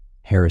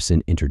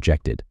 Harrison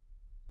interjected.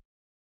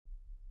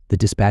 The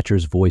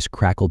dispatcher's voice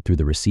crackled through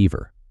the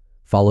receiver,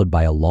 followed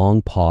by a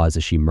long pause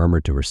as she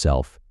murmured to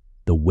herself,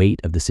 the weight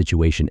of the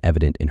situation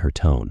evident in her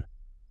tone.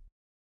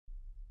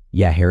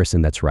 Yeah,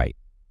 Harrison, that's right.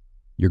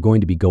 You're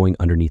going to be going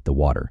underneath the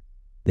water,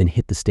 then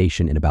hit the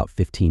station in about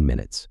 15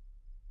 minutes.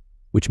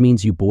 Which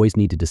means you boys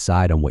need to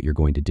decide on what you're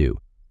going to do,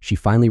 she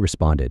finally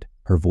responded,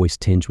 her voice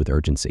tinged with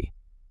urgency.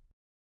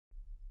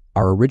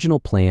 Our original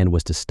plan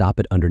was to stop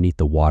it underneath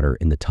the water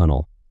in the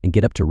tunnel and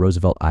get up to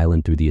Roosevelt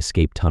Island through the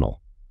escape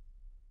tunnel.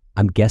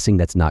 I'm guessing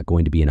that's not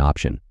going to be an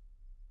option,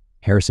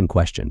 Harrison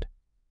questioned.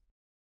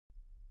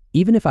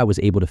 Even if I was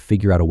able to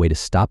figure out a way to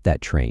stop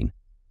that train,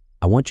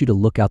 I want you to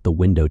look out the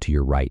window to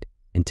your right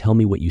and tell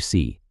me what you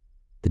see,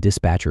 the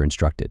dispatcher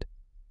instructed.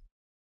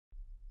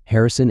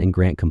 Harrison and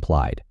Grant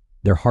complied,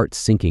 their hearts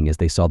sinking as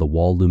they saw the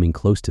wall looming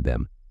close to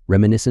them,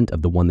 reminiscent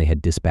of the one they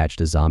had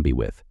dispatched a zombie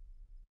with.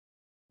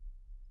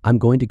 I'm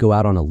going to go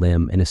out on a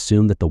limb and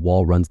assume that the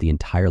wall runs the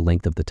entire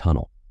length of the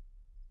tunnel,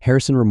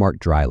 Harrison remarked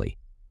dryly.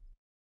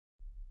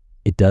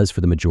 It does for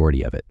the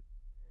majority of it.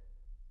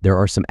 There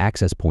are some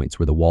access points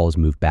where the wall is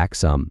moved back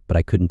some, but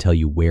I couldn't tell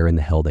you where in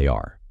the hell they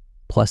are.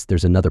 Plus,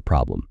 there's another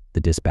problem, the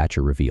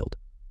dispatcher revealed.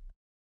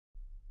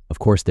 Of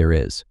course there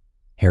is,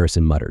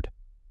 Harrison muttered.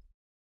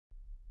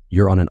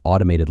 You're on an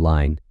automated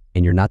line,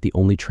 and you're not the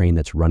only train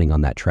that's running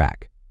on that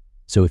track.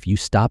 So if you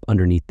stop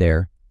underneath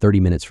there, 30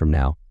 minutes from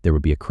now, there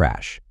would be a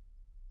crash.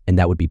 And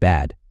that would be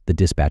bad, the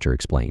dispatcher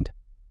explained.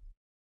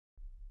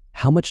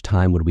 How much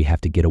time would we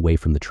have to get away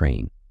from the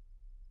train?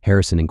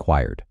 Harrison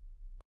inquired.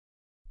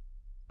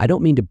 I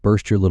don't mean to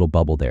burst your little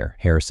bubble there,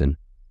 Harrison,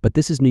 but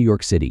this is New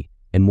York City,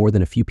 and more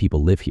than a few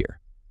people live here.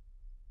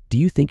 Do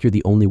you think you're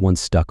the only one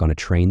stuck on a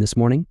train this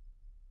morning?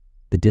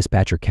 The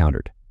dispatcher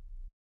countered.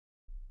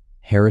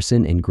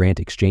 Harrison and Grant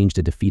exchanged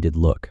a defeated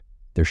look,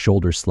 their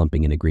shoulders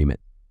slumping in agreement.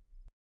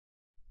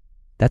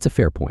 That's a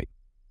fair point.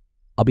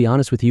 I'll be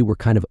honest with you, we're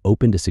kind of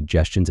open to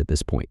suggestions at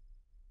this point.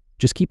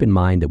 Just keep in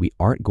mind that we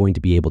aren't going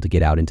to be able to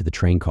get out into the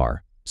train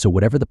car, so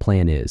whatever the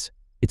plan is,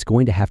 it's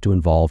going to have to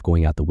involve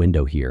going out the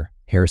window here,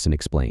 Harrison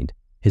explained,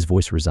 his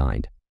voice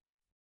resigned.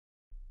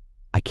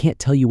 I can't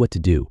tell you what to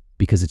do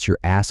because it's your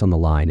ass on the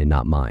line and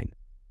not mine.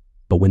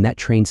 But when that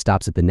train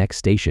stops at the next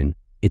station,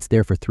 it's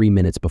there for 3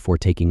 minutes before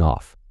taking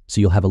off,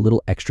 so you'll have a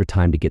little extra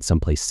time to get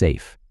someplace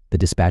safe, the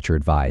dispatcher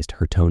advised,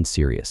 her tone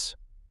serious.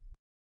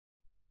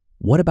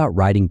 "What about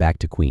riding back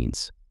to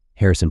Queens?"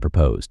 Harrison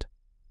proposed.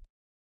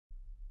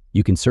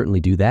 "You can certainly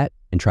do that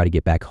and try to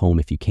get back home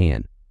if you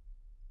can.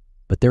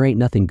 But there ain't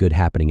nothing good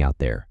happening out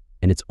there,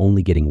 and it's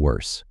only getting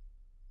worse.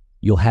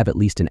 You'll have at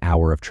least an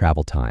hour of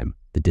travel time,"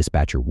 the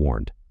dispatcher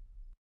warned.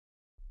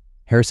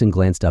 Harrison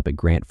glanced up at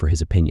Grant for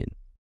his opinion.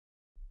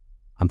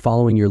 "I'm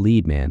following your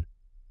lead, man.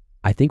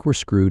 I think we're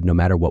screwed no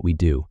matter what we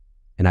do,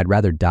 and I'd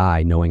rather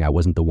die knowing I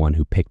wasn't the one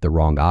who picked the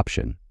wrong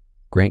option,"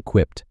 Grant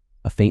quipped,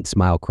 a faint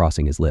smile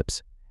crossing his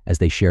lips, as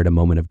they shared a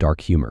moment of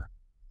dark humor.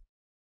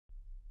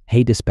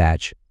 "Hey,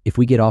 dispatch, if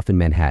we get off in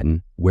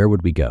Manhattan, where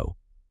would we go?"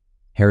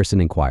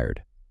 Harrison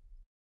inquired.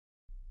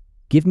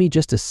 "Give me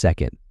just a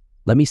second.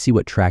 Let me see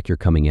what track you're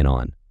coming in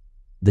on,"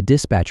 the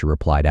dispatcher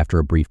replied after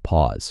a brief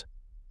pause.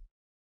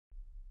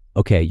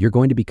 "Okay, you're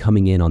going to be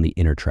coming in on the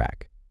inner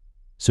track.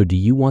 So do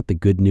you want the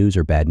good news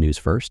or bad news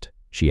first?"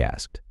 she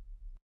asked.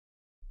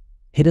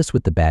 "Hit us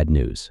with the bad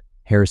news,"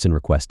 Harrison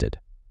requested.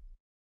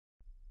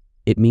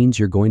 "It means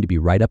you're going to be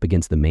right up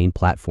against the main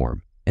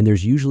platform, and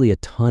there's usually a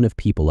ton of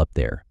people up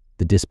there,"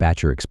 the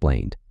dispatcher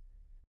explained.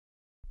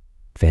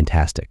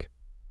 "Fantastic.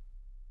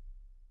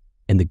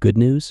 And the good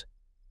news?"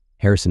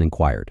 Harrison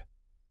inquired.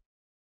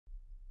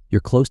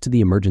 "You're close to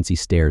the emergency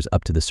stairs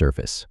up to the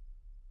surface.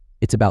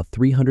 It's about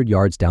 300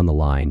 yards down the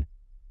line,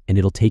 and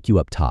it'll take you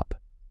up top,"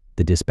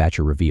 the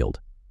dispatcher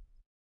revealed.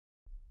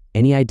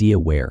 "Any idea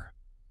where?"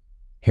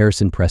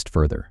 Harrison pressed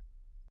further.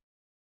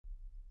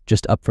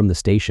 "Just up from the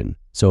station,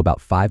 so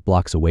about 5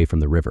 blocks away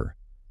from the river,"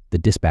 the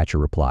dispatcher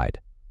replied.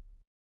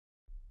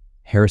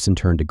 Harrison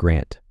turned to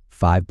Grant.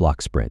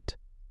 5-block sprint.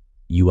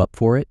 "You up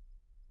for it?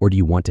 Or do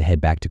you want to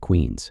head back to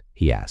Queens?"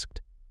 he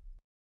asked.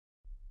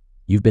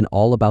 "You've been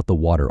all about the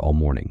water all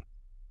morning.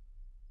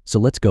 So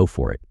let's go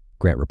for it,"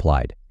 Grant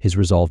replied, his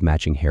resolve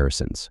matching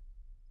Harrison's.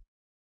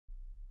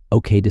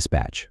 "Okay,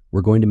 dispatch,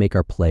 we're going to make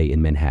our play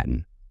in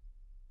Manhattan."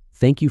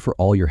 "Thank you for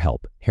all your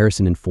help,"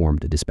 Harrison informed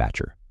the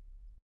dispatcher.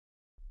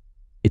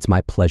 "It's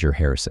my pleasure,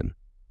 Harrison.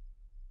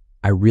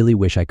 I really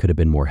wish I could have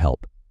been more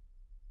help."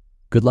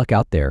 "Good luck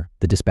out there,"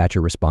 the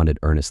dispatcher responded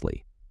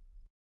earnestly.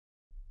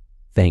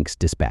 "Thanks,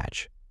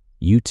 dispatch.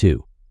 You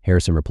too,"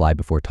 Harrison replied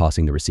before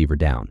tossing the receiver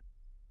down.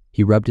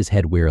 He rubbed his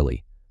head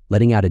wearily,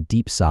 letting out a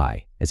deep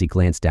sigh as he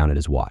glanced down at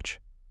his watch.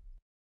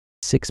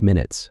 6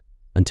 minutes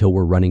until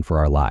we're running for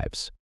our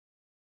lives.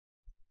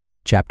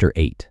 Chapter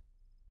 8.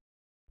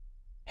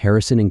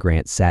 Harrison and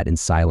Grant sat in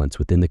silence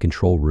within the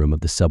control room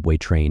of the subway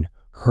train,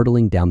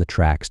 hurtling down the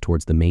tracks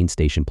towards the main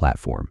station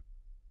platform.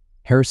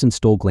 Harrison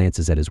stole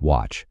glances at his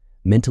watch,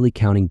 mentally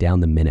counting down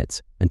the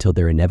minutes until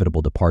their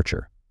inevitable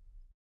departure.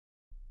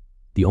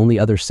 The only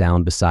other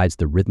sound besides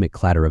the rhythmic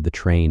clatter of the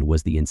train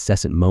was the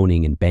incessant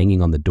moaning and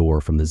banging on the door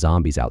from the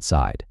zombies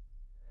outside.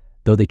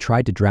 Though they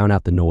tried to drown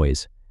out the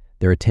noise,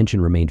 their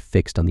attention remained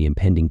fixed on the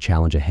impending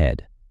challenge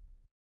ahead.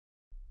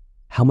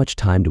 "How much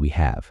time do we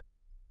have?"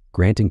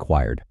 Grant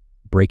inquired,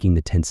 breaking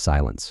the tense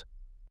silence.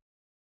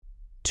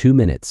 2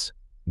 minutes,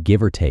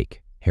 give or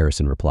take,"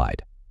 Harrison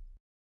replied.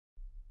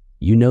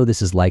 "You know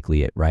this is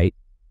likely it, right?"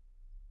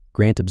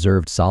 Grant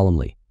observed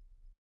solemnly.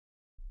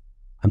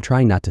 "I'm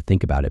trying not to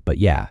think about it, but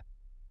yeah.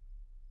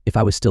 If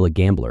I was still a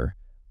gambler,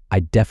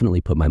 I'd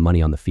definitely put my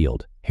money on the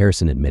field,"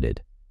 Harrison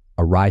admitted,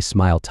 a wry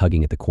smile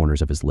tugging at the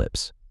corners of his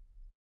lips.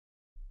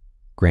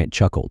 Grant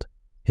chuckled,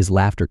 his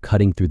laughter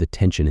cutting through the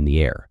tension in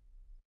the air.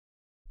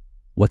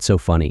 "What's so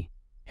funny?"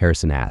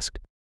 Harrison asked.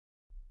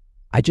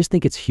 "I just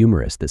think it's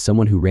humorous that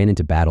someone who ran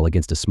into battle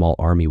against a small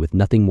army with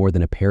nothing more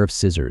than a pair of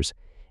scissors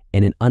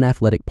and an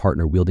unathletic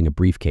partner wielding a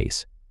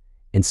briefcase,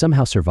 and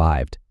somehow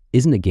survived,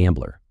 isn't a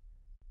gambler.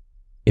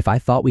 If I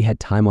thought we had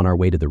time on our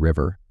way to the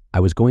river, I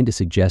was going to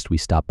suggest we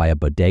stop by a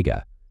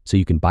bodega so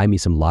you can buy me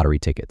some lottery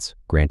tickets,"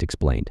 Grant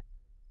explained.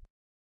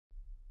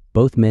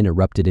 Both men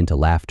erupted into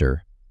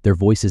laughter, their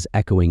voices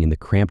echoing in the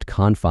cramped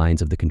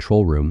confines of the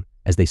control room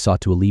as they sought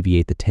to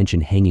alleviate the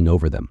tension hanging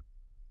over them.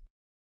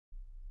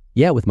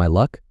 "Yeah, with my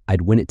luck,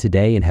 I'd win it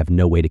today and have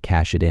no way to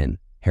cash it in,"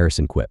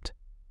 Harrison quipped.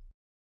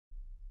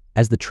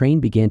 As the train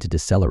began to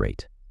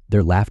decelerate,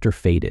 their laughter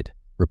faded,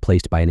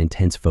 replaced by an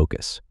intense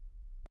focus.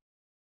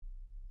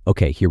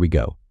 "Okay, here we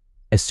go.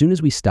 As soon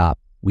as we stop,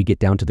 we get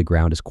down to the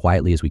ground as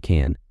quietly as we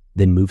can,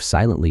 then move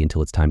silently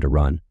until it's time to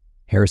run,"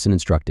 Harrison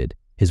instructed,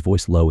 his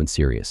voice low and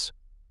serious.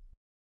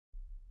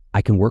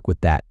 "I can work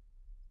with that,"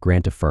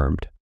 Grant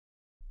affirmed.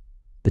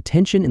 The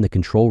tension in the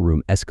control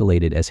room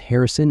escalated as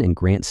Harrison and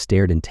Grant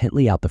stared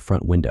intently out the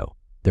front window,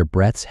 their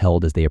breaths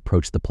held as they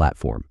approached the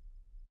platform.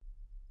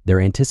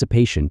 Their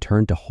anticipation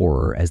turned to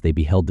horror as they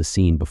beheld the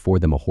scene before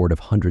them, a horde of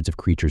hundreds of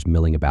creatures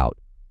milling about,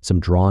 some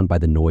drawn by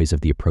the noise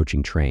of the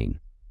approaching train.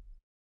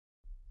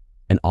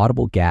 An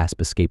audible gasp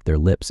escaped their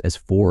lips as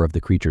 4 of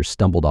the creatures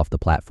stumbled off the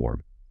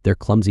platform, their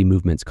clumsy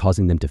movements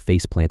causing them to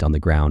faceplant on the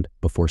ground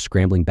before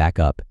scrambling back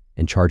up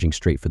and charging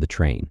straight for the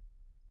train.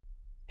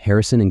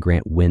 Harrison and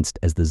Grant winced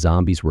as the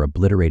zombies were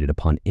obliterated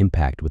upon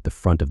impact with the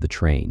front of the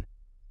train.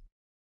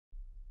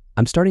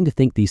 "I'm starting to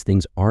think these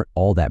things aren't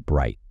all that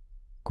bright,"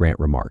 Grant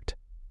remarked.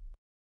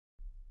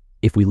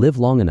 "If we live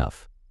long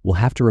enough, we'll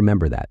have to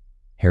remember that,"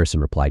 Harrison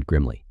replied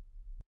grimly.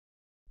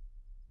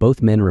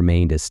 Both men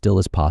remained as still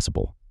as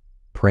possible,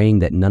 praying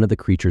that none of the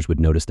creatures would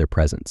notice their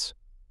presence.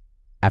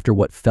 After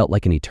what felt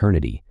like an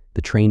eternity,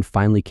 the train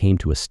finally came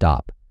to a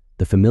stop,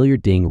 the familiar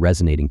ding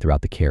resonating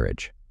throughout the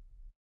carriage.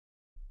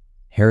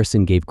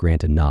 Harrison gave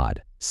Grant a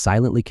nod,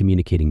 silently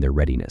communicating their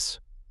readiness.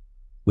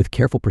 With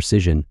careful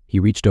precision, he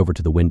reached over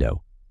to the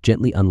window,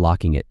 gently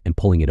unlocking it and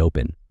pulling it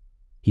open.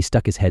 He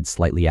stuck his head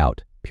slightly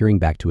out, peering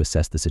back to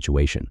assess the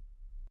situation.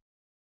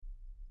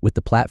 With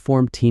the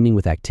platform teeming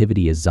with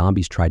activity as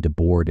zombies tried to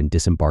board and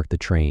disembark the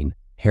train,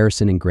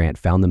 Harrison and Grant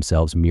found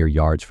themselves mere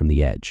yards from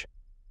the edge.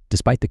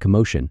 Despite the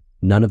commotion,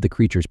 none of the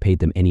creatures paid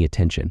them any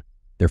attention,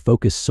 their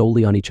focus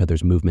solely on each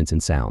other's movements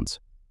and sounds.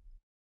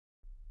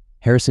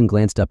 Harrison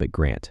glanced up at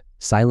Grant,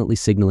 silently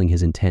signaling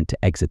his intent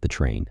to exit the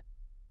train.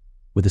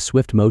 With a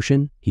swift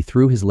motion, he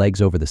threw his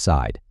legs over the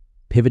side,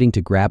 pivoting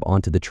to grab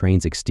onto the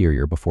train's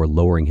exterior before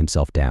lowering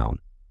himself down.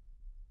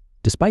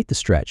 Despite the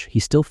stretch, he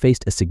still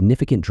faced a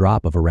significant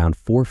drop of around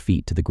 4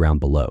 feet to the ground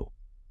below.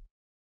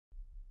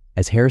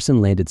 As Harrison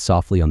landed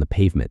softly on the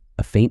pavement,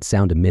 a faint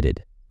sound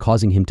emitted,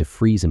 causing him to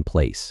freeze in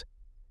place.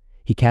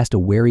 He cast a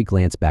wary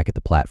glance back at the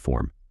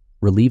platform,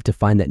 relieved to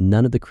find that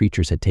none of the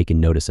creatures had taken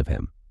notice of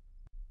him.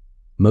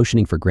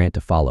 Motioning for Grant to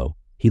follow,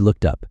 he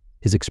looked up,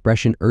 his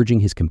expression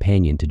urging his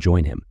companion to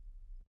join him.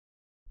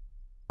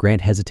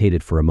 Grant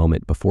hesitated for a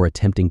moment before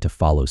attempting to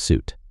follow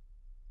suit.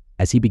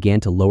 As he began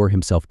to lower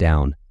himself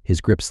down, his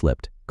grip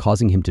slipped,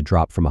 causing him to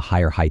drop from a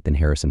higher height than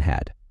Harrison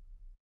had.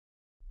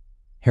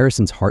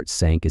 Harrison's heart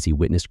sank as he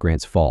witnessed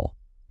Grant's fall,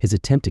 his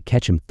attempt to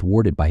catch him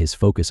thwarted by his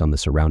focus on the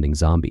surrounding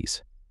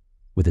zombies.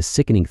 With a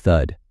sickening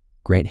thud,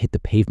 Grant hit the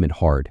pavement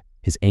hard,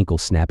 his ankle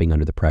snapping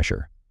under the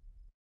pressure.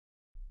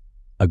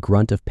 A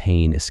grunt of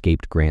pain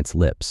escaped Grant's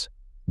lips,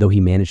 though he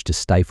managed to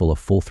stifle a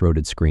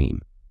full-throated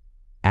scream.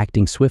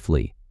 Acting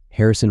swiftly,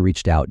 Harrison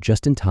reached out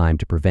just in time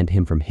to prevent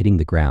him from hitting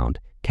the ground,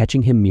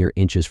 catching him mere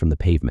inches from the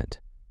pavement.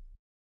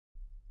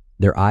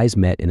 Their eyes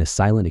met in a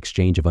silent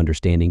exchange of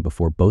understanding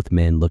before both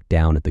men looked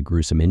down at the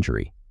gruesome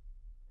injury.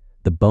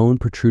 The bone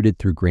protruded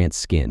through Grant's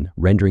skin,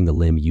 rendering the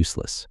limb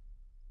useless.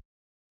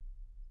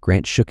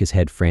 Grant shook his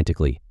head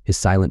frantically, his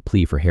silent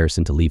plea for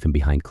Harrison to leave him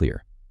behind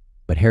clear.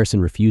 But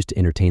Harrison refused to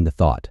entertain the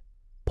thought,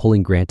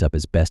 pulling Grant up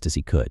as best as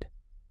he could.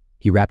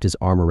 He wrapped his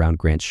arm around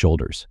Grant's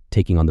shoulders,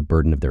 taking on the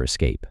burden of their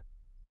escape.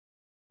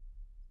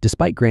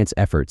 Despite Grant's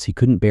efforts, he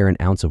couldn't bear an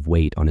ounce of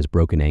weight on his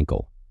broken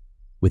ankle.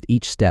 With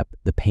each step,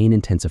 the pain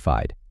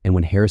intensified, and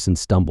when Harrison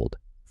stumbled,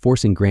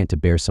 forcing Grant to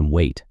bear some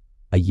weight,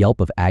 a yelp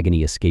of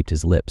agony escaped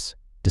his lips,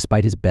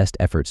 despite his best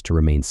efforts to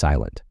remain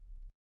silent.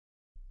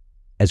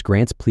 As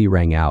Grant's plea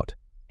rang out,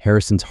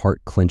 Harrison's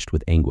heart clenched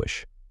with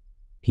anguish.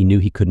 He knew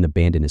he couldn't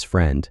abandon his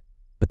friend,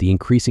 but the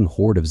increasing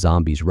horde of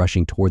zombies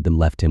rushing toward them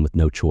left him with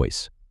no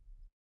choice.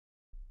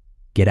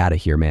 "Get out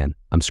of here, man.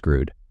 I'm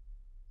screwed,"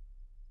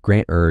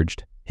 Grant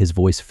urged, his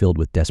voice filled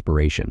with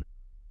desperation.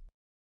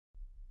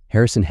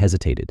 Harrison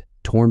hesitated,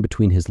 torn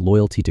between his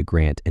loyalty to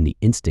Grant and the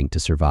instinct to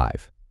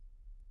survive.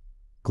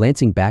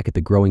 Glancing back at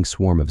the growing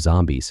swarm of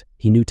zombies,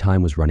 he knew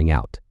time was running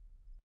out.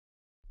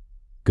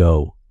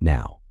 "Go,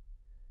 now,"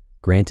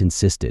 Grant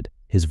insisted,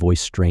 his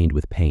voice strained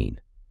with pain.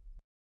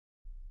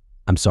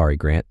 "I'm sorry,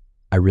 Grant.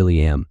 I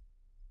really am,"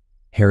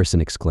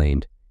 Harrison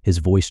exclaimed, his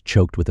voice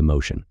choked with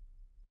emotion.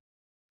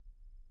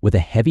 With a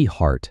heavy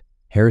heart,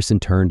 Harrison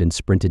turned and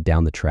sprinted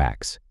down the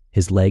tracks,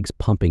 his legs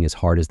pumping as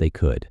hard as they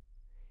could.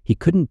 He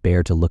couldn't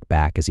bear to look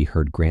back as he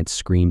heard Grant's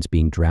screams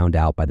being drowned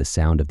out by the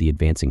sound of the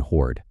advancing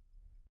horde.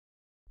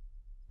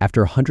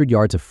 After 100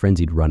 yards of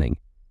frenzied running,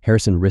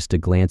 Harrison risked a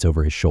glance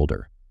over his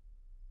shoulder.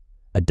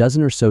 A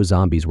dozen or so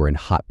zombies were in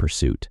hot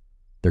pursuit,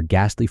 their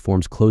ghastly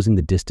forms closing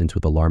the distance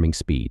with alarming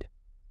speed.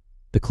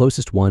 The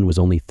closest one was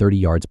only 30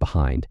 yards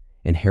behind,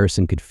 and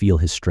Harrison could feel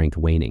his strength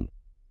waning.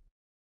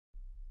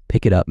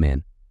 "Pick it up,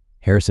 man,"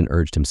 Harrison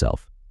urged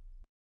himself.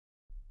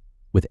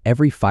 With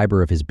every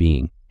fiber of his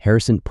being,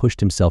 Harrison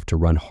pushed himself to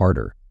run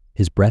harder,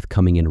 his breath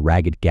coming in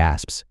ragged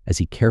gasps as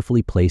he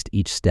carefully placed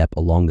each step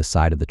along the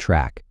side of the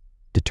track,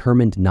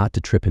 determined not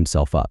to trip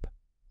himself up.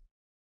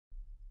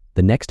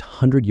 The next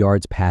 100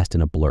 yards passed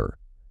in a blur,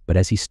 but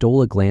as he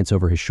stole a glance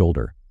over his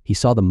shoulder, he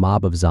saw the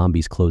mob of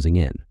zombies closing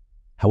in.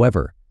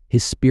 However,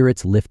 his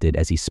spirits lifted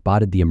as he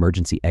spotted the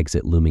emergency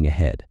exit looming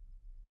ahead.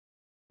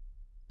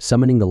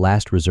 Summoning the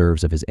last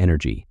reserves of his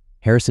energy,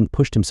 Harrison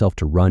pushed himself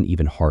to run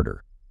even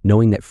harder,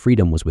 knowing that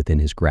freedom was within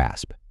his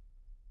grasp.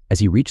 As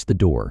he reached the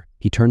door,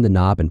 he turned the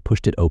knob and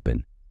pushed it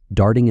open,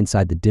 darting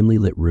inside the dimly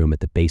lit room at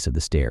the base of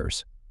the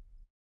stairs.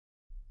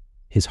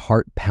 His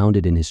heart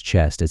pounded in his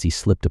chest as he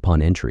slipped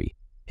upon entry,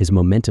 his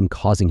momentum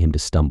causing him to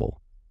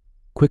stumble.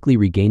 Quickly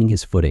regaining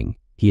his footing,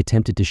 he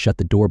attempted to shut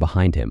the door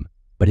behind him,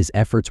 but his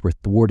efforts were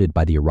thwarted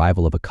by the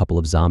arrival of a couple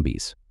of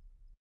zombies.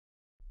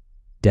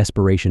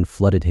 Desperation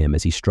flooded him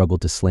as he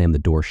struggled to slam the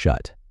door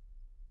shut,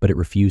 but it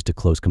refused to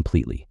close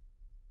completely.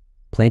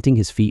 Planting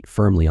his feet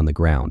firmly on the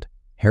ground,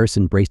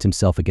 Harrison braced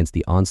himself against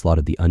the onslaught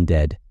of the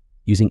undead,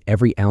 using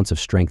every ounce of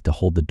strength to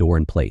hold the door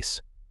in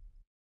place.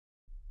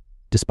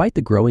 Despite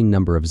the growing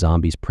number of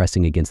zombies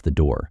pressing against the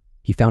door,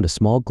 he found a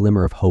small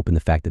glimmer of hope in the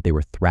fact that they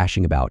were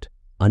thrashing about,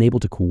 unable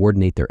to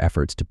coordinate their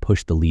efforts to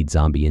push the lead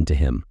zombie into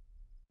him.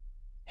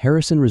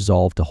 Harrison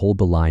resolved to hold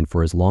the line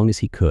for as long as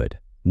he could,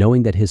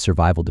 knowing that his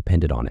survival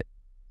depended on it.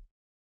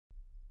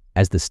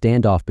 As the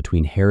standoff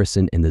between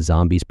Harrison and the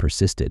zombies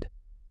persisted,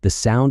 the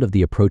sound of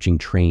the approaching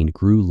train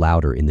grew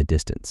louder in the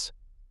distance.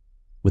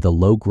 With a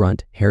low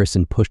grunt,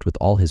 Harrison pushed with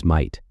all his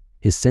might,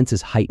 his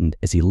senses heightened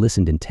as he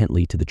listened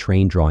intently to the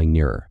train drawing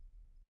nearer.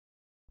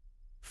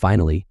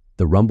 Finally,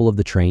 the rumble of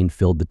the train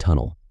filled the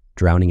tunnel,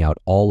 drowning out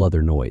all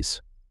other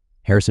noise.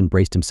 Harrison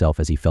braced himself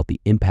as he felt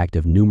the impact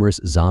of numerous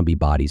zombie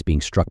bodies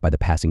being struck by the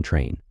passing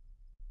train.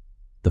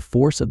 The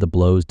force of the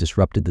blows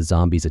disrupted the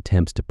zombies'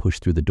 attempts to push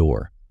through the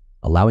door,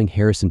 allowing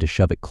Harrison to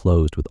shove it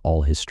closed with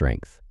all his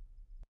strength.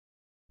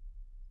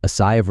 A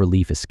sigh of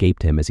relief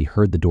escaped him as he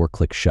heard the door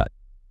click shut.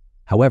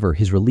 However,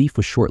 his relief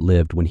was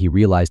short-lived when he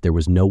realized there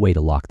was no way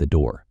to lock the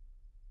door.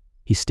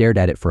 He stared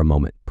at it for a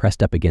moment,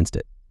 pressed up against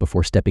it,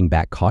 before stepping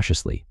back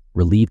cautiously,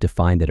 relieved to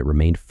find that it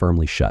remained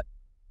firmly shut.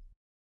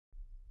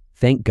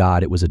 Thank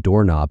God it was a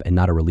doorknob and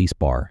not a release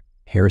bar,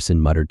 Harrison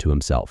muttered to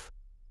himself.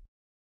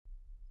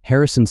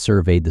 Harrison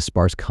surveyed the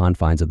sparse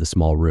confines of the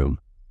small room,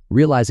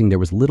 realizing there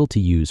was little to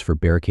use for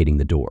barricading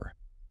the door.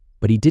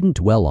 But he didn't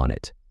dwell on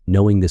it,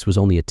 knowing this was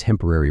only a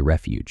temporary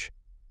refuge.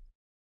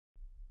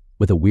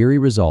 With a weary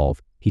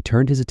resolve, he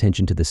turned his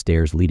attention to the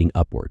stairs leading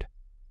upward,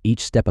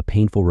 each step a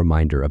painful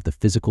reminder of the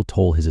physical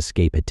toll his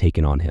escape had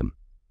taken on him.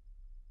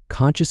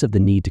 Conscious of the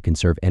need to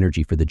conserve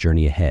energy for the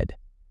journey ahead,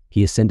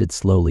 he ascended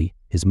slowly,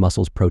 his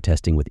muscles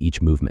protesting with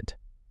each movement.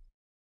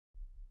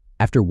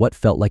 After what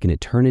felt like an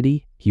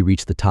eternity, he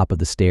reached the top of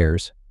the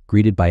stairs,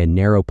 greeted by a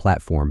narrow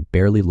platform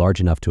barely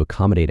large enough to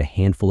accommodate a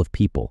handful of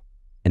people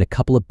and a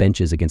couple of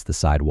benches against the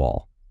side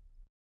wall.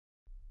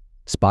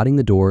 Spotting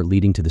the door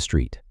leading to the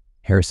street,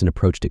 Harrison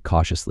approached it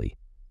cautiously,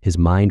 his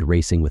mind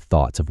racing with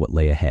thoughts of what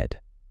lay ahead.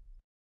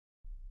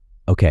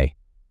 Okay,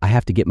 I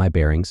have to get my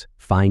bearings,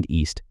 find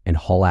east, and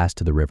haul ass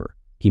to the river,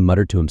 he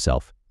muttered to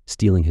himself,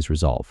 steeling his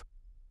resolve.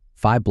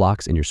 5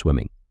 blocks and you're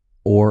swimming,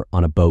 or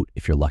on a boat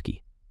if you're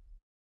lucky.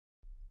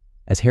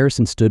 As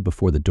Harrison stood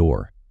before the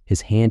door,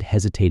 his hand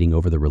hesitating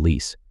over the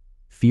release,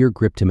 fear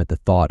gripped him at the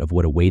thought of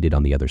what awaited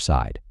on the other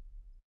side.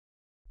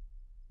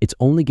 It's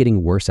only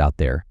getting worse out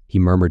there, he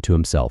murmured to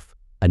himself,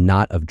 a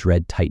knot of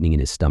dread tightening in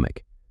his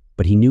stomach,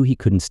 but he knew he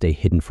couldn't stay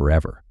hidden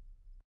forever.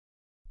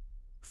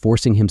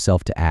 Forcing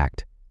himself to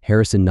act,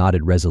 Harrison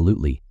nodded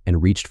resolutely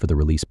and reached for the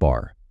release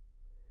bar.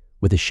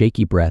 With a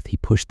shaky breath, he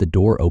pushed the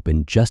door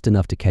open just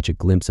enough to catch a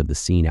glimpse of the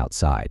scene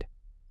outside.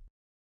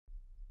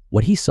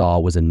 What he saw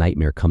was a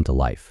nightmare come to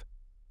life.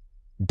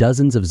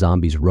 Dozens of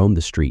zombies roamed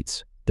the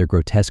streets, their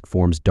grotesque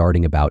forms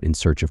darting about in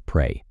search of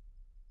prey.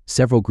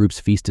 Several groups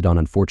feasted on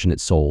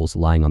unfortunate souls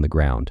lying on the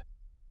ground.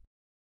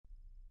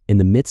 In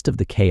the midst of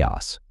the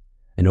chaos,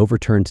 an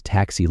overturned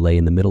taxi lay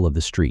in the middle of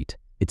the street,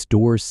 its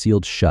doors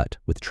sealed shut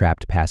with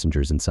trapped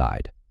passengers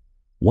inside.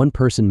 One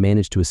person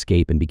managed to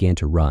escape and began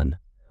to run,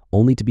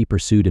 only to be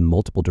pursued in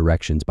multiple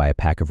directions by a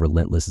pack of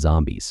relentless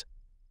zombies.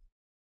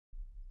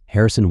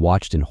 Harrison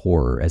watched in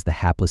horror as the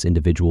hapless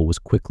individual was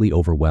quickly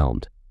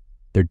overwhelmed,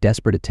 their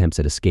desperate attempts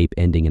at escape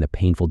ending in a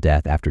painful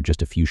death after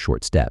just a few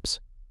short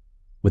steps.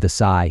 With a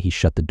sigh, he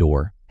shut the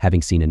door,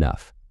 having seen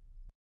enough.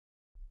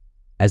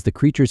 As the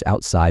creatures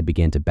outside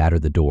began to batter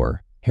the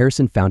door,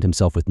 Harrison found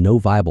himself with no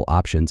viable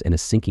options and a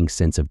sinking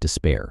sense of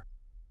despair.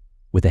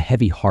 With a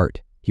heavy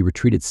heart, he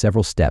retreated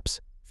several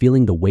steps,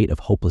 feeling the weight of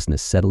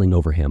hopelessness settling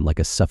over him like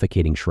a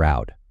suffocating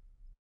shroud.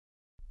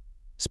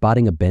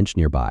 Spotting a bench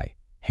nearby,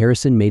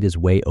 Harrison made his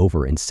way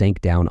over and sank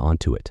down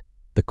onto it,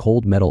 the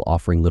cold metal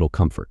offering little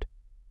comfort.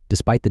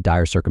 Despite the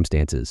dire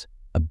circumstances,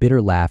 a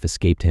bitter laugh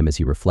escaped him as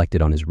he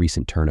reflected on his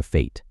recent turn of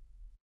fate.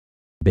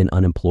 Been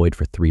unemployed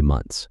for 3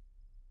 months.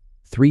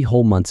 3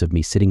 whole months of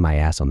me sitting my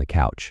ass on the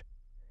couch.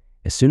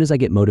 As soon as I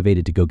get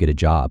motivated to go get a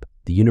job,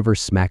 the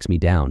universe smacks me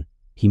down,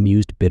 he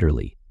mused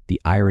bitterly, the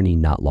irony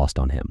not lost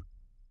on him.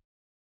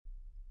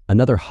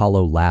 Another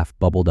hollow laugh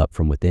bubbled up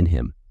from within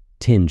him,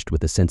 tinged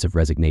with a sense of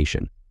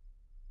resignation.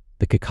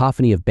 The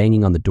cacophony of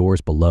banging on the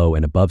doors below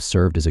and above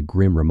served as a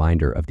grim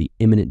reminder of the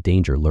imminent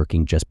danger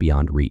lurking just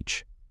beyond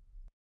reach.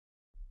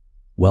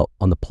 Well,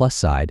 on the plus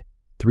side,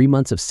 3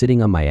 months of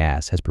sitting on my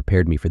ass has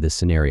prepared me for this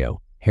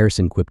scenario,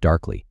 Harrison quipped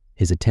darkly,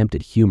 his attempt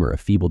at humor a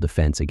feeble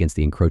defense against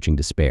the encroaching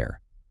despair.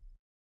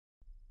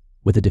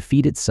 With a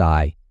defeated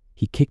sigh,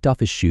 he kicked off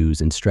his shoes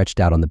and stretched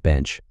out on the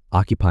bench,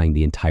 occupying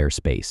the entire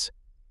space.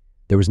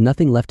 There was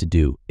nothing left to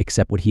do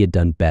except what he had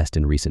done best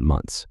in recent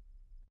months.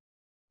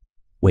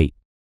 Wait.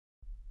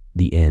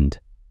 The end.